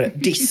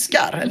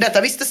hårdiskar.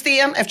 Detta visste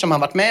Sten eftersom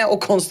han varit med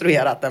och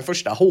konstruerat den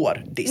första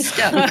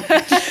hårdisken.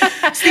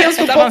 Sten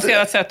stod ett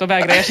avancerat sätt att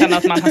vägra erkänna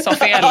att man sa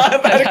fel.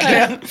 Ja,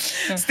 verkligen.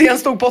 Sten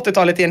stod på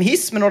 80-talet i en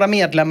hiss med några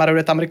medlemmar ur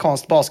ett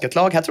amerikanskt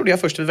basketlag. Här trodde jag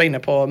först vi var inne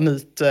på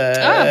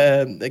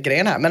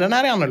mytgrejen här, men den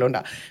här är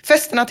annorlunda.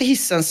 Festerna till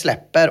hissen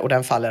släpper och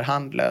den faller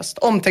handlöst.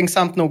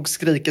 Omtänksamt nog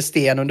skriker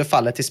Sten under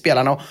fallet till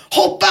spelarna och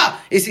hoppa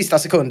i sista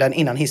sekunden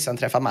innan hissen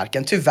träffar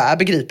marken. Tyvärr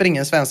begriper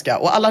ingen svenska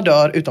och alla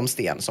dör utom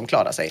Sten som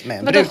klarar sig med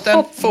en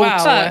bruten fot.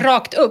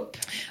 Rakt upp?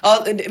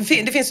 Ja,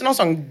 det finns ju någon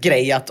sån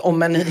grej att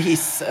om en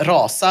hiss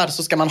rasar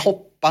så ska man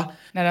hoppa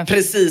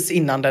precis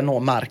innan den når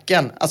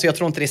marken. Alltså jag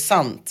tror inte det är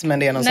sant, men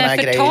det är någon sån här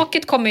grej. Nej, för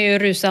taket kommer ju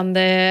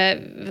rusande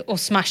och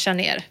smashar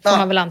ner, får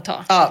man väl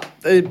anta.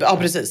 Ja,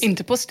 precis.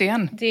 Inte på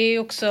Sten. Det är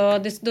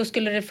också, då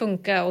skulle det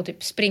funka att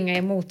typ springa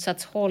i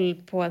motsatshåll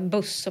på en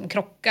buss som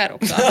krockar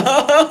också.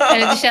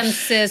 Eller det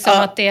känns som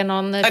att det är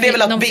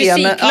någon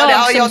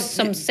fysiklag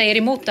som säger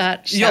emot det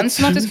här. Känns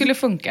som att det skulle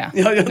funka.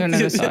 Nu när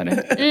du sa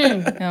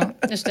det.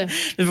 Just det.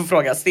 Vi får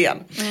fråga Sten.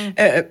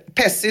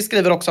 Pessi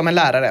skriver också om en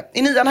lärare.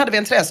 I 9:an hade vi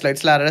en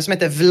träslöjdslärare som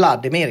heter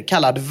Vladimir,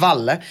 kallad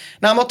Valle.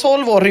 När han var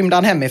 12 år rymde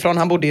han hemifrån.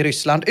 Han bodde i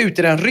Ryssland,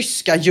 ute i den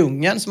ryska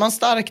djungeln som han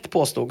starkt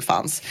påstod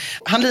fanns.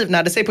 Han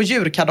livnärde sig på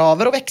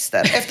djurkadaver och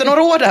växter. Efter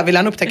några år där ville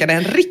han upptäcka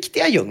den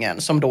riktiga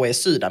djungeln som då är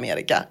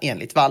Sydamerika,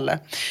 enligt Valle.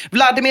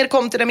 Vladimir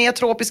kom till den mer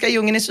tropiska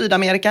djungeln i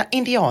Sydamerika.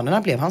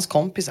 Indianerna blev hans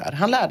kompisar.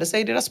 Han lärde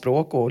sig deras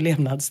språk och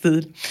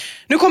levnadsstil.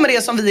 Nu kommer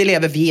det som vi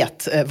elever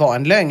vet var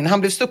en lögn.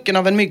 Han blev stucken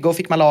av en mygga och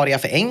fick malaria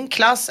för en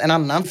klass. En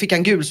annan fick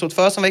han gulsot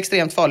för som var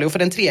extremt farlig och för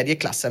den tredje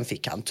klassen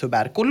fick han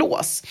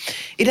tuberkulos.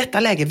 I detta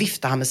läge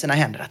viftade han med sina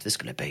händer att vi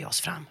skulle böja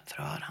oss fram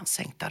för att höra hans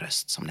sänkta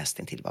röst som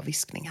nästintill var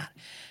viskningar.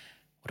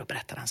 Och då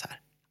berättade han så här,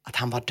 att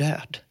han var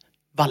död.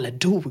 Valle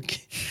dog.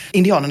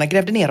 Indianerna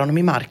grävde ner honom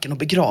i marken och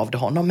begravde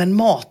honom men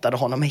matade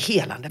honom med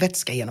helande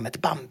vätska genom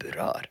ett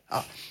bamburör.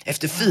 Ja,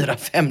 efter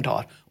 4-5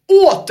 dagar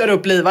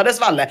återupplivades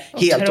Valle.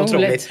 Helt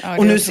otroligt. Ja,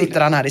 och nu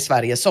sitter han här i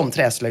Sverige som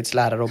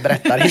träslöjdslärare och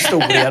berättar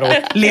historier och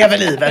lever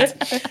livet.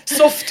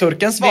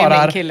 Softturken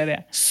svarar: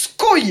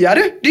 skojar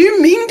du? Det är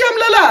ju min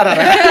gamla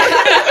lärare.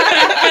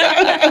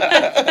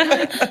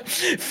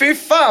 Fy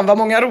fan vad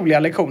många roliga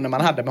lektioner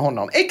man hade med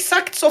honom.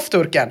 Exakt,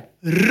 Softturken.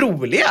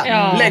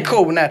 Roliga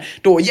lektioner.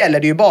 Då gäller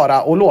det ju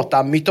bara att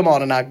låta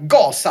mytomanerna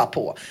gasa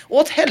på. Och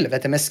åt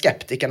helvete med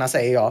skeptikerna,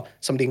 säger jag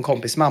som din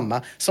kompis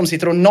mamma, som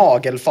sitter och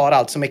nagelfar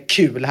allt som är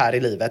kul här i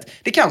livet.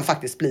 Det kan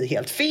faktiskt bli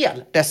helt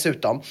fel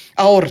dessutom.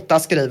 Aorta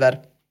skriver: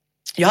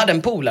 jag hade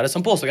en polare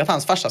som påstod att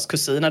hans farsas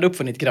kusin hade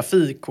uppfunnit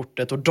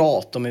grafikkortet och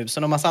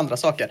datormusen och massa andra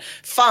saker.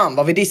 Fan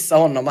vad vi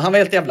dissade honom och han var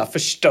helt jävla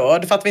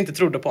förstörd för att vi inte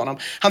trodde på honom.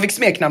 Han fick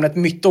smeknamnet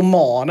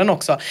mytomanen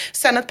också.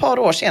 Sen ett par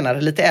år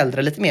senare, lite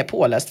äldre, lite mer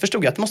påläst,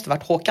 förstod jag att det måste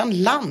varit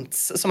Håkan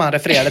Lantz som han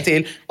refererade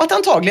till och att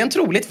antagligen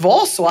troligt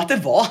var så att det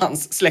var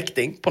hans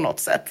släkting på något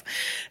sätt.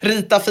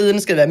 Rita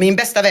Fin skriver: min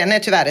bästa vän är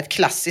tyvärr ett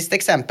klassiskt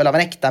exempel av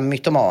en äkta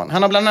mytoman.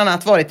 Han har bland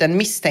annat varit den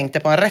misstänkte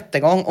på en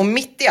rättegång och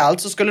mitt i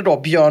allt så skulle då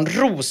Björn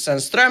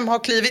Rosenström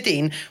ha klivit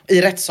in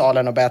i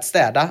rättssalen och börjat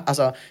städa.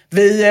 Alltså,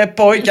 vi är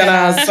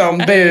pojkarna som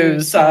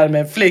busar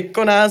med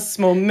flickornas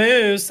små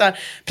musar.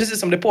 Precis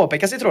som det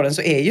påpekas i tråden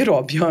så är ju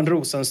då Björn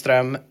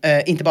Rosenström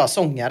inte bara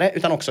sångare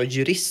utan också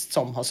jurist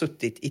som har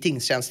suttit i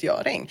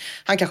tingstjänstgöring.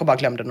 Han kanske bara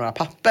glömde några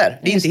papper.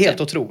 Det är inte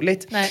helt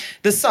otroligt. Nej.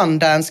 The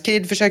Sundance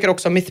Kid försöker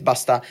också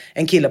mythbusta.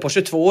 En kille på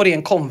 22 år i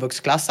en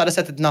komvuxklass hade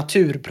sett ett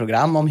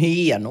naturprogram om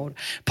hyenor.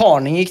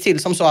 Parning gick till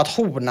som så att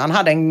honan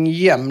hade en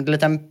gömd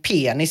liten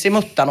penis i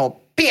muttan och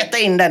peta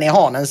in den i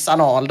hanens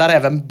anal där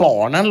även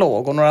barnen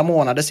låg och några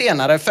månader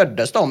senare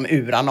föddes de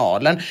ur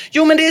analen.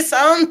 Jo men det är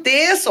sant,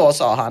 det är så,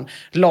 sa han.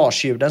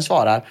 Larsljuden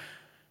svarar: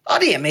 ja,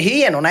 det med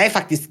hyenorna är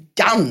faktiskt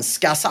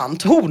ganska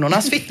sant.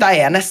 Honornas fitta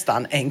är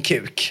nästan en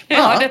kuk.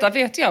 Ja, detta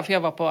vet jag för jag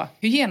var på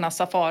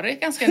hyena-safari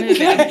ganska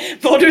nyligen.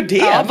 Var du det?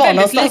 Ja, var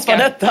någonstans var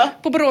detta?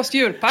 På Borås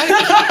djurpark.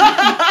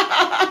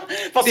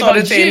 Vad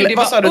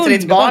sa du till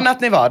ditt barn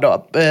att ni var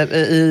då?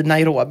 I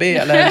Nairobi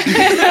eller?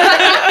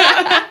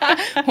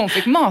 Hon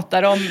fick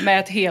mata dem med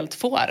ett helt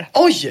får.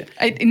 Oj!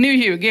 Nu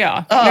ljuger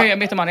jag. Nu är jag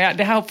mytoman.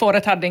 Det här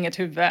fåret hade inget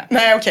huvud.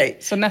 Nej, okej.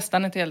 Så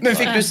nästan ett helt Men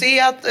får. fick du se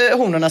att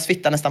honornas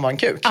fitta nästan var en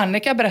kuk?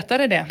 Annika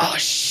berättade det.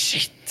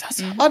 Shit.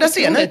 Alltså. Ja, där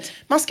ser ni.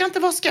 Man ska inte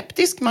vara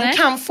skeptisk. Man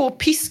kan få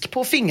pisk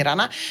på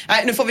fingrarna.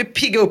 Nej, nu får vi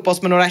pigga upp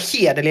oss med några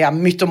hederliga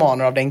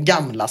mytomaner av den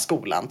gamla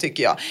skolan,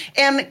 tycker jag.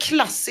 En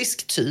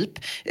klassisk typ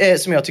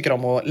som jag tycker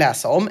om att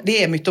läsa om,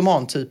 det är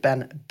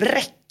mytomantypen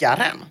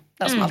bräckaren.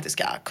 Den som alltid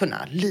ska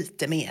kunna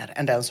lite mer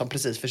än den som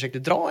precis försökte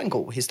dra en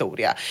god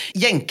historia.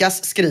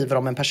 Jänkas skriver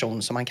om en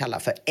person som man kallar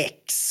för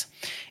X.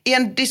 I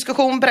en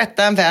diskussion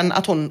berättade en vän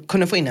att hon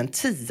kunde få in en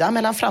 10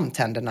 mellan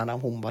framtänderna när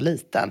hon var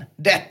liten.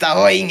 Detta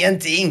var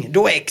ingenting,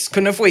 då X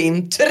kunde få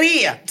in 3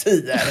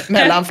 10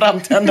 mellan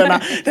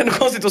framtänderna. Det är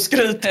konstigt att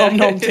skryta om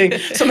någonting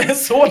som är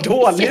så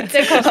dåligt.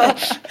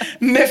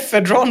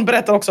 Mephedron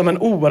berättar också om en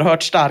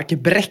oerhört stark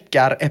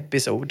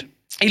bräckar-episod.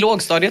 I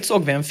lågstadiet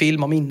såg vi en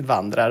film om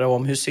invandrare och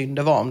om hur synd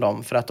det var om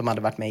dem för att de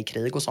hade varit med i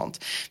krig och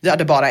sånt. Vi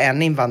hade bara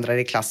en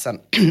invandrare i klassen,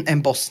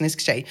 en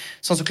bosnisk tjej,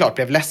 som såklart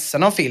blev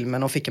ledsen av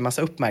filmen och fick en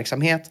massa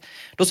uppmärksamhet.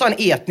 Då sa en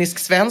etnisk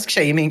svensk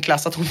tjej i min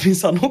klass att hon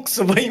minsann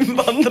också var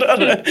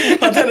invandrare.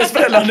 Att hennes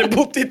föräldrar hade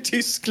bott i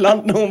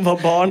Tyskland när hon var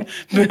barn,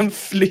 men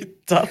flyttat.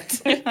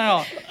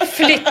 Ja.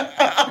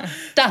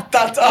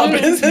 Flyttat. Ja,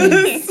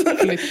 precis.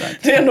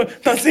 Det är ändå,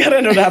 man ser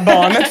ändå det här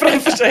barnet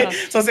framför sig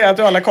som ser att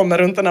du alla kommer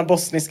runt den här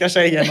bosniska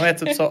tjejen och är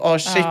typ så,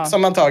 shit,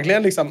 som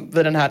antagligen liksom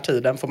vid den här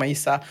tiden får man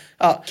gissa.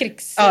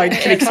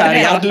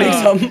 Krigshärjad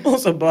liksom. Och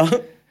så bara...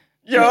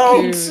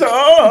 Jag också!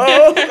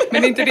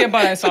 Men är inte det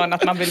bara en sån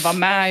att man vill vara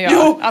med?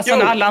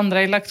 När alla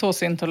andra är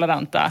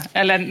laktosintoleranta.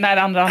 Eller när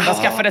andra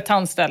skaffade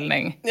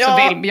tandställning. Så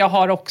vill jag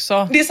har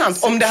också. Det är sant,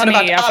 om det hade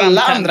varit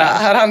alla andra.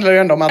 Här handlar det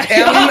ju ändå om att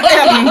en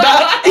enda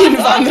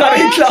invandrare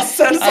i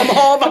klassen som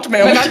har varit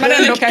med om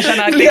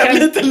krig blev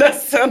lite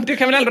ledsen. Du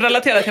kan väl ändå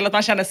relatera till att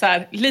man känner så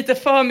här, lite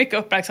för mycket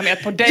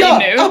uppmärksamhet på dig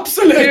nu. Ja,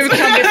 absolut. Hur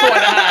kan vi få det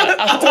här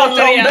att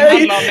återigen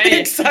handla om mig?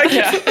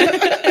 Exakt.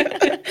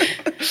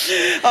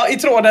 Ja, i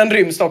tråden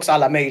ryms också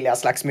alla möjliga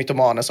slags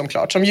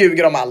mytomaner som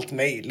ljuger om allt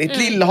möjligt.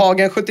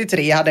 Lillhagen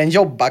 73 hade en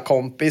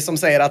jobbarkompis som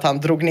säger att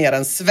han drog ner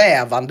en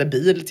svävande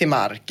bil till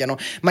marken.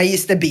 Och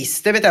Magister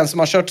Bister vet en som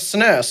har kört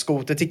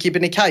snöskoter till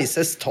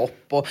Kebnekaises topp.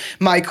 Och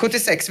Mike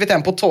 76 vet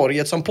en på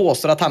torget som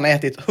påstår att han har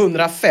ätit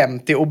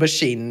 150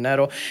 auberginer.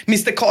 Och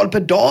Mr. Karl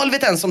Pedal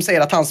vet en som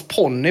säger att hans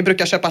ponny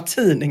brukar köpa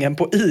tidningen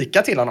på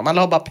Ica till honom. Han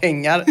har bara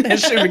pengar, en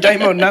 20 i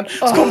munnen.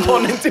 Så kom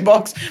ponnyn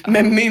tillbaks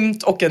med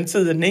mynt och en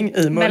tidning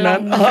i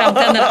munnen.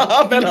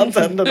 Mellan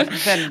tänderna.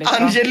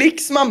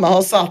 Angeliques mamma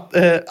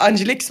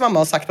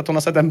har sagt att hon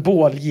har sett en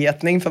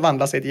bålgetning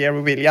förvandla sig till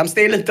Jerry Williams.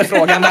 Det är lite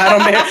frågan där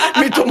om det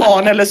är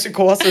mytoman eller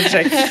psykos i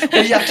sig.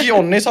 Och Jack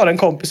Johnny har en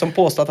kompis som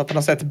påstått att han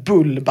har sett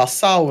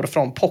Bulbasaur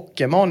från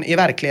Pokémon i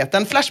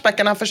verkligheten.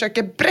 Flashbackarna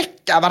försöker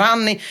bräcka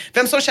varann i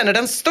vem som känner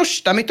den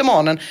största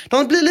mytomanen.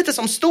 De blir lite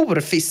som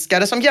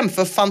storfiskare som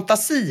jämför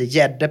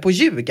fantasigädde på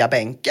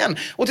ljugarbänken.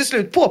 Och till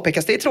slut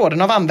påpekas det i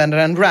tråden av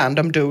användaren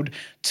Random Dude: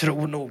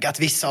 tror nog att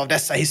vissa av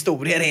dessa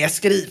historier är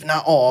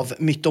skrivna av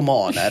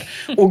mytomaner.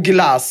 Och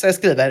Glasse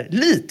skriver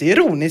lite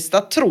ironiskt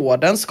att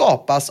tråden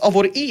skapas av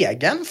vår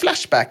egen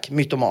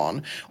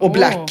Flashback-mytoman. Och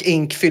Black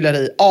Ink fyller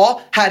i: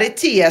 ja, här är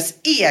TS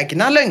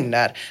egna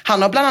lögner.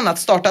 Han har bland annat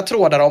startat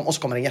trådar om, och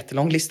så kommer en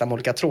jättelång lista med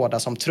olika trådar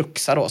som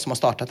Truxa då, som har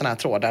startat den här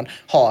tråden,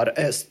 har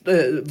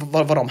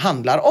vad de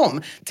handlar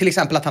om. Till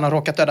exempel att han har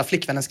råkat döda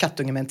flickvännens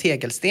kattunge med en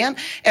tegelsten.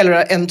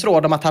 Eller en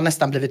tråd om att han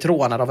nästan blivit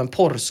rånad av en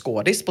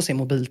porrskådis på sin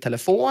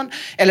mobiltelefon.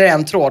 Eller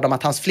en tråd om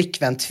att hans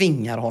flickvän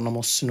tvingar honom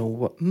att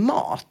sno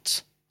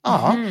mat.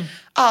 Ja,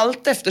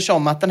 allt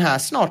eftersom att den här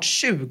snart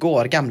 20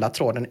 år gamla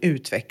tråden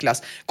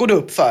utvecklas går det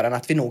upp för en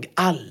att vi nog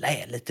alla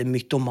är lite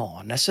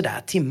mytomaner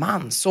sådär till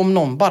mans, om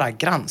någon bara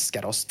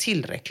granskar oss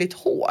tillräckligt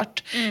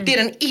hårt. Det är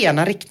den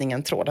ena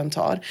riktningen tråden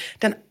tar.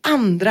 Den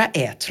andra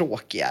är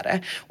tråkigare,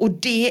 och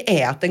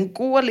det är att den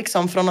går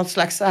liksom från något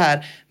slags så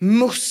här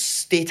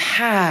mustigt,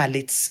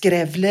 härligt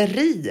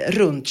skrävleri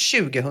runt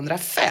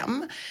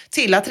 2005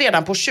 till att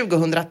redan på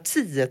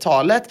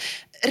 2010-talet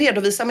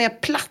redovisa mer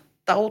platt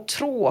och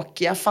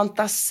tråkiga,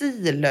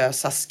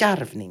 fantasilösa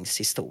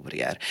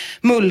skarvningshistorier.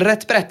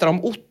 Mullret berättar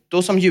om Otto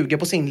Otto som ljuger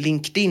på sin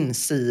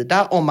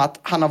LinkedIn-sida om att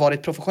han har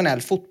varit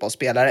professionell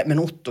fotbollsspelare, men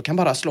Otto kan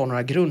bara slå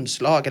några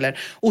grundslag. Eller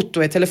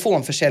Otto är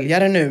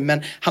telefonförsäljare nu,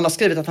 men han har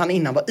skrivit att han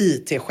innan var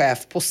IT-chef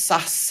på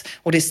SAS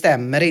och det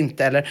stämmer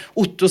inte. Eller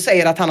Otto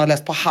säger att han har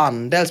läst på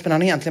Handels, men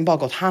han har egentligen bara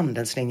gått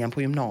Handelslinjen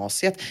på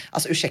gymnasiet.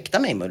 Alltså ursäkta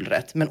mig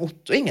Mullret, men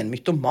Otto är ingen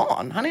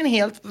mytoman. Han är en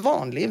helt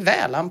vanlig,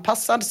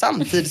 välanpassad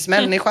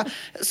samtidsmänniska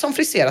som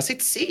friserar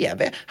sitt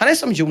CV. Han är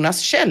som Jonas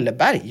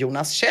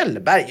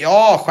Kjellberg.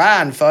 Ja,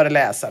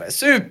 stjärnföreläsare,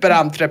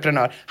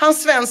 superentreprenör. Han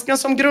svensken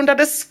som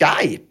grundade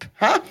Skype.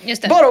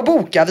 Bara att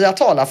boka via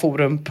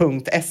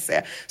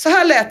talarforum.se. Så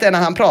här lät det när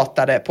han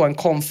pratade på en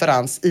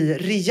konferens i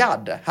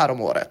Riyadh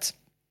häromåret.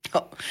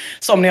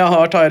 Som ni har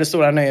hört har jag det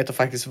stora nöjet att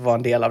faktiskt vara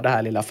en del av det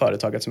här lilla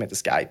företaget som heter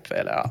Skype.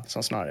 Eller ja,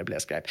 som snarare blev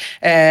Skype.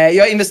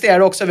 Jag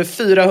investerade också över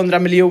 400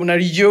 miljoner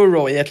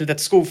euro i ett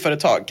litet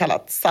skoföretag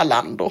kallat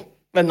Zalando.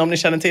 Jag vet inte om ni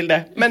känner till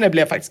det, men det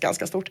blev faktiskt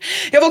ganska stort.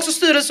 Jag var också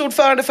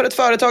styrelseordförande för ett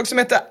företag som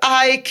heter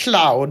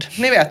iCloud.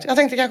 Ni vet, jag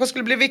tänkte det kanske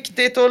skulle bli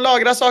viktigt att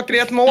lagra saker i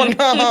ett moln.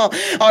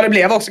 Ja, det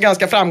blev också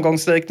ganska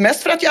framgångsrikt.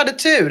 Mest för att jag hade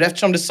tur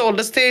eftersom det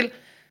såldes till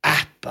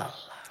Apple.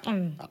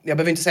 Jag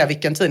behöver inte säga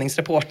vilken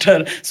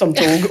tidningsreporter som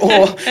tog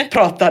och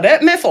pratade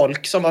med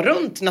folk som var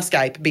runt när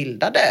Skype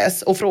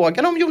bildades och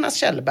frågade om Jonas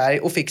Kjellberg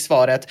och fick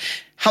svaret: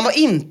 han var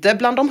inte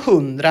bland de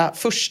 100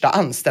 första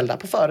anställda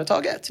på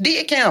företaget.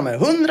 Det kan jag med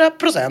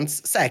 100%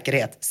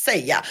 säkerhet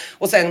säga.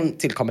 Och sen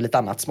tillkommer lite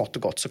annat smått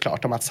och gott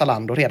såklart om att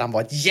Zalando redan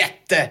var ett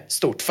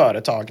jättestort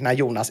företag när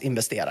Jonas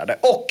investerade.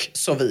 Och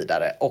så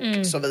vidare, och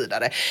så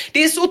vidare.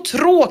 Det är så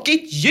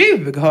tråkigt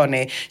ljug,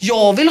 hörni.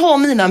 Jag vill ha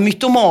mina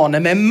mytomaner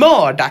med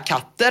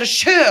mördarkatter,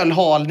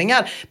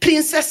 kölhalningar,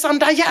 prinsessan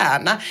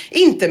Diana.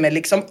 Inte med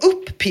liksom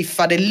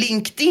uppiffade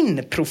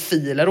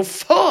LinkedIn-profiler och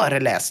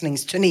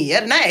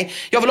föreläsningsturnéer. Nej,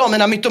 jag vill ha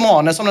mina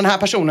mytomaner som den här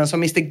personen som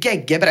Mr.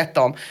 Gegge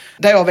berättade om.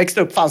 Där jag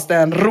växte upp fanns det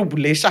en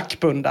rolig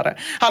schackpundare.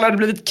 Han hade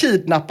blivit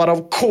kidnappad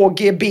av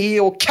KGB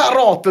och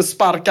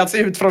karatesparkat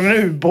sig ut från en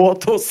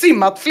ubåt och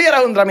simmat flera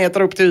 100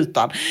 meter upp till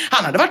ytan.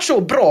 Han hade varit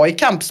så bra i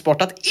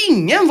kampsport att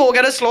ingen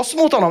vågade slåss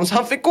mot honom, så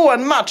han fick gå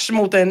en match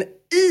mot en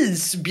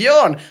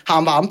isbjörn.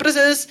 Han vann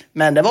precis,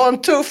 men det var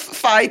en tuff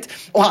fight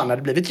och han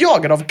hade blivit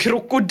jagad av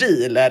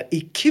krokodiler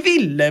i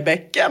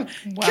Kvillebäcken.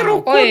 Wow.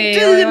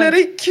 Krokodiler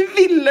i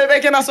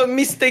Kvillebäcken, alltså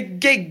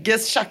Mr.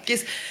 Gegges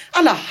tjackis.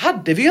 Alla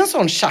hade vi ju en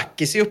sån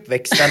tjackis i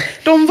uppväxten.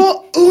 De var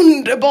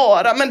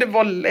underbara, men det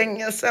var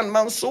länge sedan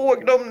man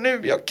såg dem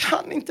nu. Jag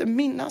kan inte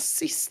minnas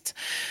sist.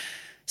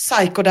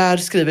 Psycho där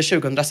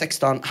skriver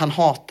 2016, han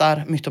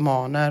hatar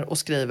mytomaner och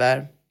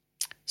skriver: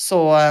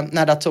 så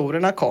när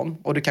datorerna kom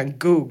och du kan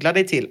googla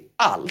dig till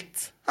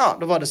allt, ja,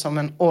 då var det som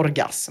en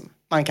orgasm.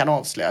 Man kan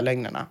avslöja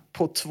lögnerna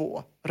på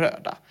 2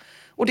 röda.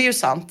 Och det är ju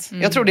sant.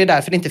 Jag tror det är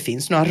därför det inte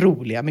finns några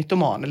roliga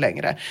mytomaner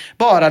längre.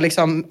 Bara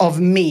liksom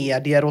av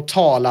medier och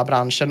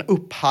talarbranschen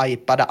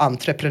upphypade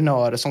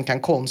entreprenörer som kan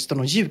konsten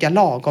och ljuga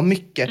lagom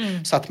mycket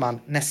så att man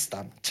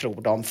nästan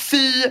tror dem.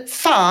 Fy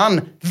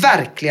fan!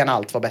 Verkligen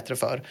allt var bättre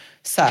för.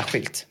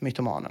 Särskilt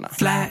mytomanerna.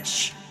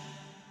 Flash.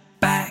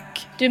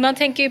 Back. Du, man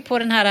tänker ju på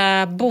den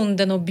här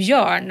Bonden och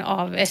Björn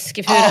av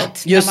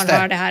Eskifjordet när man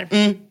hör det här.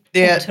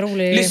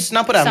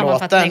 Lyssna på den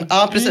låten.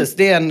 Ja, precis.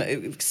 Det är en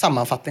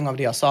sammanfattning av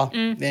det jag sa.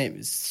 Det är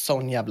en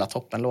sån jävla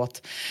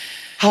toppenlåt.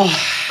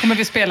 Kommer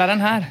vi spela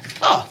den här?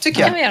 Ja,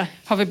 tycker jag.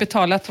 Har vi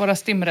betalat våra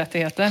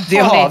stimrättigheter? Det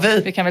har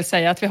vi. Vi kan väl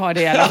säga att vi har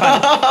det i alla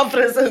fall.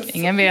 Precis.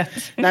 Ingen vet.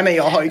 Nej, men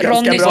jag har ju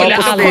Ronny ganska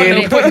bra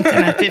skulle på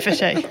internet i och för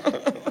sig.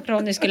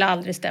 Ronny skulle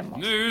aldrig stämma.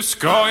 Nu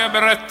ska jag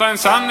berätta en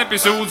sann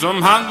episod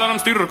som handlar om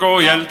styrka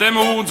och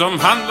hjältemod. Som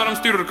handlar om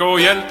styrka och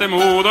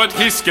hjältemod och ett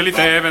hiskeligt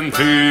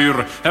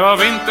äventyr. Det var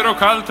vinter och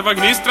kallt, det var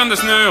gnistrande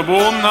snö och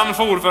bonnan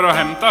for för att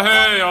hämta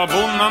hö. Ja,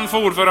 bonnan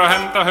for för att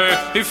hämta hö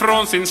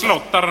ifrån sin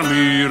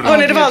slottarmyr.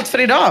 Hörrni, det var allt för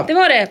idag. Det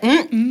var det.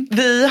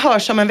 Vi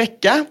hörs om en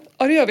vecka.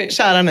 Ja, det gör vi.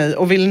 Kära ni,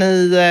 och vill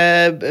ni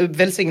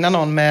välsigna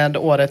någon med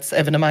årets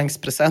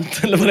evenemangspresent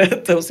eller vad det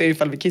heter och se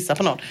ifall vi kissar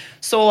på någon,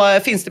 så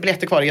finns det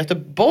biljetter kvar i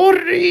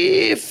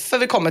Göteborg, för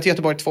vi kommer till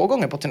Göteborg 2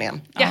 gånger på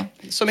turnén. Ja.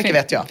 Så mycket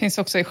vet jag. Finns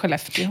också i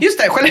Skellefteå. Just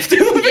det,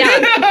 Skellefteå. Ja.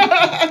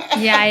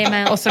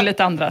 Jajamän. Och så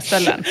lite andra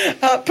ställen.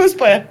 Ja, puss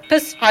på er.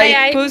 Puss. Hej.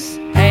 Hej. Puss.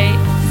 Hej.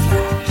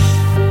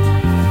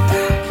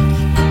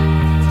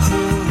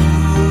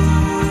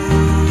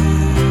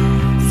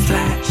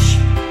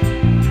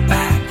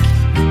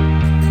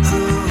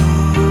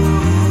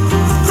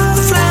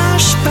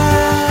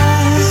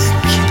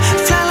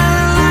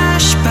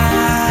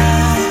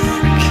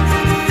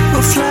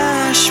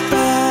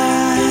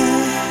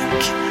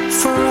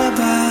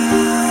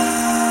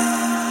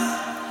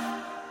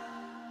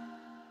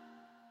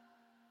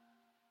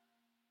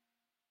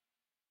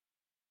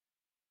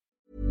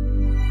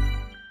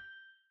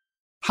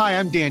 Hi,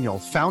 I'm Daniel,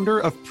 founder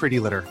of Pretty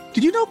Litter.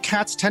 Did you know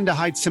cats tend to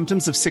hide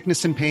symptoms of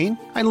sickness and pain?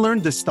 I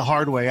learned this the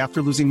hard way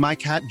after losing my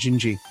cat,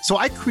 Gingy. So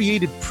I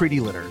created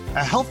Pretty Litter,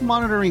 a health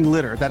monitoring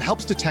litter that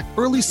helps detect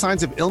early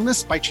signs of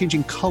illness by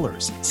changing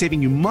colors,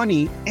 saving you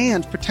money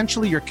and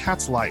potentially your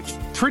cat's life.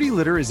 Pretty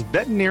Litter is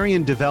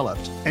veterinarian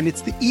developed, and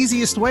it's the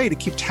easiest way to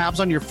keep tabs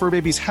on your fur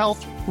baby's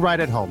health right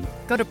at home.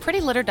 Go to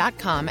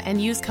prettylitter.com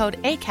and use code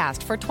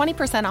ACAST for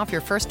 20% off your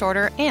first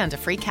order and a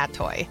free cat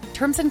toy.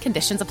 Terms and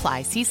conditions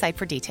apply. See site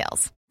for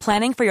details.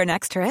 Planning for your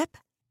next trip?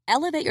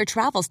 Elevate your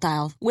travel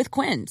style with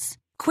Quince.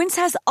 Quince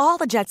has all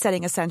the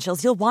jet-setting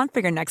essentials you'll want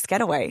for your next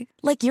getaway,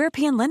 like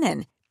European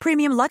linen,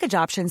 premium luggage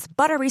options,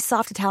 buttery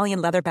soft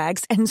Italian leather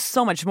bags, and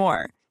so much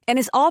more. And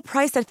is all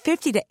priced at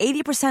 50 to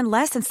 80%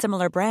 less than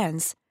similar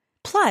brands.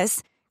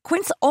 Plus,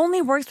 Quince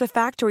only works with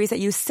factories that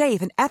use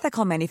safe and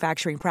ethical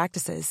manufacturing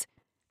practices.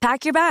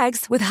 Pack your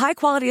bags with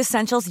high-quality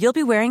essentials you'll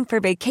be wearing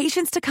for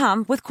vacations to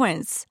come with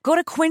Quince. Go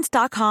to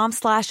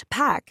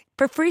quince.com/pack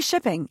for free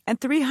shipping and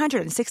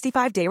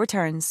 365-day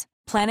returns.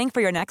 Planning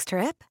for your next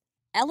trip?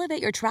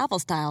 Elevate your travel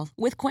style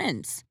with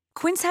Quince.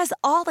 Quince has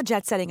all the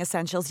jet-setting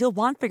essentials you'll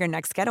want for your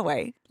next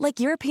getaway, like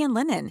European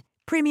linen,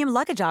 premium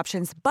luggage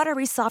options,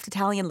 buttery soft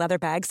Italian leather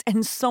bags,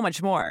 and so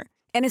much more.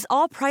 And is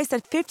all priced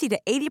at 50 to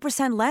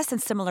 80% less than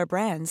similar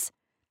brands.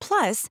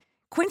 Plus,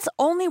 Quince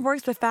only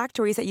works with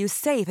factories that use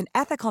safe and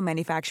ethical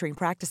manufacturing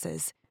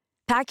practices.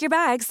 Pack your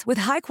bags with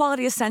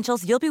high-quality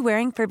essentials you'll be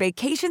wearing for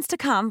vacations to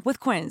come with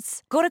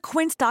Quince. Go to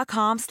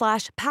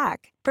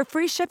quince.com/pack for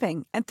free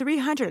shipping and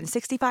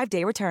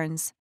 365-day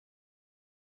returns.